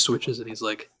then he switches and he's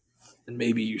like, then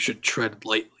maybe you should tread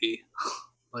lightly.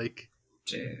 Like,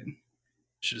 dude.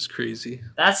 Shit is crazy.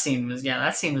 That scene was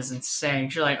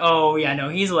insane. You're like, oh, yeah, no,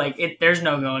 he's like, there's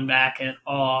no going back at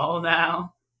all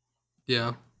now.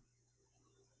 Yeah.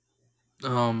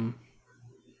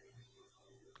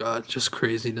 God, just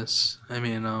craziness. I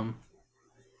mean,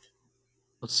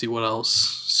 let's see what else.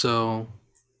 So,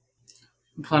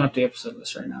 I'm pulling up the episode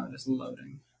list right now. It is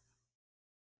loading.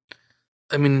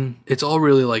 I mean, it's all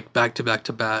really like back to back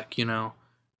to back.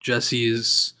 Jesse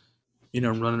is,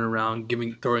 running around,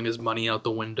 throwing his money out the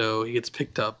window. He gets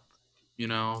picked up,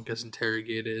 gets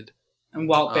interrogated. And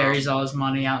Walt buries all his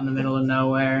money out in the middle of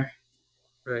nowhere.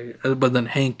 Right, but then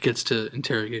Hank gets to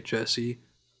interrogate Jesse,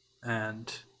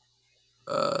 and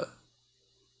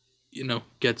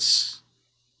gets.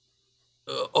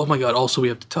 Oh my God! Also, we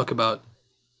have to talk about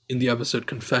in the episode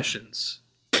Confessions,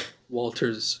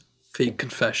 Walter's fake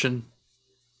confession.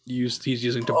 He's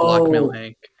using to blackmail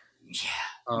Hank.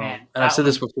 Yeah, man. And I've said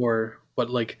this before, but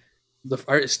like,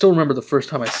 I still remember the first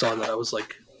time I saw that. I was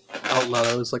like, out loud.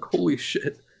 I was like, "Holy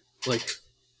shit!" Like,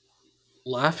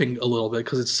 laughing a little bit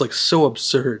because it's like so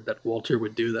absurd that Walter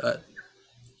would do that,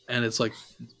 and it's like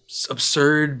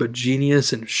absurd but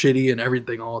genius and shitty and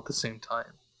everything all at the same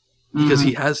time. Because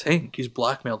he has Hank, he's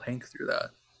blackmailed Hank through that,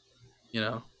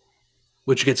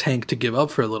 which gets Hank to give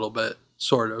up for a little bit,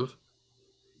 sort of.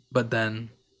 But then,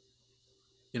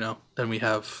 then we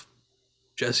have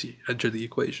Jesse enter the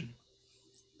equation,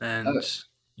 and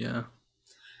yeah.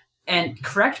 And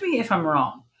correct me if I'm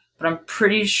wrong, but I'm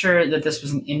pretty sure that this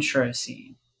was an intro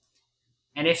scene.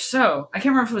 And if so, I can't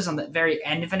remember if it was on the very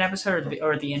end of an episode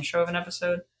or the intro of an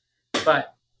episode,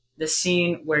 but the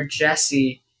scene where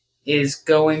Jesse is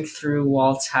going through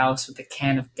Walt's house with a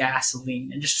can of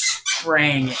gasoline and just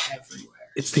spraying it everywhere.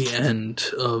 It's the end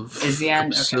of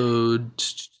episode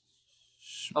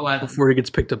 11. Before he gets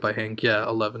picked up by Hank. Yeah,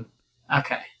 11.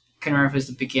 Okay. I can't remember if it was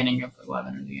the beginning of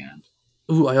 11 or the end.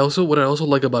 Ooh, what I also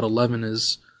like about 11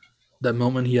 is that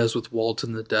moment he has with Walt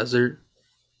in the desert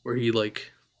where he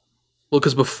like, well,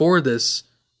 because before this,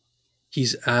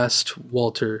 he's asked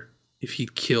Walter if he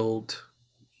killed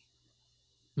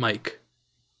Mike,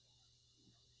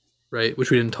 right?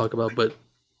 Which we didn't talk about, but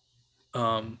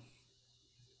um,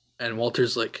 and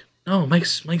Walter's like, no,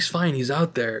 Mike's fine. He's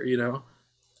out there, you know.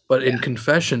 But in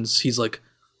confessions, he's like,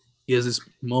 he has this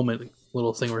moment,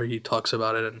 little thing where he talks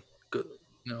about it and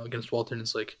against Walter, and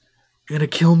it's like, you're gonna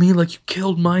kill me like you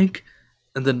killed Mike,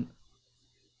 and then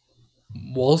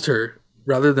Walter,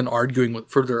 rather than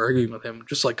further arguing with him,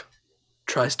 just like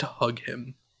tries to hug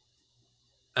him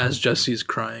as Jesse's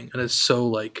crying, and it's so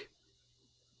like,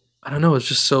 I don't know, it's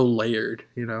just so layered,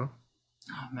 you know.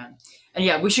 Oh man, and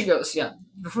yeah, we should go. So yeah,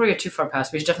 before we get too far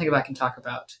past, we should definitely go back and talk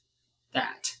about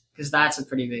that because that's a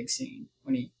pretty big scene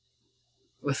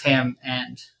with him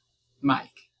and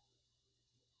Mike.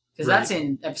 Because that's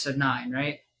in episode 9,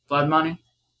 right? Blood Money.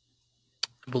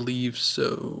 I believe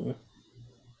so.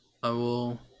 I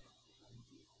will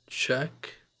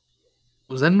check.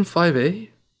 Was that in 5A?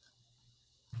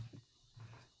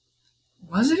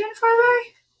 Was it in 5A?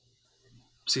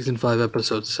 Season 5,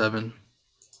 episode 7.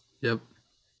 Yep.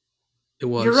 It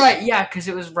was. You're right, yeah, because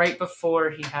it was right before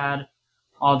he had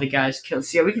all the guys killed.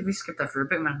 So yeah, we skip that for a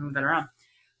bit. We might move that around.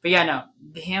 But yeah, no,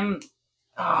 him.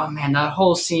 Oh man, that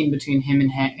whole scene between him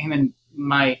and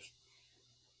Mike,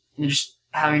 and just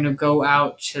having to go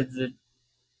out to the,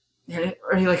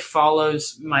 or he like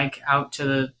follows Mike out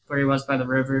to where he was by the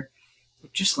river.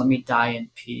 Like, just let me die in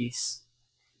peace.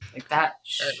 Like that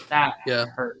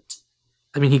hurt.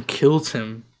 I mean, he kills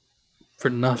him for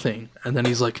nothing, and then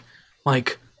he's like,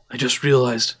 Mike, I just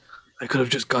realized I could have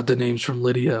just got the names from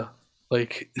Lydia.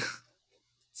 Like,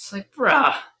 it's like,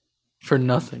 bruh. For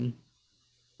nothing.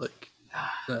 Like,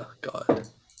 oh, God.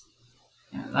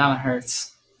 Yeah, that one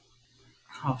hurts.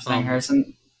 The whole thing hurts.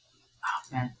 And,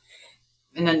 oh, man.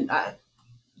 And then,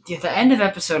 the end of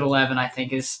episode 11, I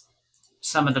think, is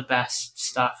some of the best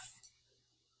stuff.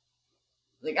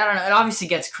 Like, I don't know, it obviously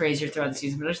gets crazier throughout the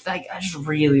season, but I just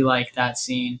really like that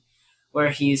scene where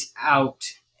he's out,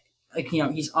 like, you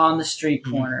know, he's on the street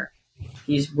corner.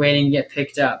 He's waiting to get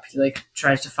picked up. He, like,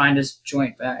 tries to find his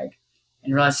joint bag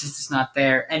and realizes it's not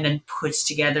there, and then puts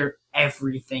together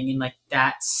everything in, like,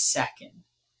 that second.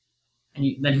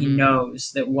 And then he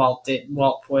knows that Walt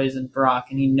poisoned Brock,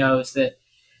 and he knows that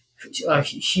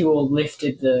Huel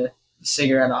lifted the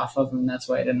cigarette off of him, and that's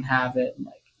why he didn't have it. And,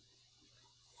 like,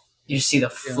 you just see the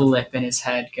flip in his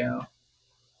head go.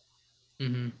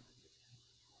 Mm-hmm.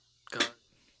 God.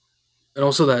 And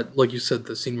also that, like you said,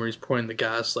 the scene where he's pouring the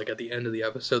gas, like at the end of the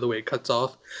episode, the way it cuts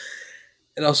off.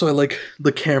 And also, I like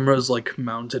the camera's like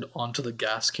mounted onto the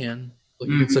gas can. Like,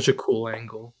 it's such a cool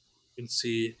angle. You can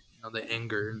see, the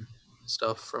anger and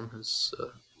stuff from his,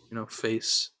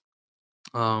 face.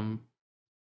 But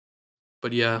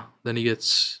yeah, then he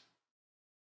gets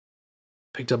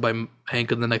picked up by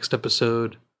Hank in the next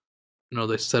episode.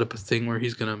 They set up a thing where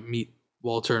he's gonna meet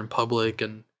Walter in public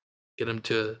and get him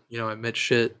to, admit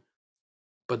shit.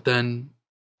 But then,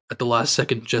 at the last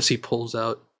second, Jesse pulls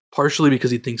out, partially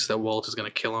because he thinks that Walt is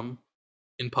gonna kill him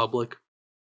in public,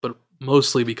 but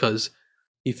mostly because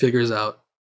he figures out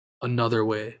another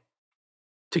way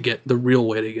to get the real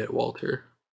way to get Walter,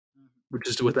 which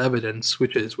is with evidence,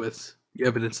 which is with the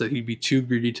evidence that he'd be too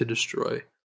greedy to destroy,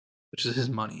 which is his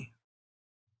money,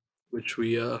 which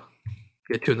we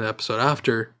get to in the episode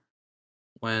after,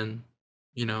 when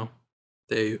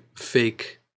they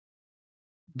fake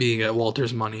being at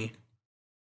Walter's money,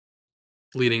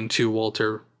 leading to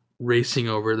Walter racing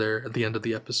over there at the end of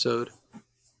the episode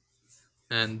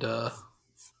and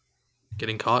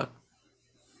getting caught.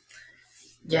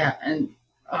 Yeah, and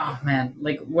oh man,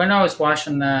 like when I was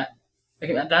watching that,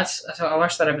 like so I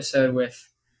watched that episode with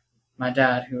my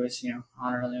dad, who was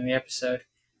on early in the episode,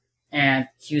 and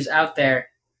he was out there,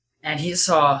 and he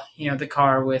saw the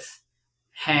car with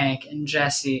Hank and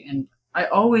Jesse, and I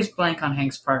always blank on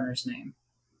Hank's partner's name.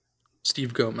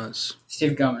 Steve Gomez,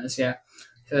 yeah.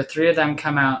 So the three of them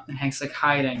come out, and Hank's like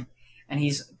hiding, and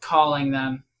he's calling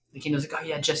them. Like, he knows, like, oh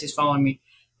yeah, Jesse's following me,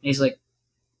 and he's like,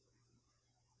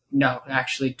 no,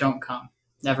 actually, don't come.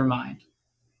 Never mind.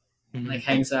 Mm-hmm. Like,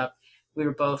 hangs up. We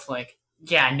were both like,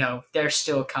 yeah, no, they're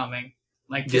still coming.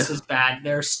 Like, this is bad.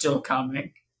 They're still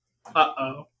coming.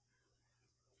 Uh-oh.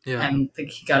 Yeah. And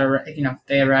he got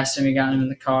they arrest him. He got him in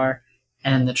the car,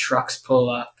 and then the trucks pull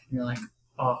up, and you're like,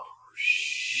 oh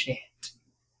shit.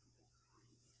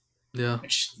 Yeah.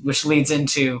 Which leads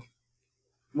into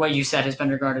what you said has been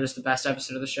regarded as the best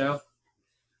episode of the show.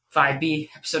 5B,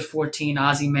 episode 14,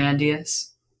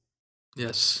 Ozymandias.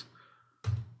 Yes.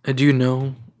 And do you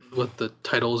know what the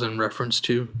title is in reference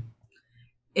to?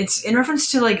 It's in reference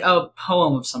to, like, a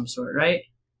poem of some sort, right?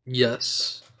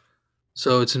 Yes.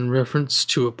 So it's in reference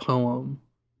to a poem.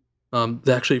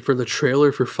 Actually, for the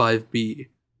trailer for 5B,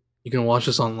 you can watch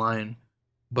this online,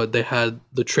 but they had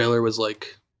the trailer was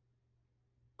like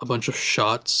a bunch of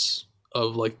shots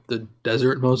of like the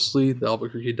desert, mostly the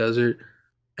Albuquerque desert,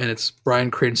 and it's Bryan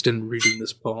Cranston reading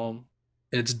this poem,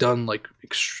 and it's done like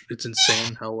it's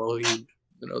insane how well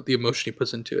the emotion he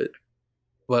puts into it.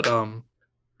 But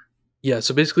yeah,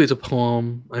 so basically it's a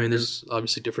poem. I mean, there's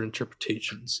obviously different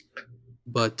interpretations,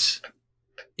 but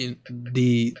in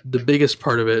the biggest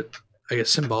part of it, I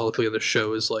guess symbolically of the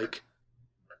show is like,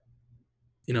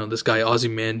 this guy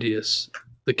Ozymandias,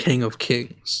 the King of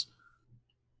Kings.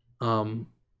 Let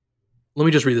me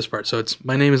just read this part. So it's,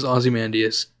 my name is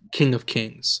Ozymandias, King of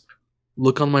Kings.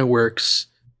 Look on my works,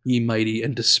 ye mighty,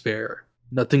 and despair.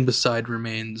 Nothing beside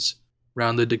remains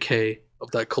round the decay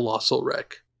of that colossal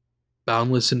wreck.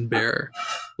 Boundless and bare,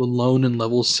 the lone and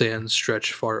level sands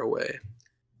stretch far away.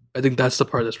 I think that's the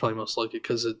part that's probably most like it,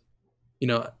 because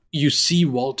you see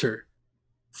Walter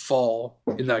fall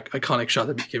in that iconic shot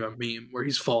that became a meme where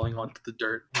he's falling onto the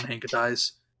dirt when Hank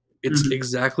dies. It's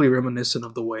exactly reminiscent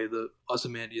of the way the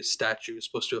Ozymandias statue is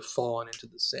supposed to have fallen into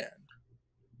the sand.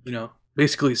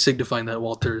 Basically signifying that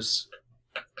Walter's,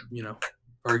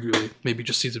 arguably maybe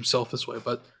just sees himself this way,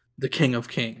 but the King of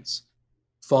Kings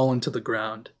fallen to the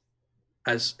ground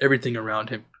as everything around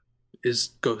him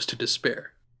goes to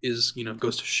despair,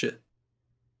 goes to shit.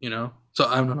 So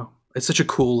I don't know. It's such a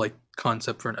cool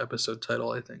concept for an episode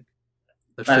title. I think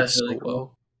that fits really so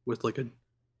well with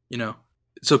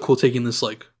it's so cool taking this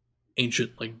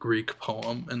ancient Greek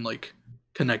poem and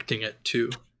connecting it to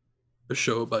a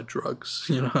show about drugs.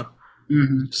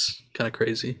 It's kind of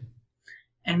crazy.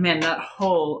 And man, that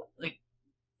whole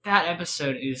that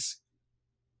episode is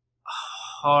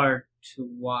hard to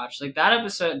watch. That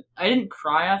episode, I didn't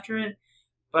cry after it,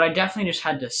 but I definitely just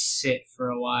had to sit for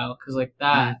a while because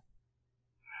that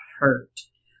hurt.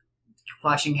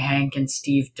 Watching Hank and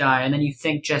Steve die, and then you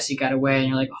think Jesse got away, and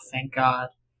you're like, oh, thank God.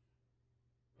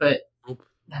 But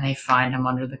then they find him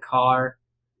under the car,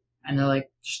 and they're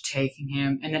just taking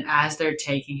him, and then as they're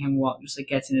taking him, Walt just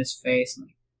gets in his face, and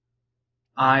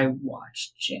I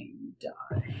watched Jane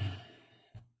die.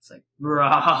 It's bro,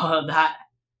 that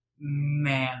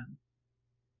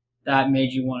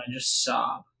made you want to just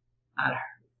sob at her.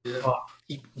 Yeah. Oh.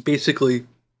 He basically,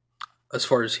 as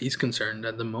far as he's concerned,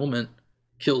 at the moment,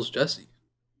 kills Jesse.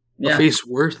 Yeah. A face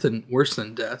worse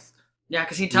than death. Yeah,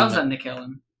 because he tells them to kill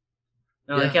him.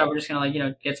 They're we're just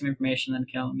gonna get some information, then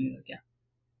kill him. He's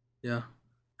yeah,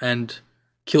 and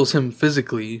kills him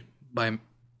physically by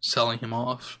selling him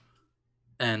off,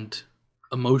 and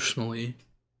emotionally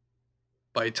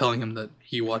by telling him that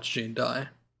he watched Jane die.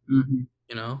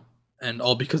 And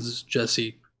all because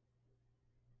Jesse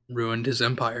ruined his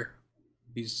empire.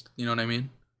 He's, you know what I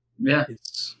mean? Yeah.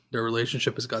 Their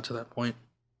relationship has got to that point.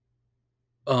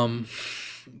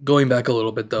 Going back a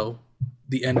little bit though,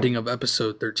 the ending of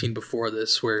episode 13 before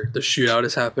this, where the shootout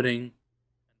is happening,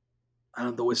 I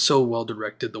don't know, it's so well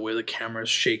directed, the way the camera is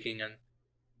shaking, and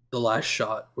the last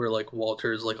shot where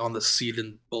Walter is on the seat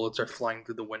and bullets are flying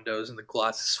through the windows and the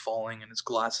glass is falling and his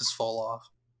glasses fall off,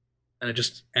 and it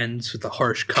just ends with a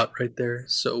harsh cut right there.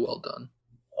 So well done.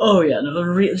 Oh yeah,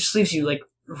 no, it just leaves you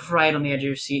right on the edge of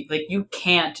your seat. You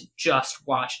can't just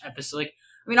watch episode.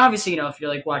 I mean, obviously, if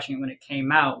you're watching it when it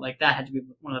came out, that had to be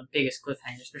one of the biggest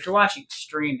cliffhangers. But if you're watching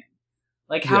streaming,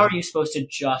 how are you supposed to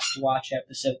just watch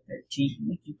episode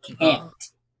 13? You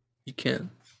can't. You can't.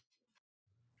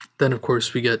 Then, of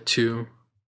course, we get to,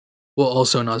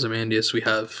 also in Ozymandias, we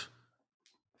have,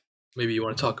 maybe you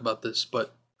want to talk about this,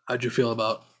 but how'd you feel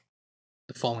about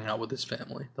the falling out with his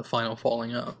family, the final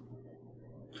falling out?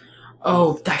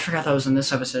 Oh, I forgot that was in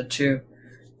this episode, too.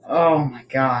 Oh, my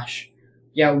gosh.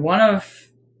 Yeah, another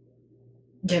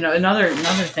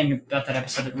thing about that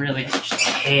episode that really just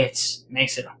hits,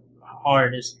 makes it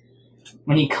hard, is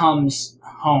when he comes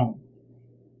home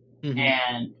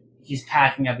and he's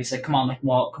packing up. He's like, come on,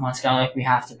 Walt, come on, Skylar, we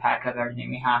have to pack up everything.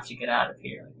 We have to get out of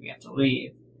here. We have to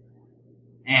leave.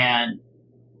 And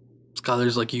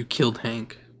Skylar's like, you killed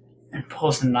Hank. And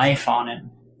pulls the knife on him.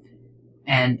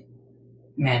 And,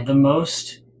 man, the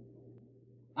most...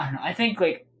 I don't know, I think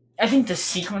the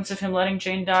sequence of him letting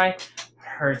Jane die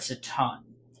hurts a ton.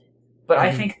 But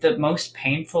I think the most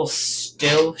painful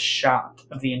still shot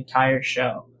of the entire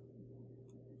show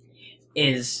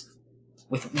is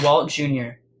with Walt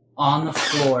Jr. on the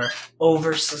floor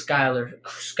over Skylar.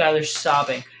 Skylar's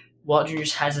sobbing. Walt Jr.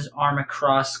 just has his arm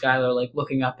across Skylar,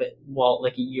 looking up at Walt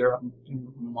you're a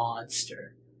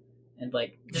monster. And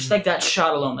just that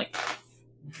shot alone,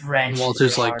 wrenches.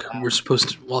 Walter's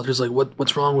Walter's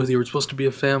what's wrong with you? We're supposed to be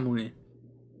a family.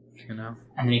 you know.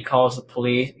 And then he calls the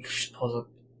police. He just pulls up,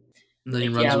 And then he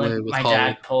like, runs yeah, away like with my Holly.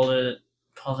 dad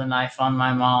pulled a knife on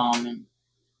my mom, and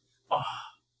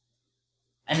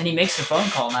and then he makes the phone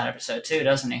call in that episode too,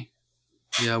 doesn't he?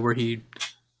 Yeah, where he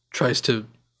tries to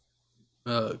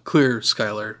clear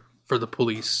Skylar for the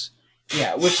police.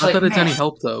 Yeah, which Not like that it's man, any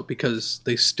help though, because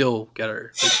they still get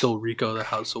her. They still Rico the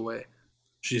house away.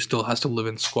 She still has to live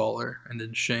in squalor and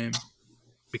in shame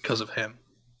because of him.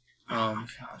 oh my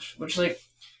gosh, which like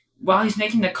while he's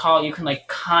making the call, you can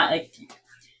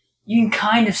you can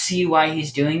kind of see why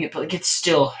he's doing it, but like it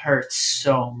still hurts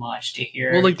so much to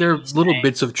hear. Well, like there are he's little saying.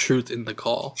 bits of truth in the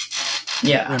call.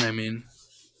 Yeah. You know what I mean?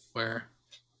 Where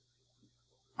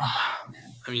Oh,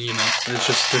 man. I mean, you know, it's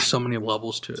just there's so many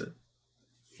levels to it.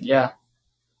 Yeah.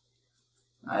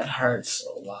 It hurts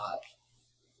a lot.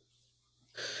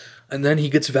 And then he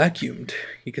gets vacuumed.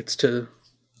 He gets to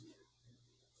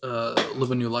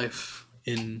live a new life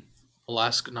in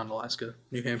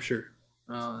New Hampshire,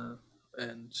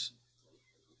 and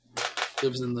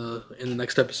lives in the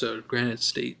next episode, Granite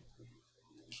State.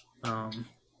 You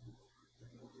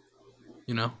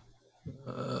know,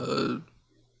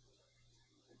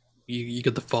 you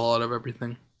get the fallout of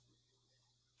everything.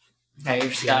 Yeah, you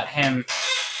just got him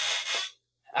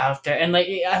out there, and like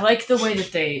I like the way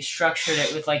that they structured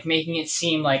it with like making it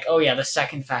seem like, oh yeah, the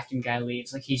second vacuum guy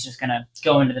leaves, like he's just gonna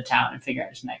go into the town and figure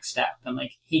out his next step, and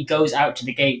like he goes out to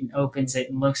the gate and opens it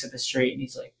and looks at the street, and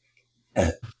he's like,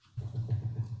 I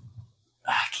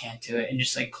can't do it, and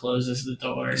just like closes the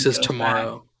door. He says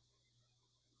tomorrow.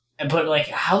 Back. But like,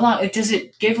 how long? Does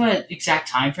it give an exact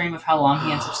time frame of how long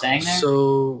he ends up staying there?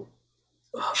 So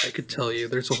I could tell you,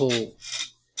 there's a whole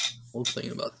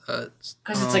thing about that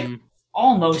because it's like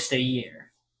almost a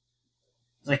year.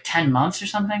 It's like 10 months or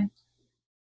something.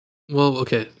 Well,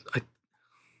 okay, it's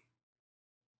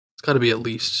got to be at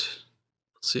least.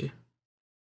 Let's see,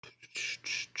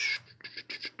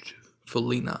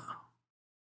 Felina.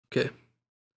 Okay,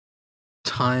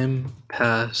 time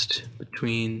passed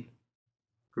between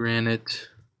Granite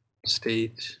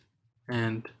State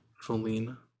and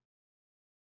Felina.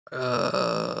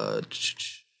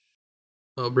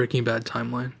 Breaking Bad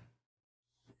timeline.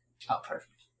 Oh,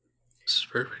 perfect. This is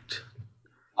perfect.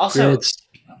 Also,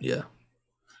 yeah.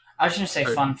 I was just gonna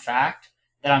say, fun fact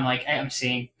that I'm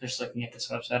seeing just looking at this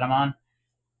website I'm on.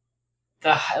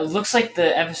 It looks like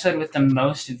the episode with the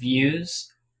most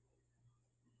views.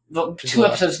 The two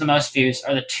episodes with the most views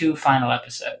are the two final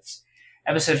episodes.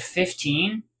 Episode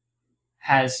 15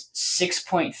 has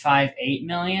 6.58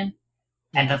 million,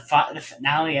 and the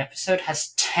finale episode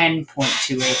has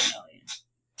 10.28 million.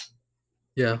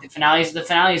 Yeah. The finale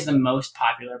is the most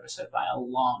popular episode by a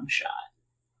long shot.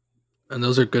 And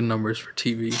those are good numbers for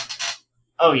TV.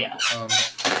 Oh yeah.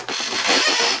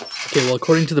 Okay, well,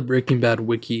 according to the Breaking Bad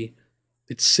wiki,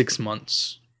 it's 6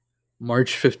 months.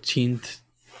 March 15th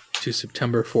to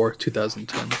September 4th,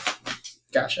 2010.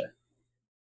 Gotcha.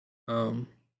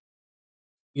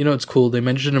 You know, it's cool. They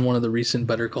mentioned in one of the recent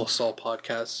Better Call Saul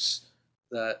podcasts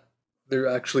that there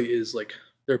actually is, like,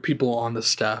 there are people on the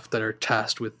staff that are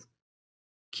tasked with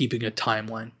keeping a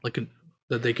timeline, like,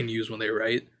 that they can use when they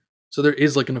write. So there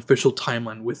is, like, an official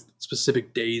timeline with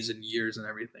specific days and years and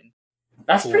everything.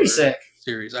 That's pretty sick.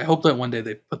 Series. I hope that one day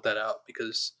they put that out,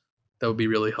 because that would be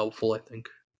really helpful, I think,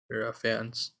 for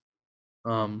fans.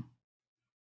 But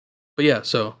yeah,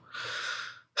 so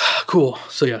cool.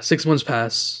 So yeah, 6 months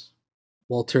pass.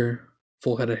 Walter,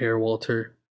 full head of hair,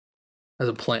 Walter has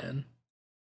a plan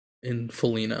in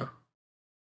Felina.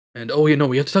 And oh, you know,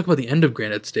 we have to talk about the end of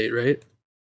Granite State, right?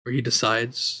 Where he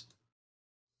decides.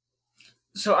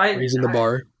 So he's in the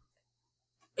bar.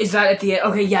 Is that at the end?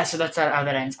 Okay, yeah. So that's how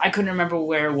that ends. I couldn't remember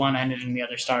where one ended and the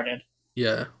other started.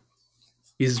 Yeah,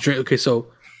 he's drinking. Okay, so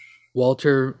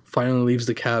Walter finally leaves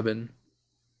the cabin,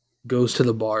 goes to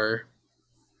the bar,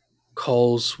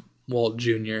 calls Walt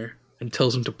Jr. and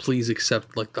tells him to please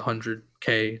accept like the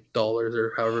 $100K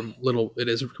or however little it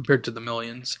is compared to the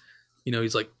millions. You know,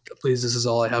 he's like, please, this is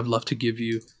all I have left to give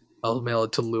you. I'll mail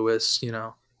it to Lewis, you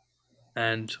know.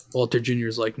 And Walter Jr.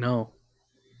 is like, no,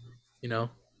 you know,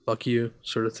 fuck you,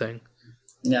 sort of thing.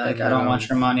 Yeah, like, I don't want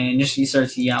your money. And just he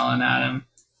starts yelling at him.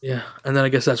 Yeah, and then I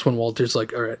guess that's when Walter's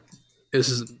like, all right,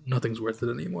 nothing's worth it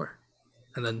anymore.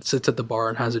 And then sits at the bar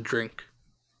and has a drink,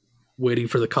 waiting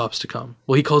for the cops to come.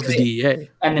 Well, he calls the DEA.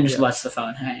 And then just lets the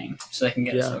phone hang so they can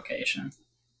get his location.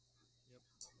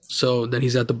 So then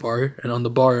he's at the bar, and on the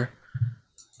bar,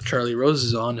 Charlie Rose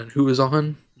is on, and who is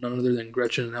on? None other than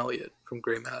Gretchen and Elliot from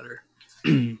Grey Matter.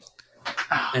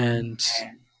 And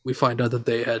we find out that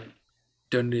they had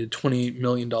donated $20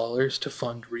 million to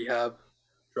fund rehab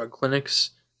drug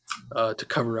clinics to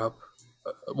cover up.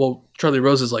 Well, Charlie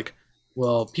Rose is like,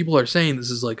 Well, people are saying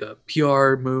this is like a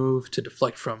PR move to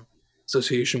deflect from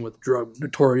association with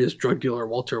notorious drug dealer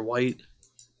Walter White,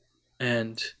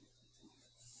 and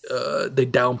they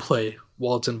downplay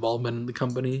Walt's involvement in the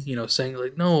company. Saying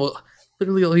like, no,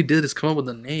 literally all he did is come up with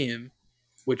a name,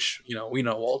 which we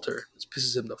know Walter. This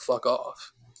pisses him the fuck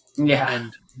off, Yeah.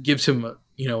 and gives him a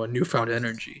newfound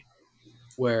energy,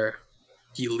 where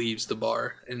he leaves the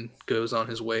bar and goes on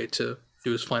his way to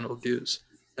do his final dues.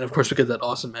 And of course, we get that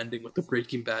awesome ending with the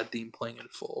Breaking Bad theme playing in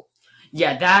full.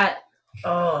 Yeah, that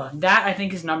I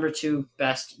think is number 2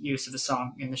 best use of the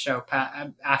song in the show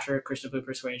after Crystal Blue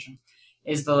Persuasion,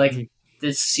 is the like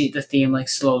the theme like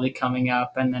slowly coming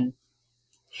up and then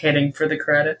hitting for the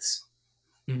credits.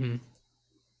 Mm-hmm.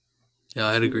 Yeah,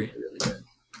 I'd agree. Really good.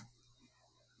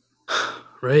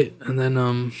 Right, and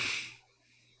then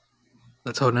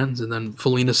that's how it ends. And then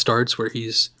Felina starts where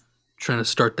he's trying to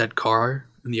start that car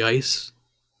in the ice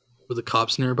with the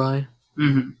cops nearby.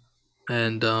 Mm-hmm.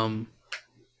 And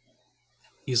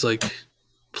he's like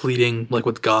pleading like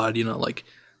with God, like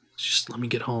just let me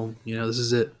get home. This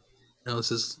is it.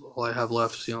 This is all I have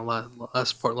left.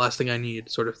 Last thing I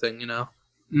need, sort of thing.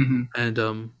 Mm-hmm.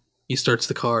 And he starts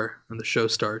the car, and the show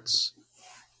starts.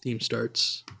 Theme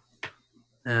starts,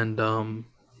 and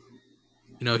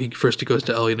he goes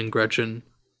to Elliot and Gretchen.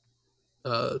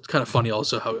 It's kind of funny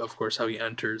also how he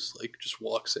enters, like just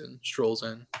walks in, strolls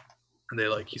in,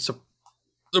 and he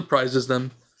surprises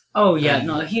them. Oh yeah,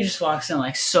 no, he just walks in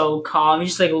like so calm.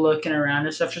 He's just like looking around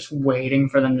and stuff, just waiting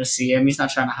for them to see him. He's not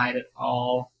trying to hide at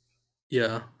all.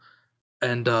 Yeah,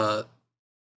 and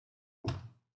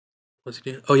what's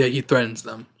he doing? Oh yeah, he threatens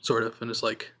them sort of, and it's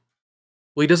like,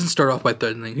 well, he doesn't start off by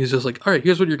threatening. He's just like, all right,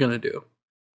 here's what you're gonna do.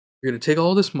 You're gonna take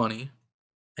all this money,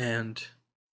 and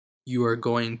you are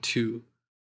going to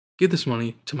give this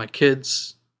money to my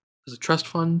kids as a trust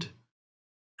fund,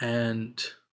 and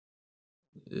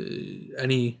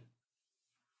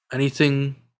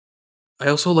anything. I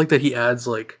also like that he adds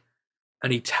like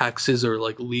any taxes or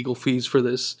like legal fees for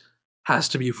this has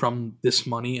to be from this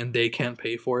money, and they can't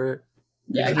pay for it.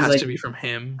 Yeah, it has to be from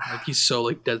him. Like he's so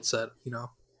like dead set,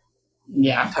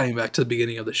 Yeah, tying back to the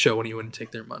beginning of the show when he wouldn't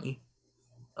take their money.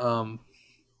 And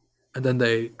then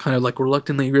they kind of like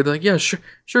reluctantly agree. They're like, yeah,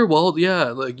 sure, Walt, yeah.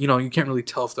 Like, you can't really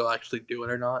tell if they'll actually do it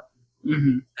or not.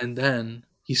 Mm-hmm. And then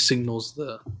he signals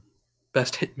the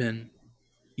best hitmen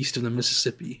east of the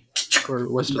Mississippi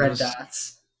or west of the Mississippi. Red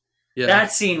Dots. Yeah.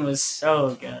 That scene was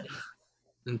so good.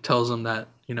 And tells them that,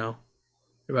 no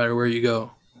matter where you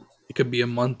go, it could be a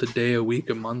month, a day, a week,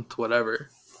 a month, whatever.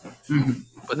 Mm-hmm.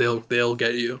 But they'll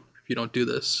get you if you don't do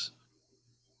this.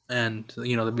 And,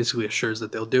 that basically assures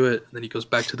that they'll do it. And then he goes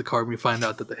back to the car and we find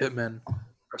out that the hitmen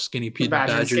are Skinny Pete and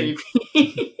Badger. Skinny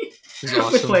Pete. It's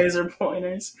awesome. With laser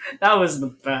pointers. That was the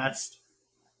best.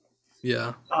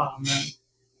 Yeah. Oh, man.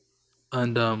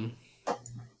 And,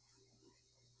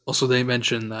 also they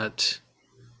mention that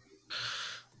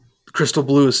Crystal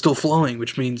Blue is still flowing,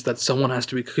 which means that someone has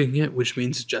to be cooking it, which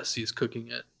means Jesse's cooking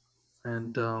it.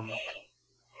 And,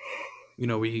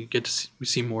 we get to we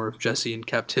see more of Jesse in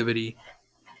captivity.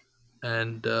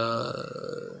 And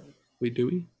we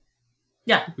do?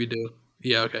 Yeah. We do.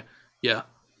 Yeah, okay. Yeah.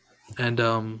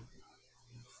 And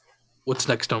what's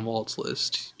next on Walt's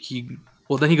list?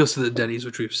 Then he goes to the Denny's,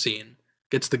 which we've seen.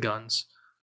 Gets the guns.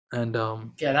 And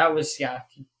yeah, that was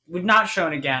would not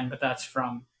shown again, but that's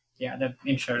from the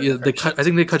intro. Yeah, I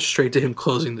think they cut straight to him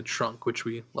closing the trunk, which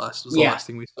was the last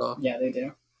thing we saw. Yeah, they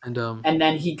do. And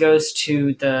then he goes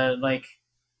to the like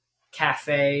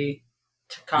cafe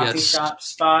coffee shop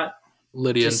spot.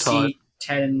 Lydia and Todd. See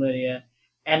Ted and Lydia,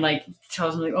 and like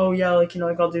tells them like, oh yeah, like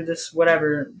I'll do this,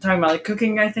 whatever. Talking about like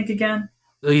cooking, I think again.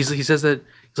 He says that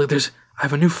he's like, I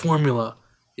have a new formula.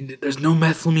 There's no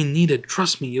methylamine needed.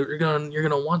 Trust me, you're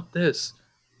gonna want this,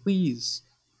 please.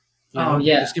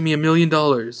 Just give me $1 million.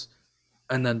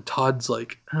 And then Todd's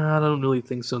like, I don't really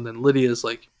think so. And then Lydia's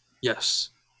like,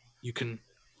 yes, you can.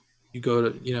 You go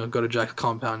to Jack's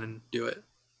compound and do it.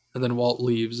 And then Walt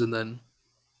leaves, and then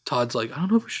Todd's like, I don't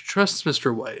know if we should trust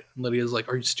Mr. White. And Lydia's like,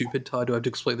 are you stupid, Todd? Do I have to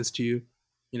explain this to you?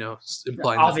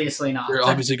 Implying obviously not. They're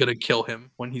obviously going to kill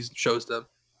him when he shows them.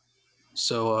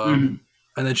 So, and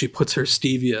then she puts her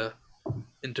stevia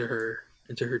into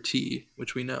her tea,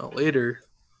 which we know later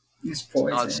is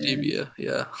poison. Not stevia,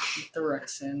 yeah. The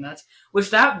ricin,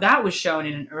 that was shown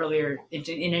in an earlier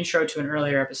intro to an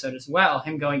earlier episode as well.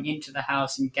 Him going into the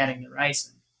house and getting the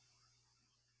ricin.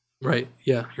 Right.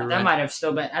 Yeah, you're right. That might have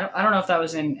still been. I don't know if that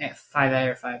was in 5A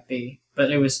or 5B, but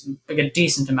it was like a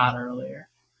decent amount earlier.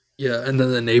 Yeah, and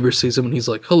then the neighbor sees him and he's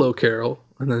like, "Hello, Carol,"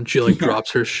 and then she like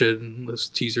drops her shit and the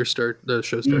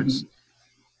show starts.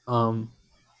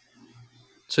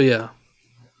 So yeah,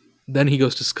 then he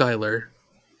goes to Skylar,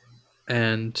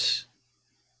 and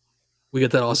we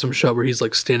get that awesome shot where he's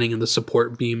like standing in the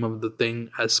support beam of the thing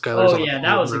as Skylar's Oh on the yeah, phone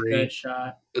that with was a Marie. good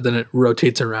shot. And then it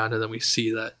rotates around, and then we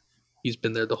see that he's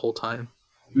been there the whole time.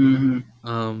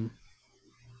 Mm-hmm.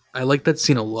 I like that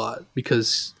scene a lot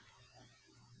because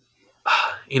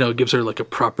it gives her like a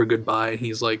proper goodbye. And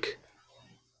he's like,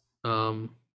 telling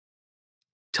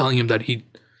him that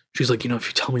she's like, if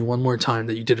you tell me one more time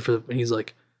that you did it for, and he's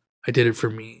like, I did it for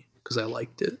me because I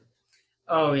liked it.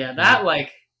 Oh yeah, that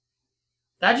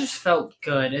just felt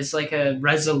good. It's like a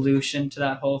resolution to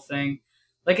that whole thing.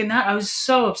 Like in that, I was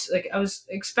I was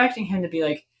expecting him to be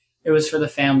like, it was for the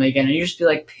family again, and you just be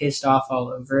like pissed off all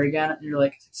over again. And you're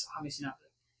like, it's obviously not.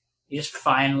 He just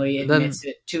finally And then admits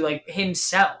it to like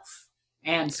himself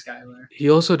and Skylar. he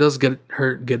also does get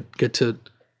to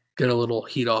get a little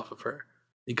heat off of her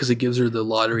because he gives her the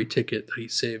lottery ticket that he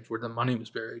saved where the money was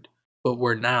buried, but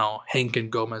where now Hank and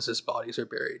Gomez's bodies are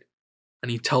buried. And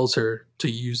he tells her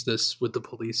to use this with the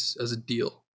police as a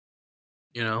deal,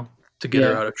 to get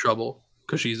her Yeah. out of trouble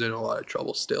because she's in a lot of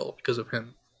trouble still because of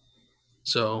him.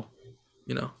 So,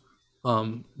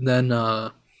 then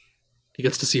he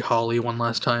gets to see Holly one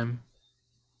last time,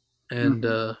 and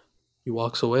he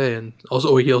walks away. And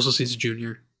he also sees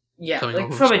Junior. Yeah, coming like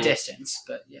home from a school. distance,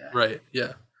 but yeah. Right.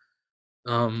 Yeah.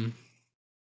 And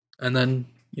then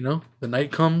the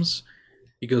night comes.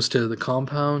 He goes to the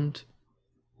compound.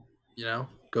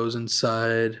 Goes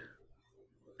inside.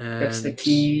 And Gets the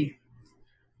key.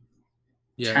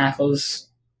 Yeah. Tackles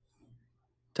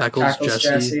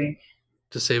Jesse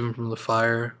to save him from the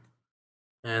fire.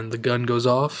 And the gun goes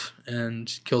off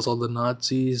and kills all the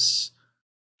Nazis.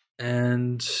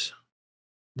 And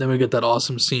then we get that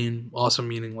awesome scene, awesome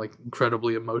meaning like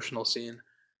incredibly emotional scene,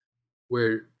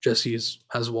 where Jesse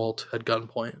has Walt at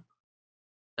gunpoint.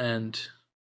 And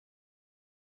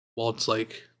Walt's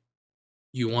like,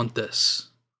 you want this.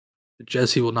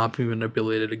 Jesse will not be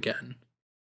manipulated again.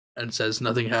 And says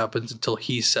nothing happens until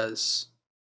he says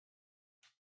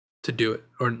to do it.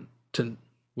 Or to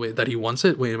wait, that he wants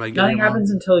it? Wait, am I getting Nothing it wrong?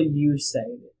 happens until you say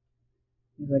it.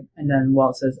 He's like, and then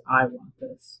Walt says, I want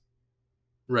this.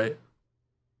 Right.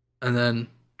 And then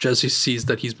Jesse sees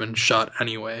that he's been shot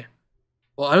anyway.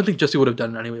 Well, I don't think Jesse would have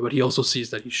done it anyway, but he also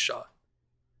sees that he's shot.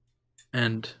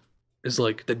 And is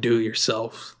like, the do it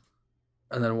yourself.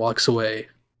 And then walks away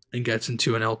and gets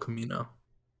into an El Camino.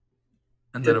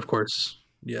 And then, of course,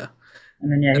 yeah.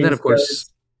 And then, yeah, and then, of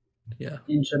course, yeah.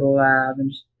 Into the lab and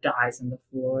just dies on the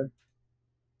floor.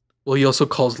 Well, he also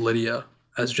calls Lydia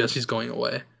as Jesse's going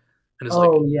away. And is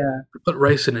yeah. Put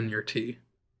ricin in your tea.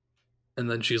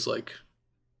 And then she's like,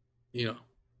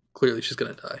 clearly she's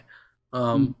going to die.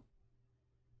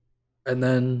 And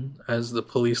then as the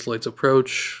police lights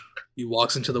approach, he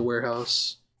walks into the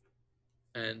warehouse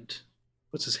and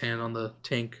puts his hand on the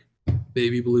tank.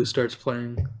 Baby Blue starts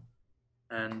playing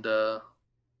and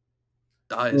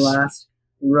dies. The last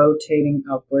rotating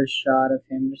upward shot of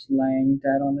him just laying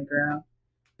dead on the ground.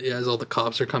 Yeah, as all the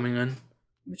cops are coming in.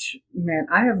 Which, man,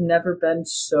 I have never been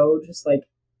so just like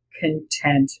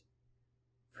content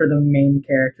for the main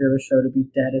character of a show to be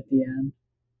dead at the end.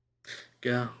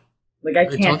 Yeah. Like, I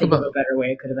can't think of a better way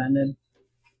it could have ended.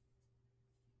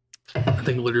 I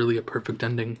think literally a perfect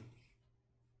ending.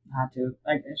 Had to.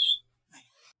 It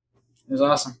was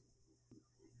awesome.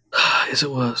 Yes, it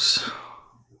was.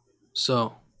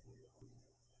 So,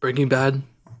 Breaking Bad,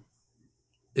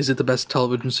 is it the best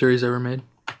television series ever made?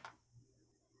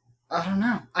 I don't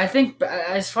know. I think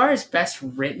as far as best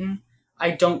written,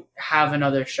 I don't have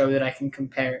another show that I can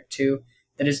compare it to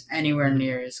that is anywhere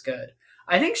near as good.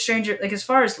 I think as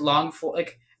far as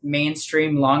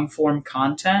mainstream long form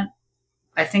content,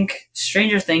 I think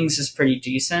Stranger Things is pretty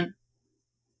decent,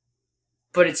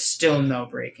 but it's still no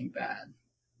Breaking Bad.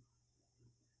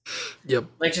 Yep.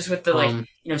 Like just with the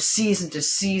season to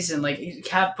season, like you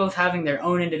have both having their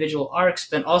own individual arcs,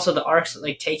 but also the arcs that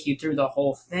like take you through the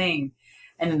whole thing,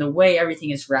 and then the way everything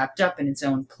is wrapped up in its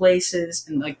own places,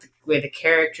 and like the way the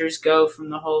characters go from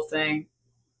the whole thing.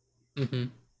 Mm-hmm.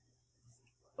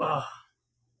 Oh.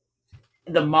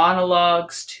 The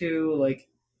monologues too, like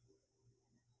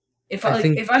if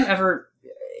I'm ever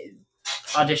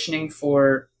auditioning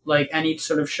for like any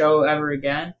sort of show ever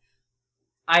again,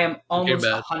 I am almost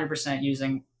 100%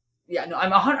 using. Yeah, no, I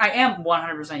am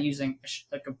 100% using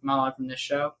like a monologue from this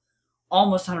show.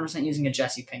 Almost 100% using a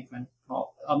Jesse Pinkman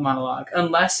monologue,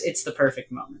 unless it's the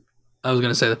perfect moment. I was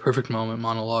gonna say the perfect moment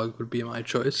monologue would be my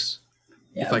choice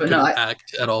if I could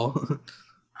act at all.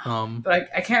 But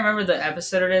I can't remember the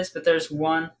episode it is, but there's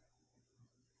one.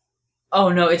 Oh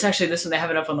no, it's actually this one. They have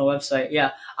it up on the website.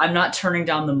 Yeah, I'm not turning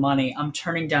down the money. I'm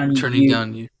turning down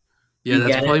you. Yeah, You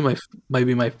that's get probably it? might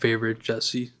be my favorite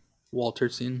Jesse Walter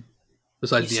scene You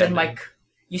besides the said ending.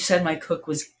 you said my cook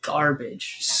was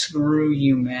garbage. Screw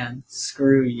you, man.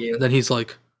 Screw And you. then he's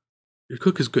like, "Your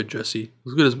cook is good, Jesse.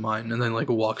 As good as mine." And then like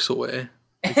walks away.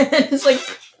 It's like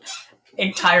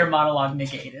entire monologue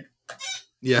negated.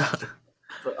 Yeah.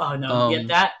 But, oh no, yeah,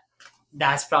 Um,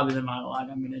 that's probably the monologue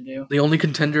I'm gonna do. the only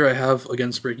contender I have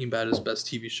against Breaking Bad as best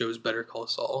TV show is Better Call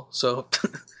Saul. So,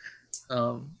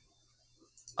 um,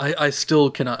 I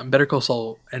still cannot. Better Call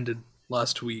Saul ended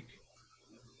last week,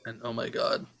 and oh my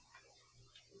god,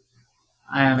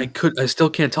 I am. I still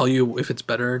can't tell you if it's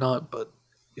better or not, but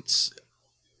it's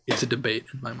it's a debate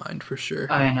in my mind for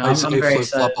sure. I know. I'm I very flip flop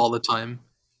excited. all the time.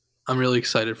 I'm really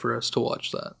excited for us to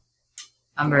watch that.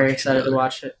 I'm To watch very it excited to together.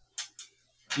 watch it.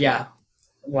 Yeah, Yeah.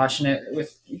 watching it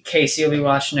with Casey will be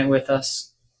watching it with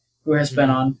us, who has been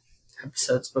Mhm. on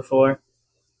episodes before.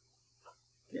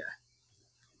 Yeah,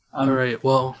 All I'm right.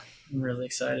 Well, really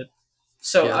excited.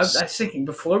 So yes. I was thinking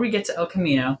before we get to El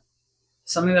Camino,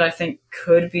 something that I think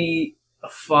could be a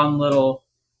fun little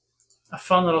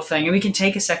thing, and we can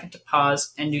take a second to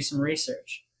pause and do some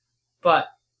research. But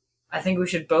I think we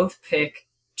should both pick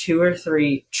 2 or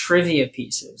 3 trivia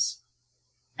pieces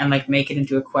and like make it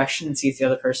into a question and see if the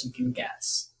other person can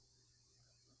guess.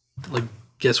 Like,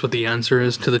 guess what the answer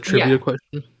is to the Yeah, trivia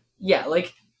question? yeah,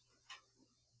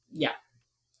 yeah.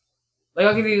 Like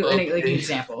I'll give you an Okay.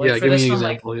 example. Like Yeah. for Give me this an one,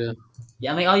 like example. Yeah.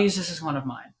 yeah, like I'll use this as one of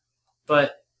mine.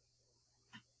 But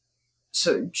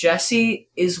so Jesse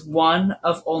is one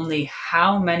of only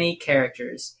how many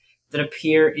characters that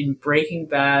appear in Breaking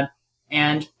Bad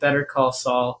and Better Call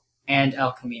Saul and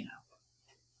El Camino?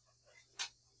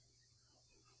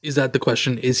 Is that the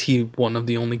question? Is he one of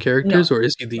the only No, characters, or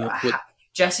is he the what?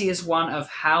 Jesse is one of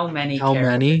how many How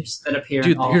many? characters that appear in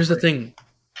Dude, all here's the 3? thing.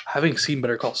 Having seen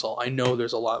Better Call Saul, I know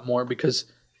there's a lot more because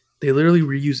they literally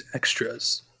reuse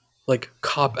extras, like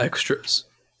cop extras,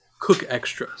 cook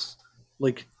extras.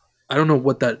 Like, I don't know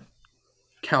what that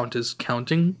count is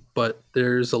counting, but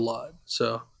there's a lot.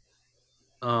 So,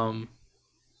 um,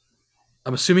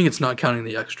 I'm assuming it's not counting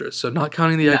the extras. So, not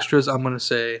counting the No. extras, I'm gonna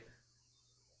say,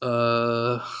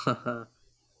 uh,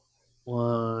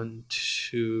 one,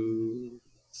 two,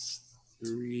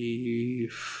 three,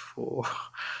 four.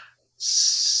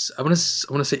 I want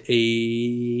to say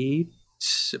 8.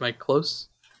 Am I close?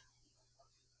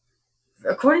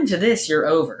 According to this, you're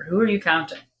over. Who are you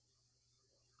counting?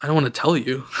 I don't want to tell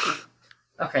you.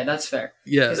 Okay, that's fair.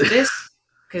 Yeah.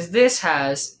 Because this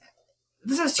has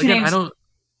 2 Again, I names. don't.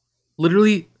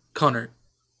 Literally, Connor.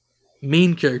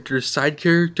 Main characters, side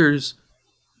characters,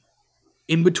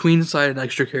 in between side and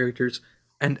extra characters,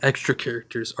 and extra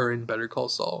characters are in Better Call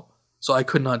Saul. So I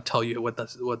could not tell you what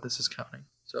this is counting.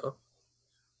 So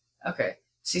Okay.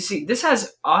 See, this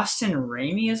has Austin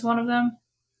Raimi as one of them.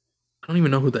 I don't even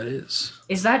know who that is.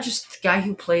 Is that just the guy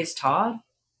who plays Todd?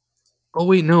 Oh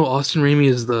wait, no. Austin Raimi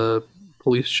is the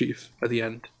police chief at the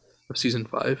end of season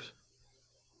 5.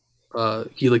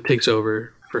 He like takes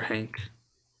over for Hank.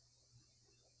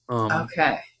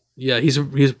 Okay. Yeah, he's a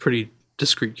pretty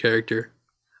discreet character.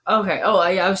 Okay. Oh,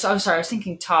 yeah. I'm sorry. I was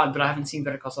thinking Todd, but I haven't seen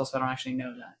Better Call Saul, so I don't actually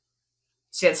know that.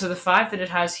 So yeah. So the 5 that it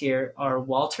has here are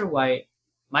Walter White,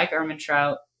 Mike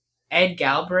Ehrmantraut, Ed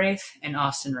Galbraith, and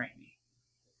Austin Raimi.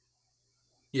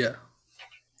 Yeah.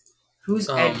 Who's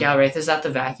Ed Um, Galbraith? Is that the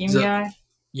vacuum the- guy?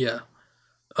 yeah.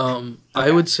 I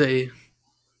Okay. would say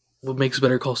what makes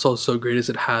Better Call Saul so great is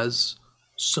it has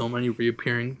so many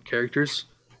reappearing characters,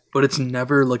 but it's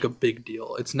never like a big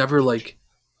deal. It's never like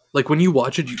when you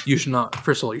watch it, you should not.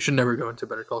 First of all, you should never go into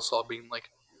Better Call Saul being like,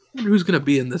 I wonder who's gonna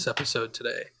be in this episode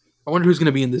today. I wonder who's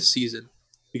gonna be in this season,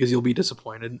 because you'll be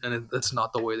disappointed, and that's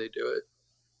not the way they do it.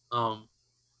 Um,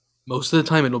 most of the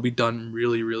time, it'll be done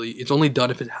really, really. It's only done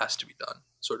if it has to be done,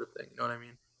 sort of thing. You know what I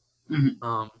mean?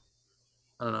 Mhm.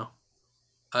 I don't know.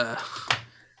 Uh,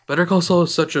 Better Call Saul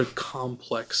is such a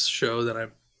complex show that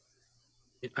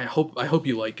I hope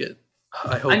you like it.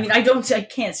 I hope, I mean, I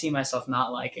can't see myself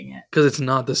not liking it. because it's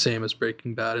not the same as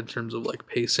Breaking Bad in terms of like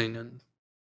pacing and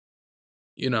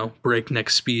breakneck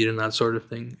speed and that sort of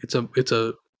thing. It's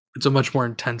a much more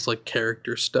intense like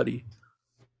character study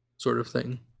sort of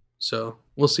thing. So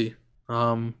we'll see.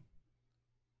 Um,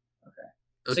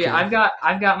 So yeah, I've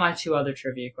got my 2 other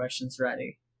trivia questions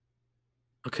ready.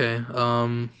 Okay.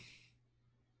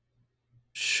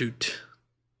 Shoot.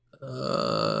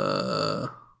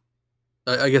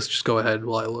 I guess just go ahead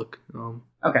while I look.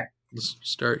 Okay. Let's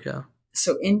start. Yeah.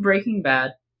 So in Breaking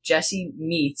Bad, Jesse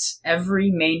meets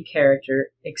every main character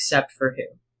except for who?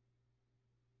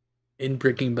 In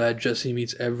Breaking Bad, Jesse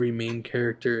meets every main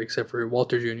character except for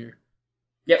Walter Jr.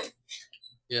 Yep.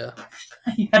 Yeah.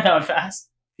 You got that one fast.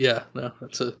 Yeah, no,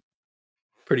 that's a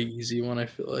pretty easy one, I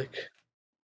feel like.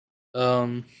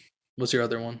 What's your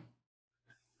other one?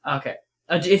 Okay.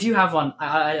 If you have one,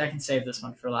 I can save this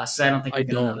one for last. 'Cause I don't think I you're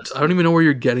gonna know don't. this I one. don't even know where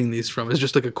you're getting these from. It's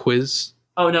just like a quiz.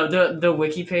 Oh no, the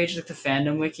wiki page, like the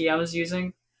fandom wiki I was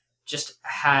using, just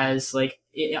has like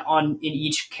in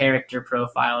each character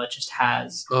profile, it just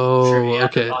has Oh, trivia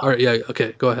at the okay. All bottom. right, yeah,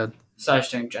 okay, go ahead. So I was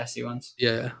doing Jesse ones.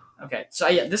 Yeah. Okay, so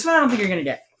yeah, this one I don't think you're gonna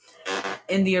get.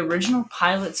 In the original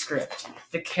pilot script,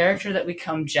 the character that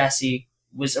become Jesse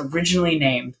was originally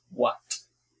named what?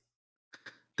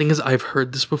 Thing is, I've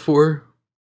heard this before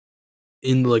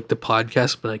in like the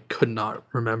podcast, but I could not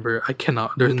remember. I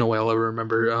cannot. There's no way I'll ever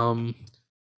remember. I'm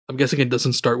guessing it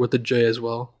doesn't start with a J as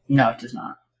well. No, it does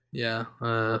not. Yeah.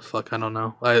 Fuck. I don't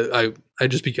know. I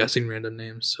just be guessing random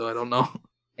names, so I don't know.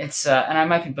 It's and I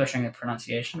might be butchering the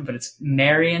pronunciation, but it's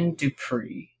Marion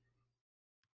Dupree.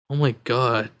 Oh my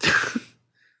god.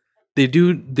 They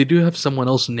do have someone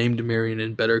else named Marion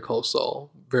in Better Call Saul,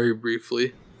 very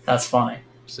briefly. That's funny.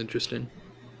 It's interesting.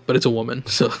 But it's a woman,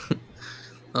 so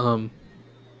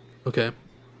okay.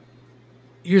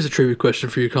 Here's a trivia question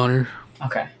for you, Connor.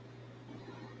 Okay.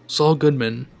 Saul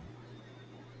Goodman's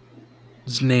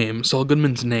name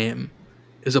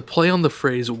is a play on the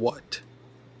phrase what?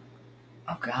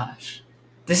 Oh gosh,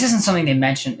 this isn't something they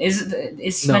mentioned. Is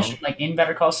it No. mentioned like in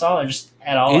Better Call Saul or just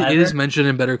at all? It ever? is mentioned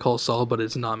in Better Call Saul, but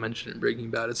it's not mentioned in Breaking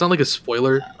Bad. It's not like a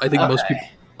spoiler. I think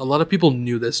a lot of people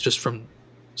knew this just from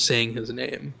saying his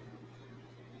name.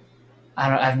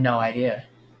 I have no idea.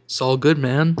 Saul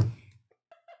Goodman.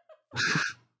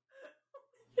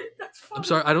 That's funny. I'm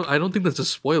sorry. I don't think that's a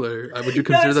spoiler. Would you No,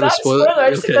 consider it's that a not spoiler? I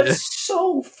just think that's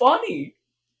so funny.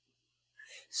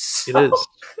 It is.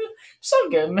 So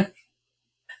good, man.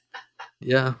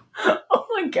 Yeah. Oh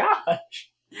my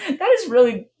gosh, that is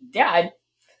really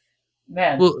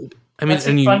man. Well, I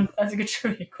mean, that's a good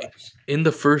trivia question. in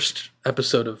the first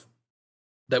episode of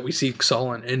that we see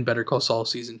Saul in Better Call Saul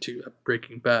season 2 of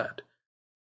Breaking Bad,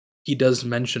 he does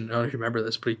mention, I don't know if you remember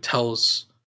this, but he tells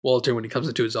Walter when he comes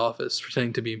into his office,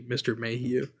 pretending to be Mr.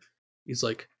 Mayhew, he's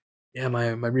like, yeah, my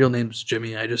real name's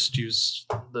Jimmy. I just use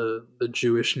the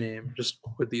Jewish name just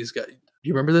with these guys. Do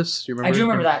you remember this? I do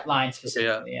remember that line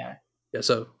specifically, Okay, yeah. Yeah,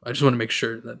 so I just want to make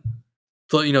sure that,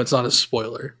 so, you know, it's not a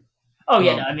spoiler. Oh,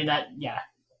 yeah, no, I mean, that, yeah.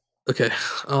 Okay,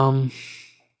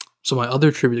 so my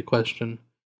other trivia question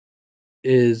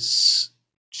is,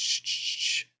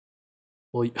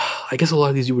 well, I guess a lot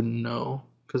of these you wouldn't know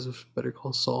because of Better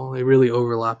Call Saul. They really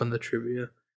overlap in the trivia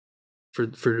for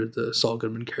the Saul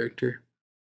Goodman character.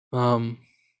 Who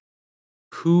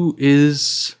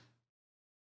is?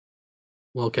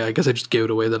 Well, okay, I guess I just gave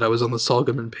it away that I was on the Saul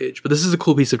Goodman page, but this is a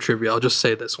cool piece of trivia. I'll just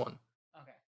say this one.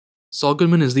 Okay. Saul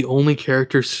Goodman is the only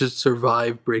character to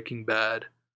survive Breaking Bad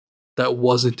that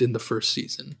wasn't in the first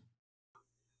season.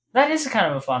 That is kind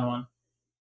of a fun one.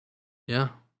 Yeah.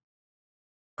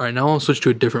 All right, now I'll switch to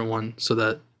a different one so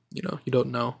that, you know, you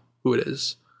don't know who it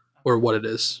is or what it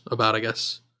is about, I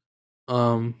guess.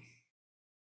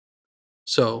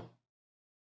 So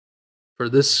for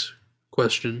this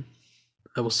question,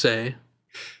 I will say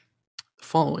the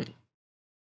following.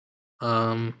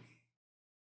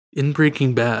 In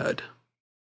Breaking Bad,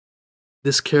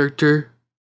 this character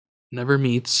never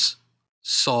meets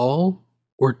Saul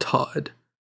or Todd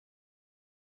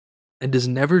and is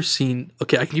never seen.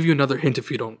 Okay, I can give you another hint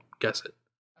if you don't guess it.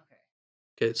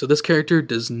 Okay, so this character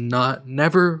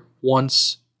never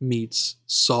once meets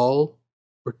Saul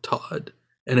or Todd,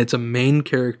 and it's a main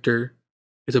character.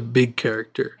 It's a big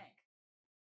character.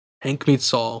 Hank meets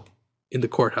Saul in the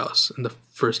courthouse in the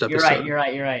first episode. You're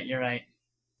right.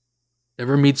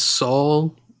 Never meets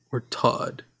Saul or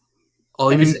Todd.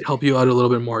 I'll even help you out a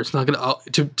little bit more. It's not gonna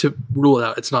to rule it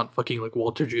out. It's not fucking like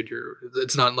Walter Jr.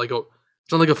 It's not like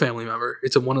a family member.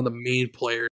 It's one of the main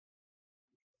players.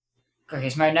 Okay,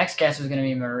 so my next guess was gonna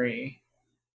be Marie.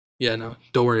 Yeah, no,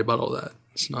 don't worry about all that.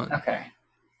 It's not. Okay.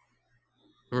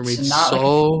 Never meets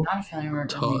Saul. Not a family member.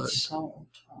 Todd. Saul.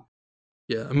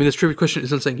 Yeah, I mean, this trivia question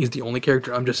isn't saying he's the only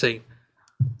character. I'm just saying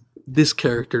this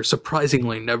character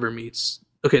surprisingly never meets.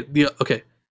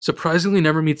 Surprisingly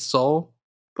never meets Saul,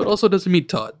 but also doesn't meet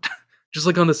Todd. Just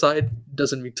like on the side,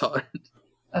 doesn't meet Todd.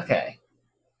 Okay.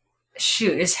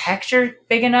 Shoot, is Hector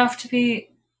big enough to be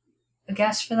a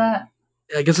guess for that?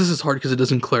 I guess this is hard because it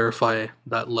doesn't clarify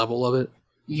that level of it.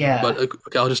 Yeah. But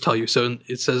okay, I'll just tell you. So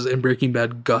it says in Breaking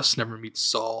Bad, Gus never meets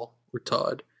Saul or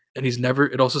Todd, and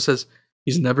it also says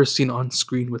he's never seen on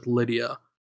screen with Lydia,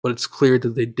 but it's clear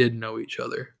that they did know each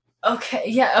other. Okay,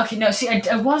 yeah, okay, no, see,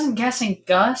 I wasn't guessing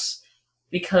Gus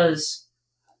because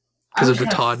of the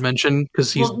Todd mention,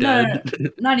 because he's dead.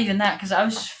 No, not even that, because I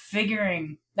was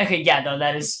figuring Okay, yeah, no,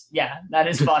 that is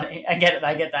funny. I get it.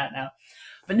 I get that now.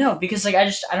 But no, because like I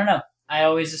don't know. I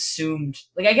always assumed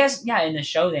like I guess yeah, in the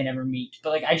show they never meet, but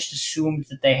like I just assumed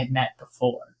that they had met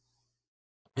before.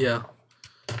 Yeah.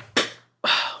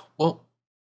 Well,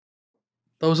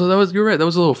 that was you're right. That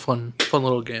was a little fun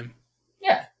little game.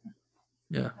 Yeah,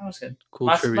 Yeah. that was good. Cool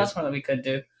That's trivia. one that we could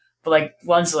do. But like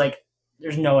ones like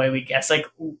there's no way we guess like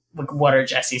what are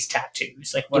Jesse's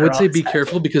tattoos? Like I what are would all say his be tattoos?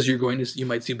 careful because you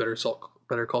might see Better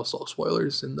Call Saul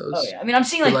spoilers in those. Oh yeah, I mean I'm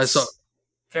seeing 'Cause like I saw.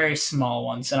 very small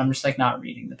ones, and I'm just like not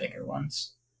reading the bigger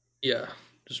ones. Yeah,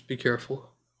 just be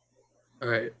careful. All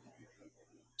right.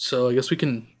 So I guess we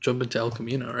can jump into El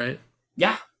Camino, right?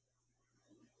 Yeah,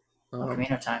 Um,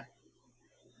 Camino time.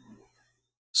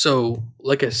 So,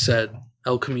 like I said,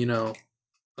 El Camino,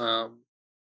 um,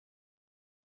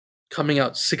 coming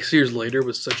out 6 years later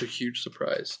was such a huge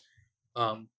surprise.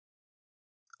 Um,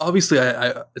 Obviously,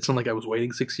 I it's not like I was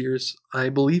waiting 6 years. I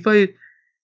believe I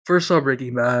first saw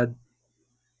Breaking Bad.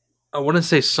 I want to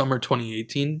say summer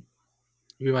 2018.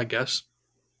 Would be my guess.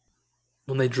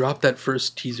 When they dropped that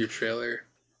first teaser trailer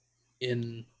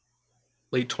in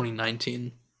late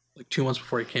 2019, like 2 months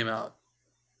before it came out,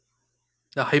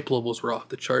 the hype levels were off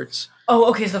the charts. Oh,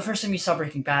 okay. So the first time you saw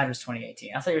Breaking Bad was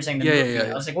 2018. I thought you were saying the movie. Yeah.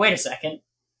 I was like, wait a second.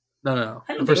 No.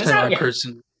 I didn't The think first it was time out I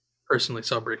yet. personally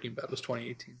saw Breaking Bad was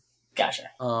 2018. Gotcha.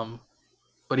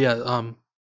 But yeah,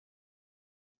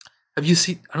 have you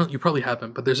seen? I don't. You probably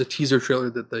haven't, but there's a teaser trailer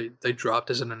that they dropped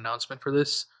as an announcement for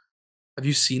this. Have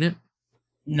you seen it?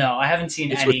 No, I haven't seen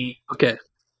It's any okay.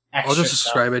 extra I'll just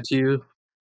stuff. describe it to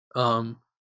you.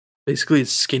 Basically,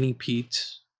 it's Skinny Pete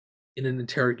in an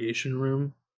interrogation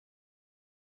room,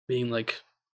 being like,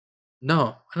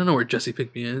 "No, I don't know where Jesse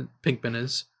Pinkman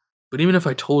is, but even if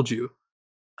I told you,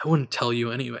 I wouldn't tell you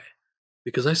anyway,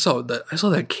 because I saw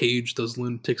that cage those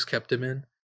lunatics kept him in.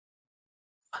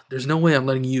 There's no way I'm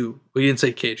letting you." Well, he didn't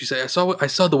say cage. He said, I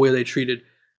saw the way they treated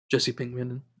Jesse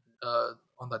Pinkman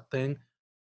on that thing.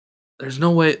 There's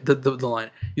no way the line.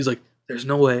 He's like, there's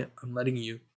no way I'm letting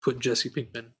you put Jesse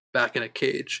Pinkman back in a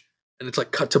cage. And it's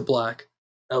like cut to black.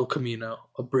 El Camino,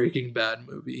 a Breaking Bad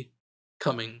movie,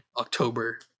 coming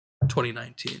October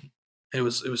 2019. It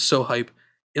was so hype.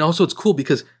 And also it's cool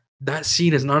because that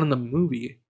scene is not in the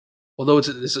movie, although it's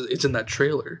in that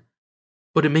trailer.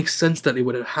 But it makes sense that it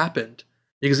would have happened.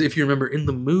 Because if you remember in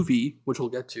the movie, which we'll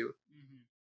get to,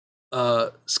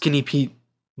 Skinny Pete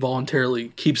voluntarily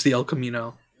keeps the El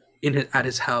Camino at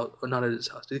his house, or not at his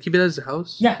house. Did he keep it at his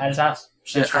house? Yeah, at his house.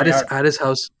 Yeah, at his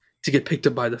house to get picked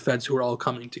up by the feds who are all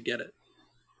coming to get it.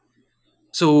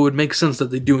 So it would make sense that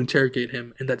they do interrogate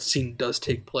him, and that scene does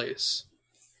take place,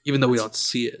 even though we don't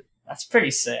see it. That's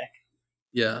pretty sick.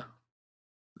 Yeah,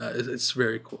 it's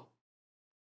very cool.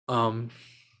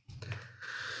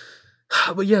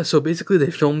 But yeah, so basically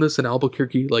they filmed this in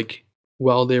Albuquerque, like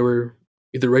while they were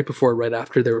either right before or right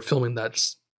after they were filming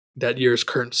that year's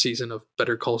current season of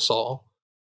Better Call Saul.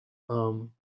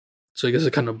 So I guess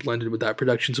it kind of blended with that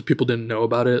production, so people didn't know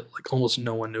about it. Like almost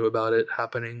no one knew about it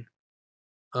happening.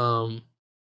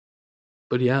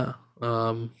 But yeah,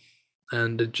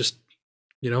 and it just,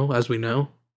 as we know,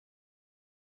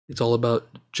 it's all about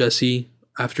Jesse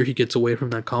after he gets away from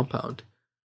that compound,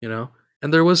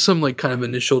 And there was some like kind of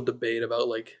initial debate about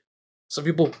like some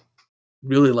people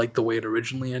really liked the way it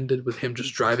originally ended with him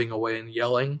just driving away and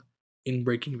yelling in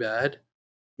Breaking Bad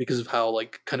because of how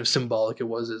like kind of symbolic it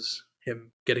was as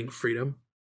him getting freedom.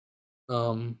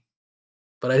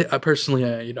 But I personally,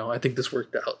 I think this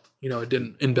worked out. It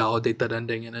didn't invalidate that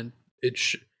ending, and it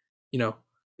showed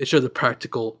the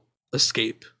practical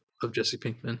escape of Jesse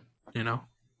Pinkman.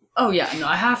 Oh yeah, no,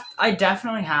 I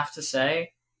definitely have to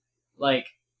say, like,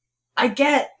 I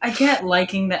get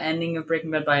liking the ending of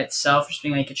Breaking Bad by itself, just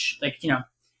being like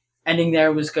ending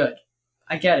there was good.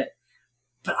 I get it,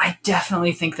 but I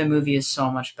definitely think the movie is so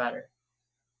much better.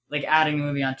 Like adding the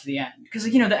movie onto the end, because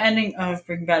the ending of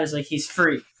Breaking Bad is like he's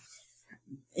free.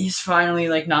 He's finally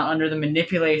like not under the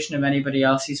manipulation of anybody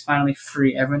else. He's finally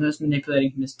free. Everyone that's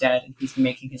manipulating him is dead, and he's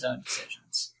making his own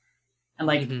decisions. And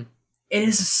like, It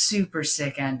is a super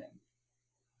sick ending.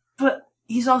 But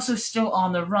he's also still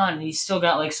on the run. And he's still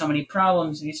got like so many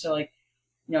problems, and he's still like,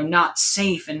 not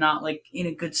safe and not like in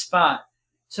a good spot.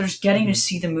 So just getting to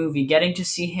see the movie, getting to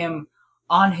see him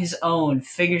on his own,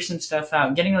 figure some stuff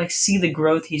out, getting to like see the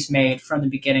growth he's made from the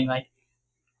beginning, like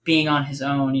being on his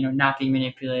own, not being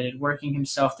manipulated, working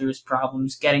himself through his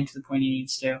problems, getting to the point he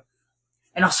needs to.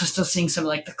 And also still seeing some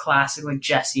like the classic like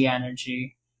Jesse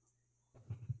energy.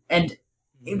 And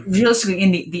realistically,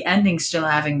 in the ending, still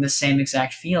having the same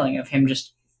exact feeling of him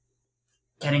just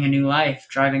getting a new life,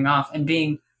 driving off, and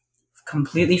being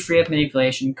completely free of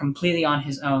manipulation, completely on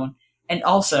his own, and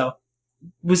also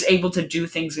was able to do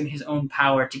things in his own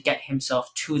power to get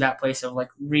himself to that place of like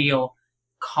real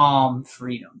calm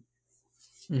freedom.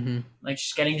 Mm-hmm. Like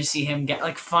just getting to see him get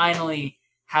like finally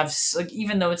have like,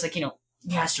 even though it's like, you know,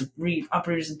 he has to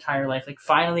uproot his entire life, like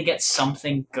finally get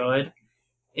something good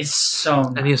is so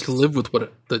nice. And he has to live with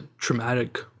what the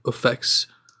traumatic effects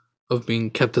of being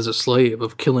kept as a slave,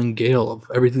 of killing Gale,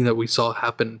 of everything that we saw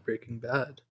happen in Breaking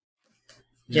Bad.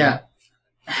 Yeah.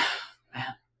 Man.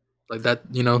 Like that,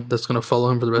 you know, that's going to follow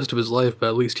him for the rest of his life, but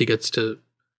at least he gets to,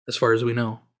 as far as we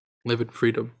know, live in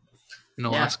freedom in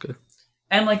Alaska. Yeah.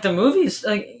 And like the movies,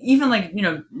 like even like, you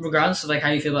know, regardless of like how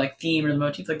you feel about like theme or the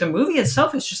motif, like the movie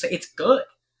itself is just like, it's good.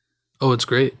 Oh, it's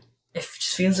great. It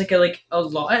just feels like a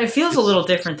lot. It feels a little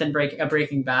different than a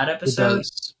Breaking Bad episode. It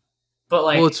does. But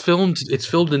like, well, it's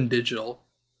filmed in digital,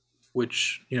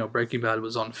 which, you know, Breaking Bad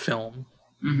was on film.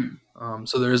 Mm-hmm.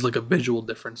 So there is like a visual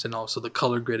difference, and also the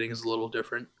color grading is a little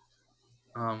different.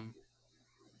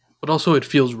 But also it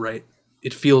feels right.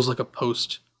 It feels like a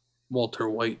post Walter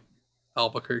White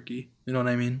Albuquerque. You know what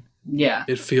I mean? Yeah.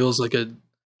 It feels like I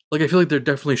feel like there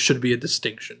definitely should be a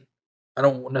distinction. I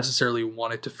don't necessarily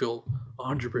want it to feel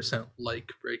 100%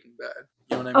 like Breaking Bad.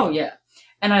 You know what I mean? Oh yeah,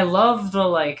 and I love the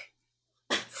like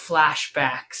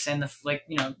flashbacks and the like,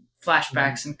 you know,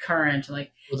 flashbacks and current and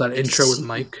like with that intro with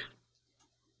Mike.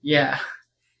 Yeah,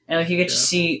 and like you get to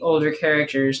see older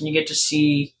characters, and you get to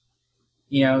see,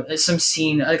 you know, some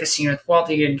scene like a scene with Walt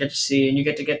that you didn't get to see, and you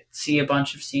get to see a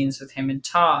bunch of scenes with him and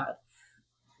Todd,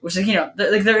 which like, you know,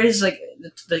 like there is like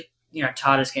the you know,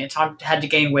 Todd had to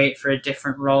gain weight for a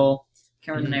different role.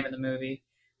 Can't remember the name of the movie,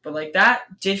 but like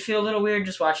that did feel a little weird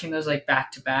just watching those like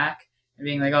back to back and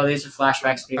being like, oh, these are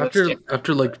flashbacks.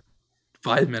 After like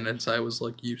 5 minutes, I was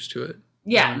like used to it.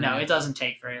 Yeah, no, it doesn't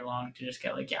take very long to just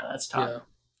get like, yeah, that's Todd.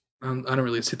 Yeah, I don't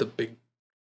really see the big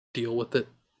deal with it.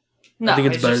 No, I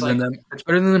think it's better than them. It's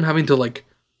better than them having to like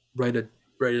write it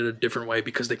a different way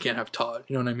because they can't have Todd.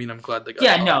 You know what I mean? I'm glad they got.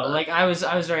 Yeah, Todd no, back. like I was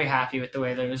very happy with the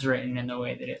way that it was written and the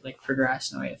way that it like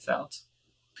progressed and the way it felt.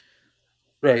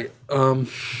 Right.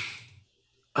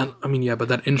 I mean, yeah, but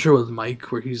that intro with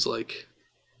Mike where he's like,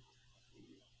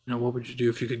 you know, what would you do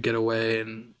if you could get away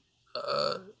and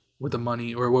with the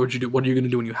money, or what would you do? What are you going to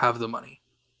do when you have the money?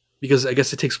 Because I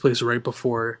guess it takes place right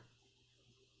before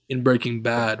in Breaking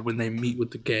Bad when they meet with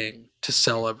the gang to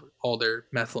sell all their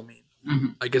methylamine. Mm-hmm.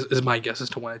 I guess is my guess as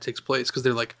to when it takes place, because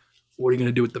they're like, what are you going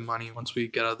to do with the money once we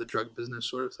get out of the drug business,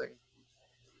 sort of thing.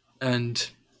 And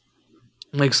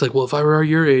Mike's like, well, if I were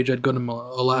your age, I'd go to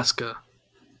Alaska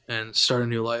and start a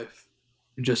new life.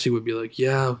 And Jesse would be like,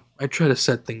 yeah, I try to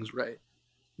set things right.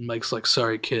 And Mike's like,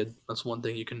 sorry, kid, that's one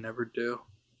thing you can never do.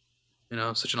 You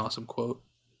know, such an awesome quote.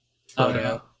 But,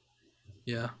 yeah.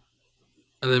 Yeah.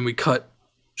 And then we cut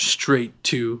straight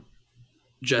to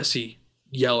Jesse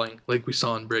yelling like we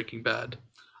saw in Breaking Bad.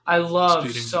 I love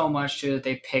so much, too, that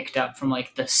they picked up from,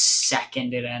 like, the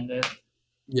second it ended.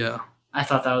 Yeah. I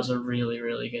thought that was a really,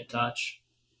 really good touch.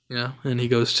 Yeah, and he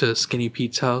goes to Skinny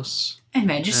Pete's house. And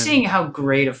man, just seeing how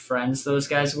great of friends those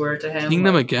guys were to him. Seeing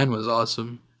them again was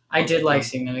awesome. I did like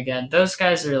seeing them again. Those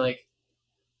guys are like,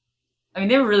 I mean,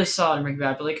 they were really solid in Breaking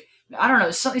Bad, but like, I don't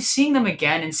know, seeing them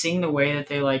again and seeing the way that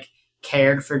they like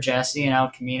cared for Jesse and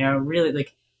El Camino, really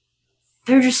like,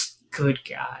 they're just good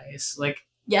guys. Like,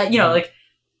 yeah, you know, like,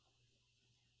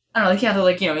 I don't know, like, yeah, they're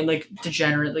like, you know, in like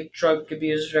degenerate, like drug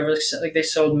abusers, whatever, like they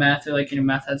sold meth, or like, you know,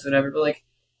 meth heads, whatever, but like,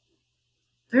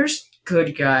 they're just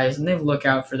good guys, and they look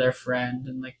out for their friend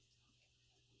and like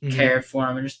cared for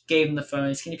him and just gave him the phone.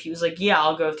 And Skinny Pete was like, yeah,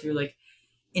 I'll go through like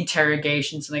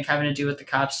interrogations and like having to do with the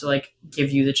cops to like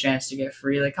give you the chance to get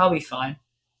free. Like, I'll be fine.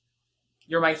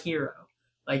 You're my hero.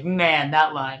 Like, man,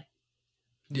 that line.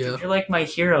 Yeah. You're like my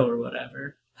hero or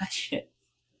whatever. That shit.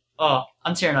 Oh,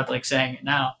 I'm tearing up like saying it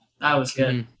now. That was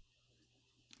good. Mm-hmm.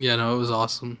 Yeah, no, it was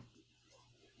awesome.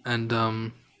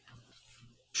 And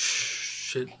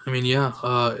shit. I mean, yeah.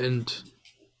 And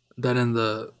then in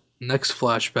the next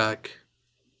flashback,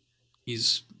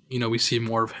 he's, you know, we see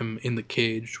more of him in the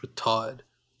cage with Todd,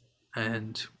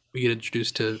 and we get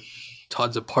introduced to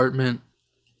Todd's apartment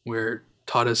where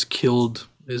Todd has killed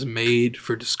his maid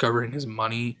for discovering his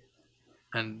money,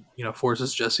 and, you know,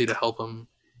 forces Jesse to help him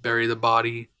bury the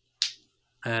body.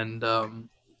 And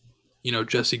you know,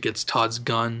 Jesse gets Todd's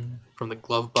gun from the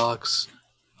glove box,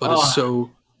 but is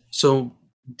so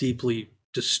deeply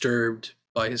disturbed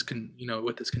by his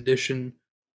with his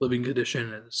living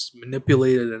condition, and is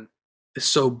manipulated and is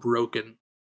so broken.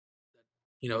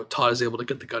 You know, Todd is able to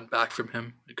get the gun back from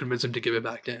him and convince him to give it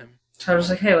back to him. Todd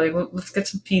was like, hey, like, let's get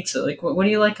some pizza. Like, what do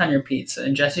you like on your pizza?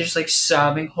 And Jesse's just like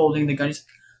sobbing, holding the gun. He's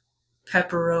like,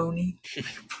 pepperoni.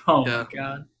 Oh my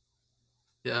god.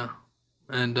 Yeah.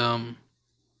 And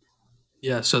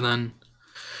yeah, so then,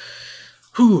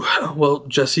 well,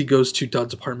 Jesse goes to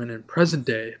Todd's apartment in present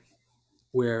day,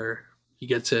 where he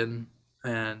gets in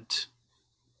and,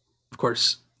 of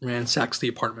course, ransacks the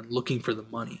apartment looking for the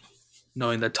money,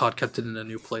 knowing that Todd kept it in a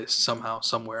new place somehow,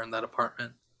 somewhere in that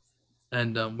apartment.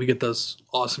 And we get those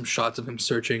awesome shots of him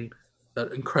searching,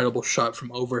 that incredible shot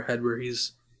from overhead where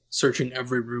he's searching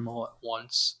every room all at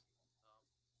once.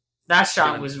 That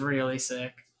shot was really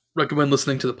sick. Recommend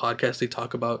listening to the podcast. They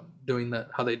talk about doing that,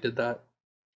 how they did that.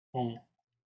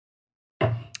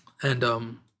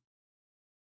 And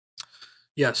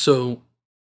yeah, so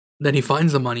then he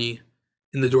finds the money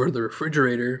in the door of the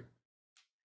refrigerator,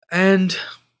 and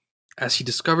as he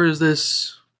discovers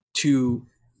this, 2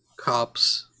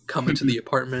 cops come into the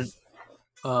apartment,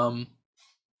 and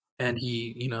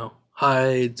he,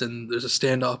 hides, and there's a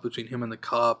standoff between him and the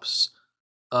cops.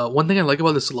 One thing I like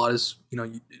about this a lot is,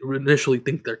 you initially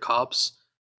think they're cops,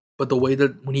 but the way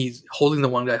that when he's holding the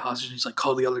one guy hostage, he's like,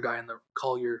 call the other guy and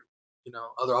call your,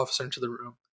 other officer into the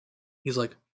room. He's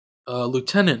like,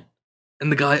 Lieutenant.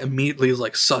 And the guy immediately is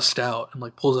like sussed out and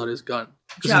like pulls out his gun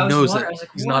because he knows that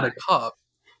he's not a cop,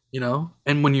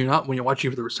 And when you're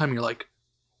watching for the first time, you're like,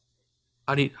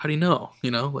 how do you know?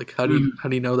 Like how do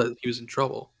you know that he was in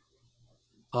trouble?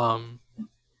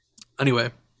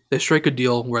 Anyway, they strike a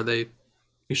deal where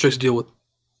he strikes a deal with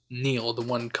Neil, the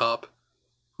one cop,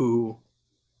 who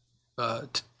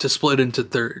to split into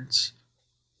thirds.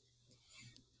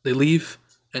 They leave,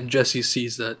 and Jesse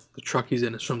sees that the truck he's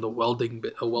in is from a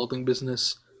welding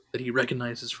business that he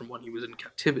recognizes from when he was in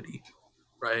captivity,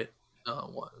 right?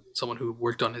 Someone who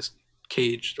worked on his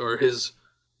cage or his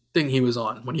thing he was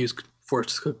on when he was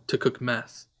forced to cook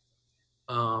meth.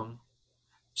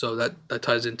 So that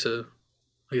ties into,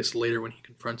 I guess, later when he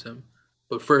confronts him.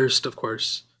 But first, of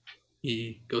course,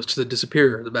 he goes to the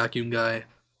disappearer, the vacuum guy,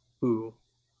 who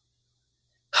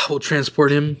will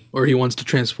transport him, or he wants to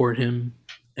transport him,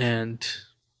 and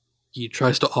he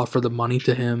tries to offer the money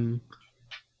to him,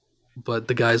 but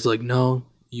the guy's like, no,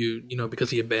 because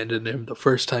he abandoned him the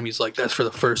first time. He's like, that's for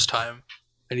the first time.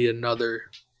 I need another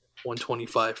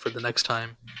 $125 for the next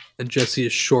time. And Jesse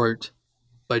is short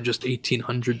by just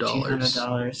 $1,800.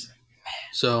 $1,800.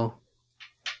 So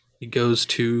he goes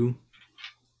to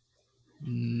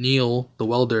Neil, the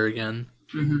welder, again.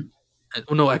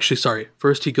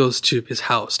 First he goes to his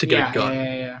house to get a gun.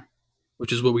 Yeah.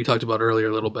 Which is what we talked about earlier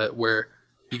a little bit, where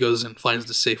he goes and finds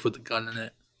the safe with the gun in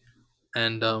it.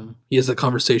 And he has a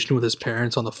conversation with his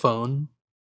parents on the phone,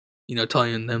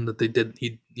 telling them that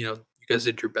you guys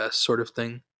did your best, sort of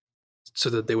thing,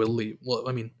 so that they would leave. Well,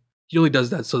 I mean, he only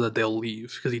does that so that they'll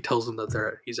leave, because he tells them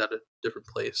that he's at a different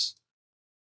place.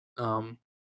 But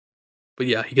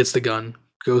yeah, he gets the gun,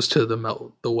 goes to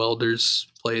the welder's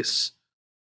place,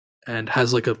 and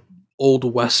has like a old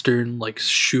Western like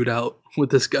shootout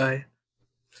with this guy.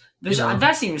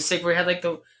 That seems sick, where he had like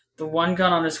the one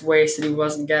gun on his waist that he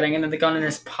wasn't getting, and then the gun in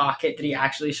his pocket that he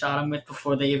actually shot him with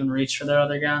before they even reached for their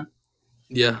other gun.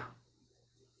 Yeah.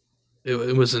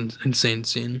 It was an insane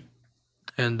scene.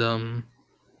 And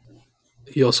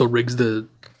he also rigs the,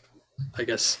 I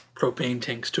guess, propane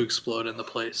tanks to explode in the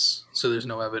place, so there's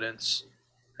no evidence,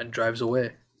 and drives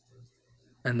away.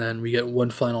 And then we get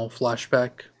one final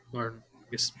flashback, or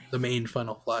I guess the main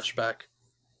final flashback,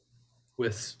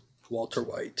 with Walter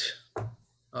White,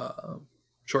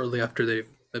 shortly after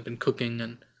they've been cooking,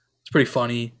 and it's pretty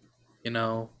funny.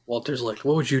 Walter's like,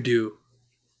 what would you do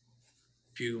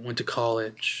if you went to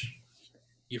college?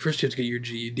 You have to get your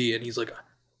GED. And he's like,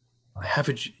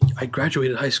 I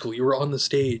graduated high school. You were on the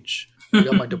stage. I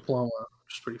got my diploma,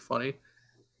 which is pretty funny.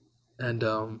 And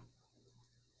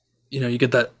you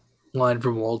get that line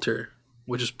from Walter,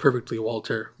 which is perfectly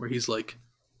Walter, where he's like,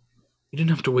 you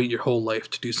didn't have to wait your whole life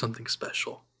to do something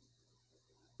special.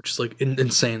 Which is like an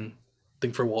insane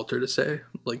thing for Walter to say.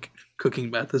 Like, cooking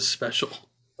meth is special.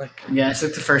 Like, yeah, it's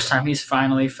like the first time he's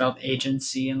finally felt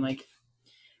agency, and like,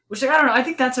 which, like, I don't know. I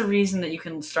think that's a reason that you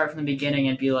can start from the beginning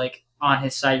and be like on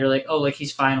his side. You're like, oh, like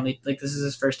he's finally, like, this is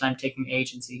his first time taking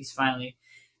agency. He's finally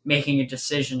making a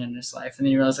decision in his life, and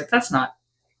then you realize like that's not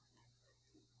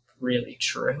really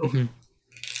true. Mm-hmm.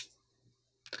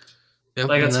 Yep,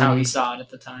 like that's how he saw it at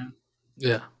the time.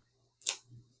 Yeah.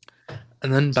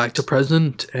 And then back to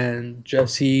present, and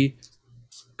Jesse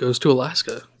goes to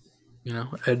Alaska.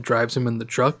 Ed drives him in the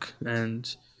truck,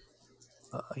 and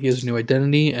he has a new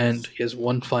identity, and he has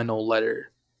one final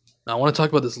letter. Now, I want to talk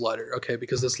about this letter, okay?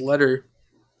 Because this letter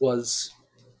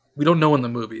we don't know in the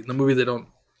movie. In the movie, I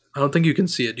don't think you can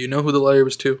see it. Do you know who the letter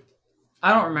was to?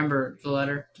 I don't remember the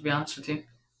letter, to be honest with you.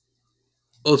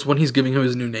 Well, it's when he's giving him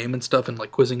his new name and stuff, and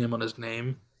like quizzing him on his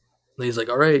name. And he's like,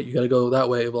 all right, you got to go that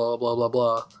way, blah, blah, blah,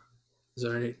 blah. Is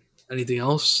there anything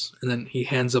else? And then he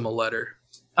hands him a letter.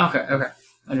 Okay. I don't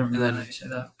And remember then, how you say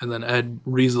that. and then Ed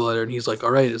reads the letter and he's like,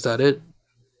 all right, is that it?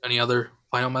 Any other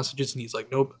final messages? And he's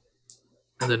like, nope.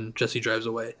 And then Jesse drives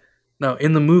away. Now,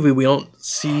 in the movie, we don't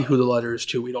see who the letter is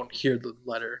to. We don't hear the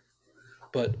letter.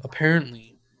 But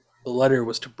apparently, the letter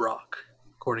was to Brock,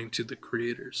 according to the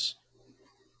creators.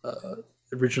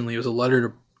 Originally, it was a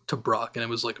letter to Brock, and it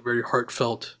was like a very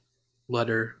heartfelt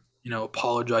letter,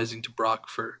 apologizing to Brock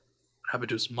for what happened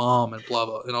to his mom and blah,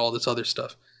 blah, and all this other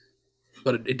stuff.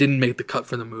 But it didn't make the cut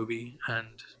for the movie,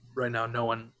 and right now, no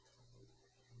one...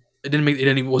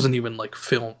 It wasn't even like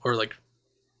film, or like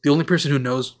the only person who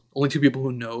knows, only two people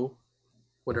who know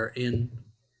what are in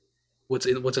what's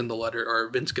in the letter are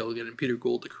Vince Gilligan and Peter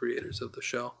Gould, the creators of the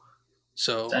show,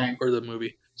 or the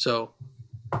movie. So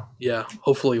yeah,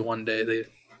 hopefully one day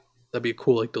that'd be a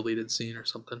cool like deleted scene or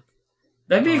something.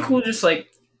 That'd be a cool just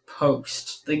like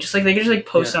post. They could just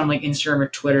post it on like Instagram or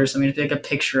Twitter or something to take a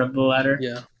picture of the letter.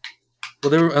 Yeah. Well,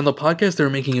 they were on the podcast. They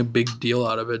were making a big deal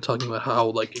out of it, talking about how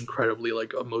like incredibly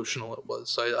like emotional it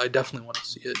was. So I definitely want to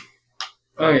see it.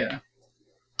 Oh yeah.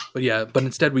 But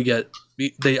instead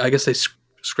I guess they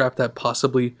scrapped that,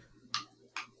 possibly.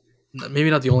 Maybe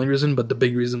not the only reason, but the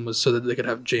big reason was so that they could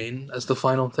have Jane as the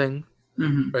final thing.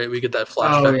 Mm-hmm. Right? We get that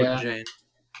flashback with Jane,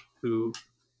 who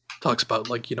talks about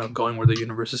like going where the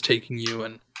universe is taking you,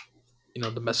 and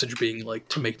the message being like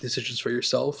to make decisions for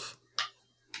yourself.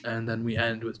 And then we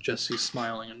end with Jesse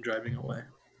smiling and driving away.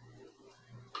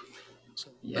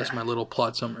 So that's my little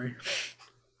plot summary.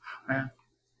 Man.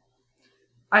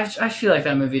 I feel like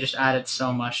that movie just added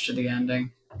so much to the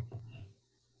ending.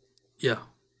 Yeah.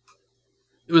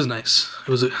 It was nice. It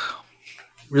was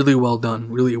really well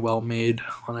done, really well made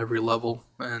on every level,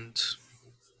 and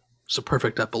it's a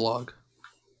perfect epilogue.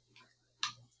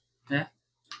 Yeah.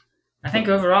 I think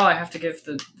overall I have to give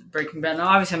the Breaking Bad... Now,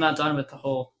 obviously I'm not done with the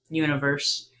whole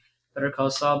universe, Better Call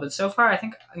Saul, but so far I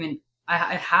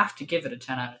have to give it a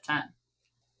 10 out of 10.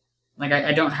 Like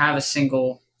I don't have a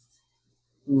single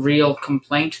real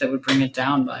complaint that would bring it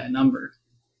down by a number.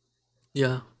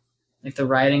 Yeah. Like the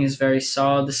writing is very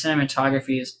solid, the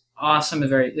cinematography is awesome,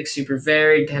 very like super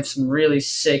varied. They have some really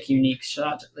sick, unique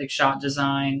shot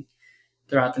design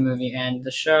throughout the movie and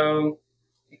the show.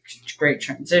 Great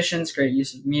transitions, great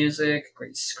use of music,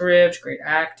 great script, great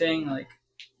acting. Like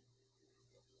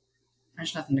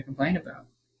there's nothing to complain about.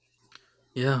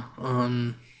 Yeah.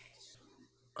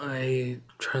 I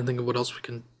try to think of what else we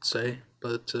can say,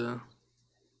 but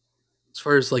as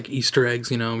far as like Easter eggs,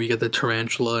 we get the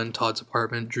tarantula in Todd's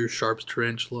apartment, Drew Sharp's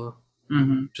tarantula,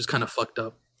 which is kind of fucked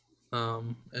up.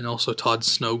 And also Todd's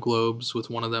snow globes with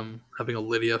one of them having a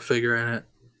Lydia figure in it.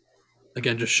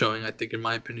 Again, just showing, I think, in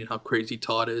my opinion, how crazy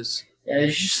Todd is. Yeah,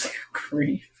 it's just like a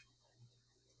creep.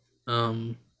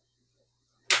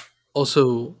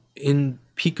 Also, in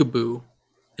Peekaboo,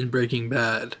 in Breaking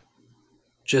Bad,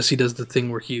 Jesse does the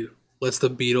thing where he lets the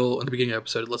beetle, in the beginning of the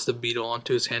episode, lets the beetle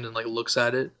onto his hand and like looks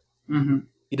at it. Mm-hmm.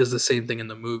 He does the same thing in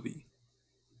the movie.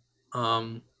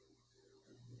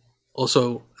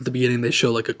 Also, at the beginning, they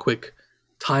show like a quick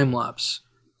time lapse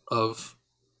of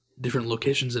different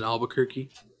locations in Albuquerque,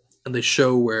 and they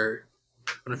show where,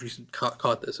 I don't know if you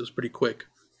caught this, it was pretty quick,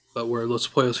 but where Los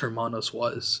Pollos Hermanos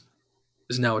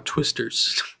is now a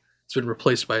Twister's. It's been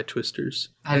replaced by a Twister's.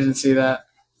 I didn't see that.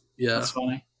 Yeah, that's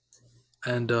funny.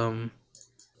 And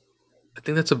I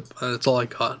think that's all I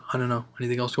got. I don't know.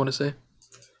 Anything else you want to say?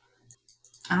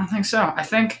 I don't think so. I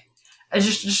think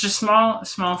it's just a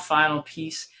small final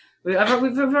piece. We've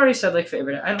already said like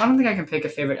favorite. I don't think I can pick a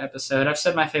favorite episode. I've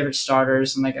said my favorite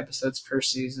starters and like episodes per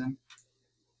season.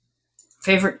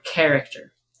 Favorite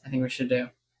character, I think we should do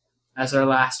as our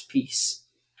last piece.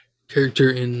 Character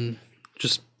in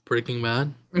just Breaking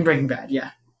Bad? In Breaking Bad,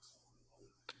 yeah.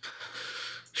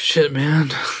 Shit,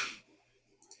 man.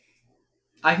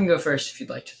 I can go first if you'd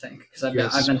like to think, because I've been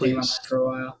thinking about that for a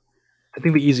while. I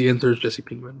think the easy answer is Jesse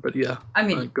Pinkman, but yeah. I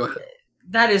mean, go ahead.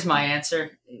 That is my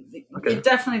answer. Okay. It's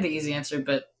definitely the easy answer,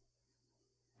 but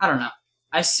I don't know.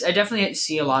 I definitely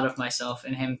see a lot of myself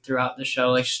in him throughout the show,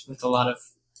 like just with a lot of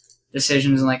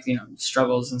decisions and like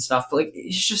struggles and stuff. But like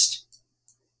it's just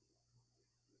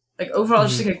like overall,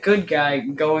 just like a good guy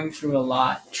going through a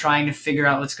lot, trying to figure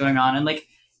out what's going on, and like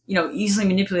easily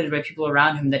manipulated by people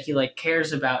around him that he like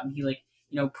cares about, and he like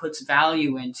puts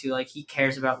value into. Like he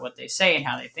cares about what they say and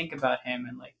how they think about him,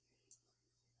 and like.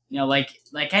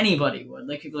 Like anybody would.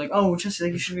 Like people are like, oh, just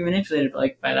like you should be manipulated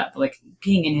by that. But like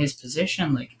being in his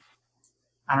position, like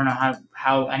I don't know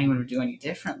how anyone would do any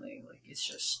differently. Like it's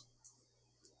just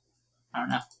I don't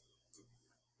know.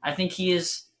 I think he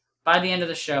is by the end of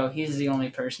the show, he's the only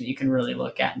person that you can really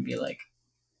look at and be like,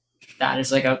 that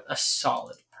is like a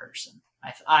solid person.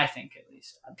 I think, at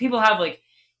least. People have like,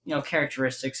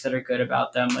 characteristics that are good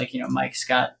about them. Like, Mike's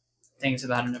got things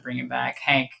about him to bring him back.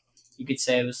 Hank, you could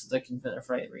say, was looking for the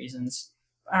right reasons.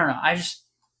 I don't know.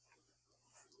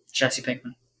 Jesse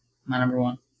Pinkman, my number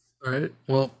one. All right.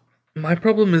 Well, my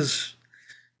problem is,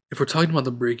 if we're talking about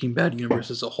the Breaking Bad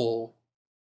universe as a whole,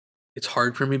 it's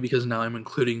hard for me because now I'm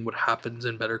including what happens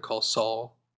in Better Call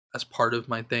Saul as part of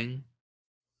my thing.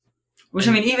 Which,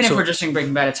 I mean, even if we're just doing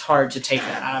Breaking Bad, it's hard to take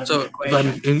that out of the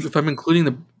equation. If I'm including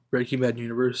the Breaking Bad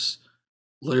universe,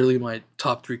 literally my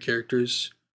top 3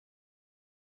 characters,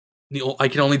 I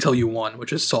can only tell you one,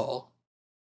 which is Saul,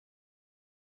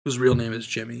 whose real name is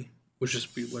Jimmy, which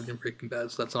is we learned in Breaking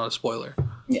Bad, so that's not a spoiler.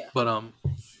 Yeah. But I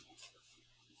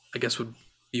guess would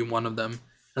be one of them,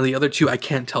 and the other 2 I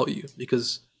can't tell you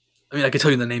because, I mean, I could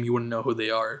tell you the name, you wouldn't know who they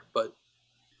are, but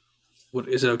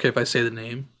is it okay if I say the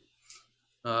name?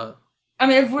 I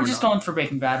mean, if we're just going for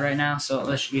Breaking Bad right now, so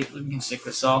we can stick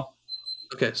with Saul.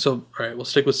 Okay, so all right, we'll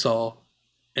stick with Saul.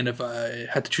 And if I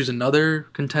had to choose another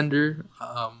contender,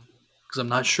 because I'm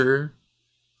not sure,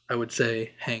 I would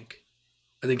say Hank.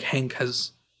 I think Hank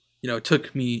has, it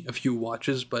took me a few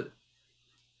watches, but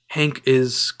Hank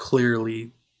is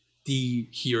clearly the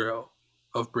hero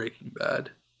of Breaking Bad.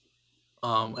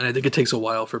 And I think it takes a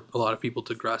while for a lot of people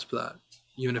to grasp that,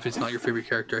 even if it's not your favorite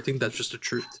character. I think that's just a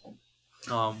truth.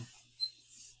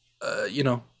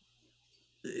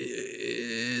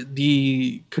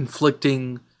 The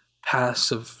conflicting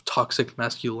paths of toxic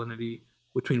masculinity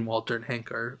between Walter and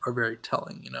Hank are very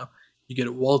telling. You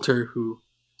get Walter, who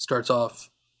starts off,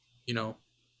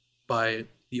 by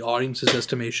the audience's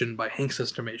estimation, by Hank's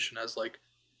estimation, as like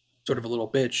sort of a little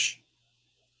bitch,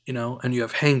 and you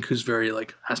have Hank, who's very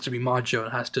like has to be macho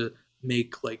and has to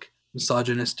make like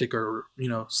misogynistic or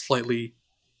slightly,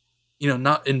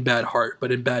 not in bad heart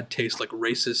but in bad taste, like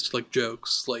racist like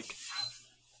jokes, like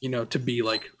to be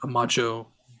like a macho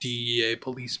DEA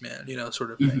policeman,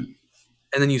 sort of thing. Mm-hmm.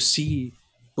 And then you see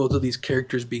both of these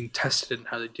characters being tested and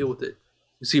how they deal with it.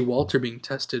 You see Walter being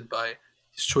tested by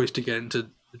his choice to get into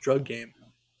the drug game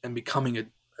and becoming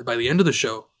by the end of the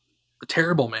show, a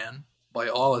terrible man by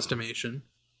all estimation,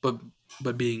 but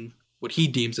being what he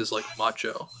deems as like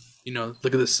macho. Look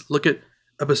at this. Look at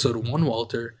episode 1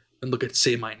 Walter and look at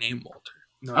Say My Name Walter.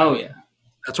 Yeah.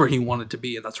 That's where he wanted to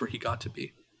be and that's where he got to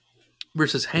be.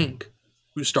 Versus Hank,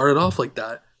 who started off like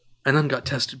that and then got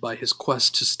tested by his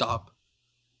quest to stop,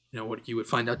 what he would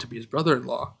find out to be his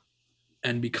brother-in-law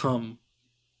and become,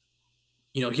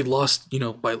 he lost,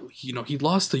 he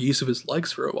lost the use of his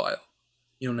legs for a while.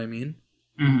 You know what I mean?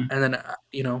 Mm-hmm. And then,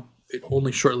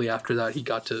 only shortly after that, he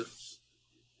got to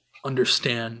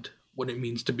understand what it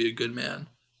means to be a good man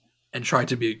and tried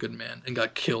to be a good man and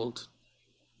got killed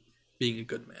being a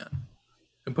good man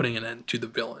and putting an end to the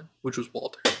villain, which was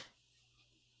Walter.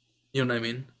 You know what I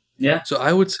mean? Yeah. So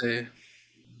I would say,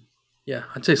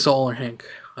 I'd say Saul or Hank,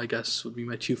 I guess, would be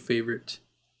my 2 favorite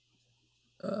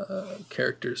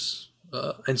characters.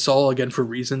 And Saul, again, for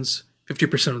reasons,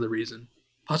 50% of the reason.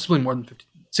 Possibly more than 50.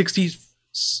 60,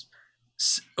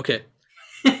 okay.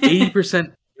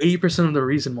 80% of the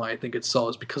reason why I think it's Saul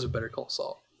is because of Better Call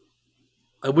Saul.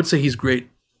 I would say he's great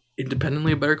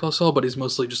independently of Better Call Saul, but he's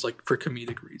mostly just like for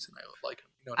comedic reason. I would like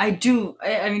him.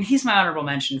 I mean, he's my honorable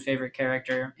mention favorite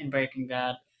character in Breaking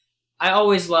Bad. I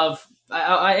always love.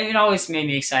 It always made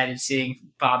me excited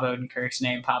seeing Bob Odenkirk's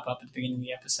name pop up at the beginning of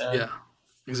the episode. Yeah,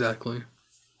 exactly.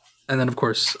 And then, of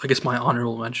course, I guess my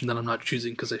honorable mention that I'm not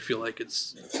choosing because I feel like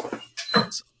it's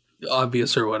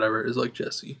obvious or whatever is like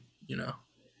Jesse.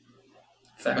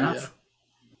 Fair enough. Yeah.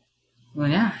 Well,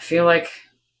 yeah, I feel like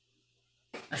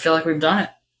we've done it.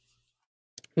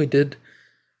 We did.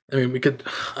 I mean, we could.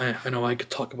 I know I could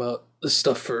talk about this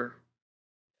stuff for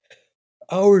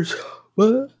hours.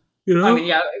 What? I mean,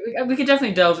 yeah, we could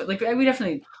definitely delve. Like, we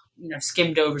definitely,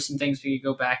 skimmed over some things we could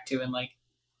go back to and like.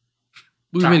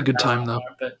 We made a good time though.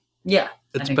 But yeah,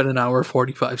 it's been an hour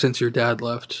 45 since your dad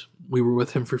left. We were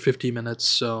with him for 50 minutes,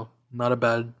 so not a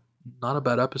bad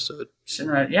episode.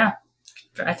 Yeah,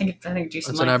 I think decent.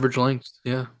 That's an average length.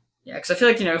 Yeah. Yeah, because I feel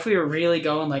like if we were really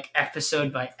going like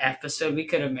episode by episode, we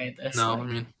could have made this. No, I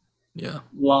mean, yeah,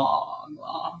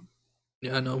 long.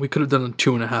 Yeah, no, we could have done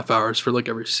 2.5 hours for like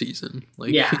every season.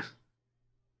 Like, yeah.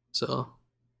 So,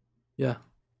 yeah.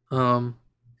 Well,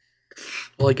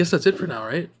 I guess that's it for now,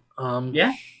 right?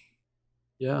 Yeah.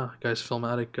 Yeah, guys,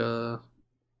 Filmatic.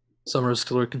 Summer of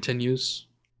Stiller continues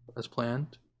as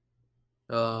planned.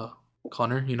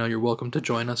 Connor, you're welcome to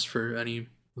join us for any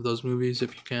of those movies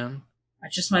if you can. I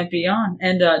just might be on.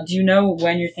 And do you know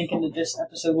when you're thinking that this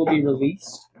episode will be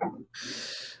released?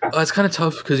 It's kind of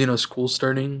tough because school's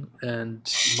starting and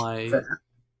my Fair.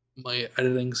 my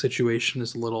editing situation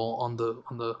is a little on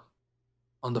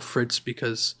the fritz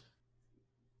because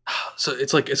so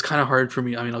it's kind of hard for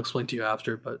me. I mean, I'll explain to you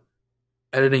after, but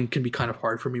editing can be kind of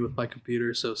hard for me with my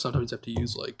computer. So sometimes I have to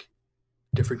use like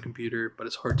a different computer, but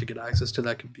it's hard to get access to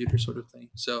that computer, sort of thing.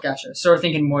 So Gotcha. So we're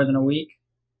thinking more than a week?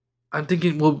 I'm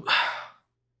thinking, well,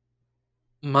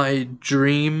 my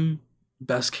dream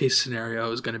best case scenario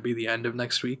is going to be the end of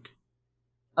next week.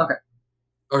 Okay.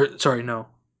 Or sorry, no.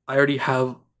 I already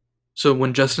have. So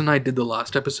when Justin and I did the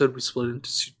last episode, we split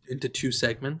it into 2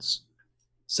 segments.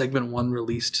 Segment 1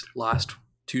 released last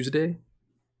Tuesday.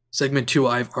 Segment 2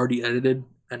 I've already edited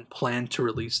and planned to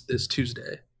release this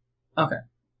Tuesday. Okay.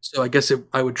 So I guess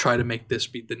I would try to make this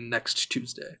be the next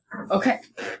Tuesday. Okay.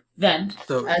 Then,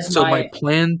 So my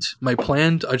planned I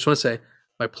just want to say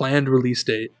my planned release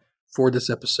date for this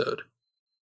episode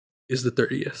is the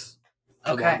 30th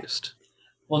of August.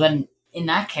 Well, then, in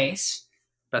that case,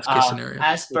 best case scenario.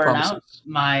 As Burnout,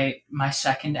 my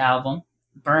second album,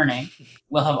 Burning,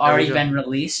 will have already been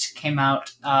released. Came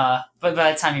out, but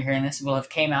by the time you're hearing this, it will have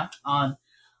came out on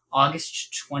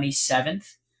August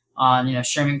 27th on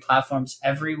streaming platforms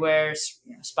everywhere.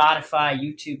 Spotify,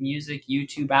 YouTube Music,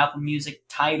 YouTube, Apple Music,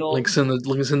 Tidal. Links in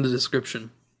the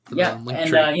description. Yeah,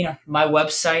 and my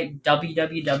website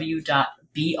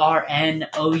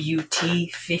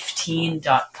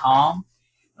www.brnout15.com.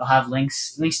 It'll have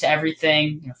links to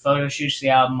everything, photo shoots for the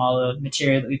album, all the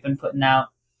material that we've been putting out.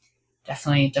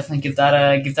 Definitely give that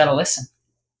a listen.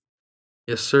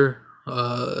 Yes, sir.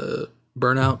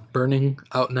 Burning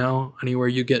out now anywhere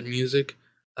you get music.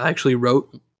 I actually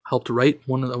helped write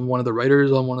one of the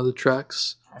writers on one of the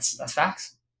tracks. That's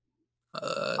facts.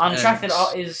 On a track that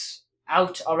is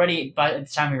out already by the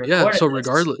time we recorded. Yeah, so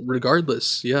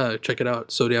regardless, yeah, check it out.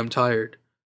 So Damn Tired,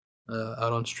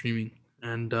 out on streaming,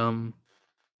 and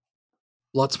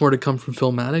lots more to come from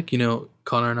Filmatic.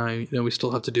 Connor and I, we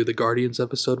still have to do the Guardians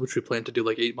episode, which we planned to do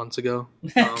like 8 months ago.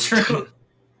 True.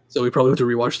 So we probably have to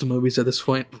rewatch the movies at this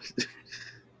point.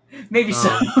 Maybe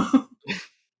so.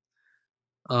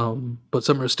 But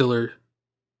Summer Stiller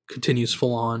continues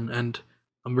full on, and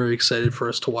I'm very excited for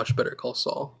us to watch Better Call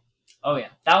Saul. Oh yeah,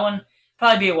 that one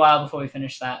probably be a while before we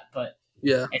finish that, but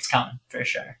yeah, it's coming for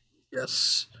sure.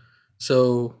 Yes.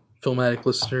 So, Filmatic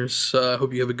listeners, I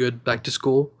hope you have a good back to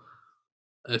school.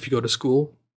 If you go to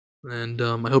school, and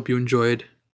I hope you enjoyed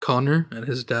Connor and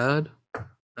his dad,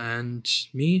 and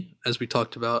me as we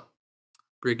talked about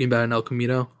Breaking Bad and El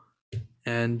Camino,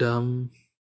 and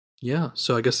yeah.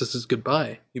 So I guess this is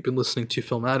goodbye. You've been listening to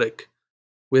Filmatic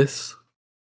with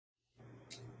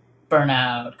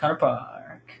Burnout, Connor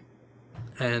Park,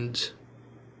 and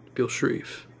Bill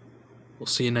Sharif. We'll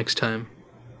see you next time.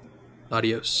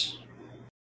 Adios.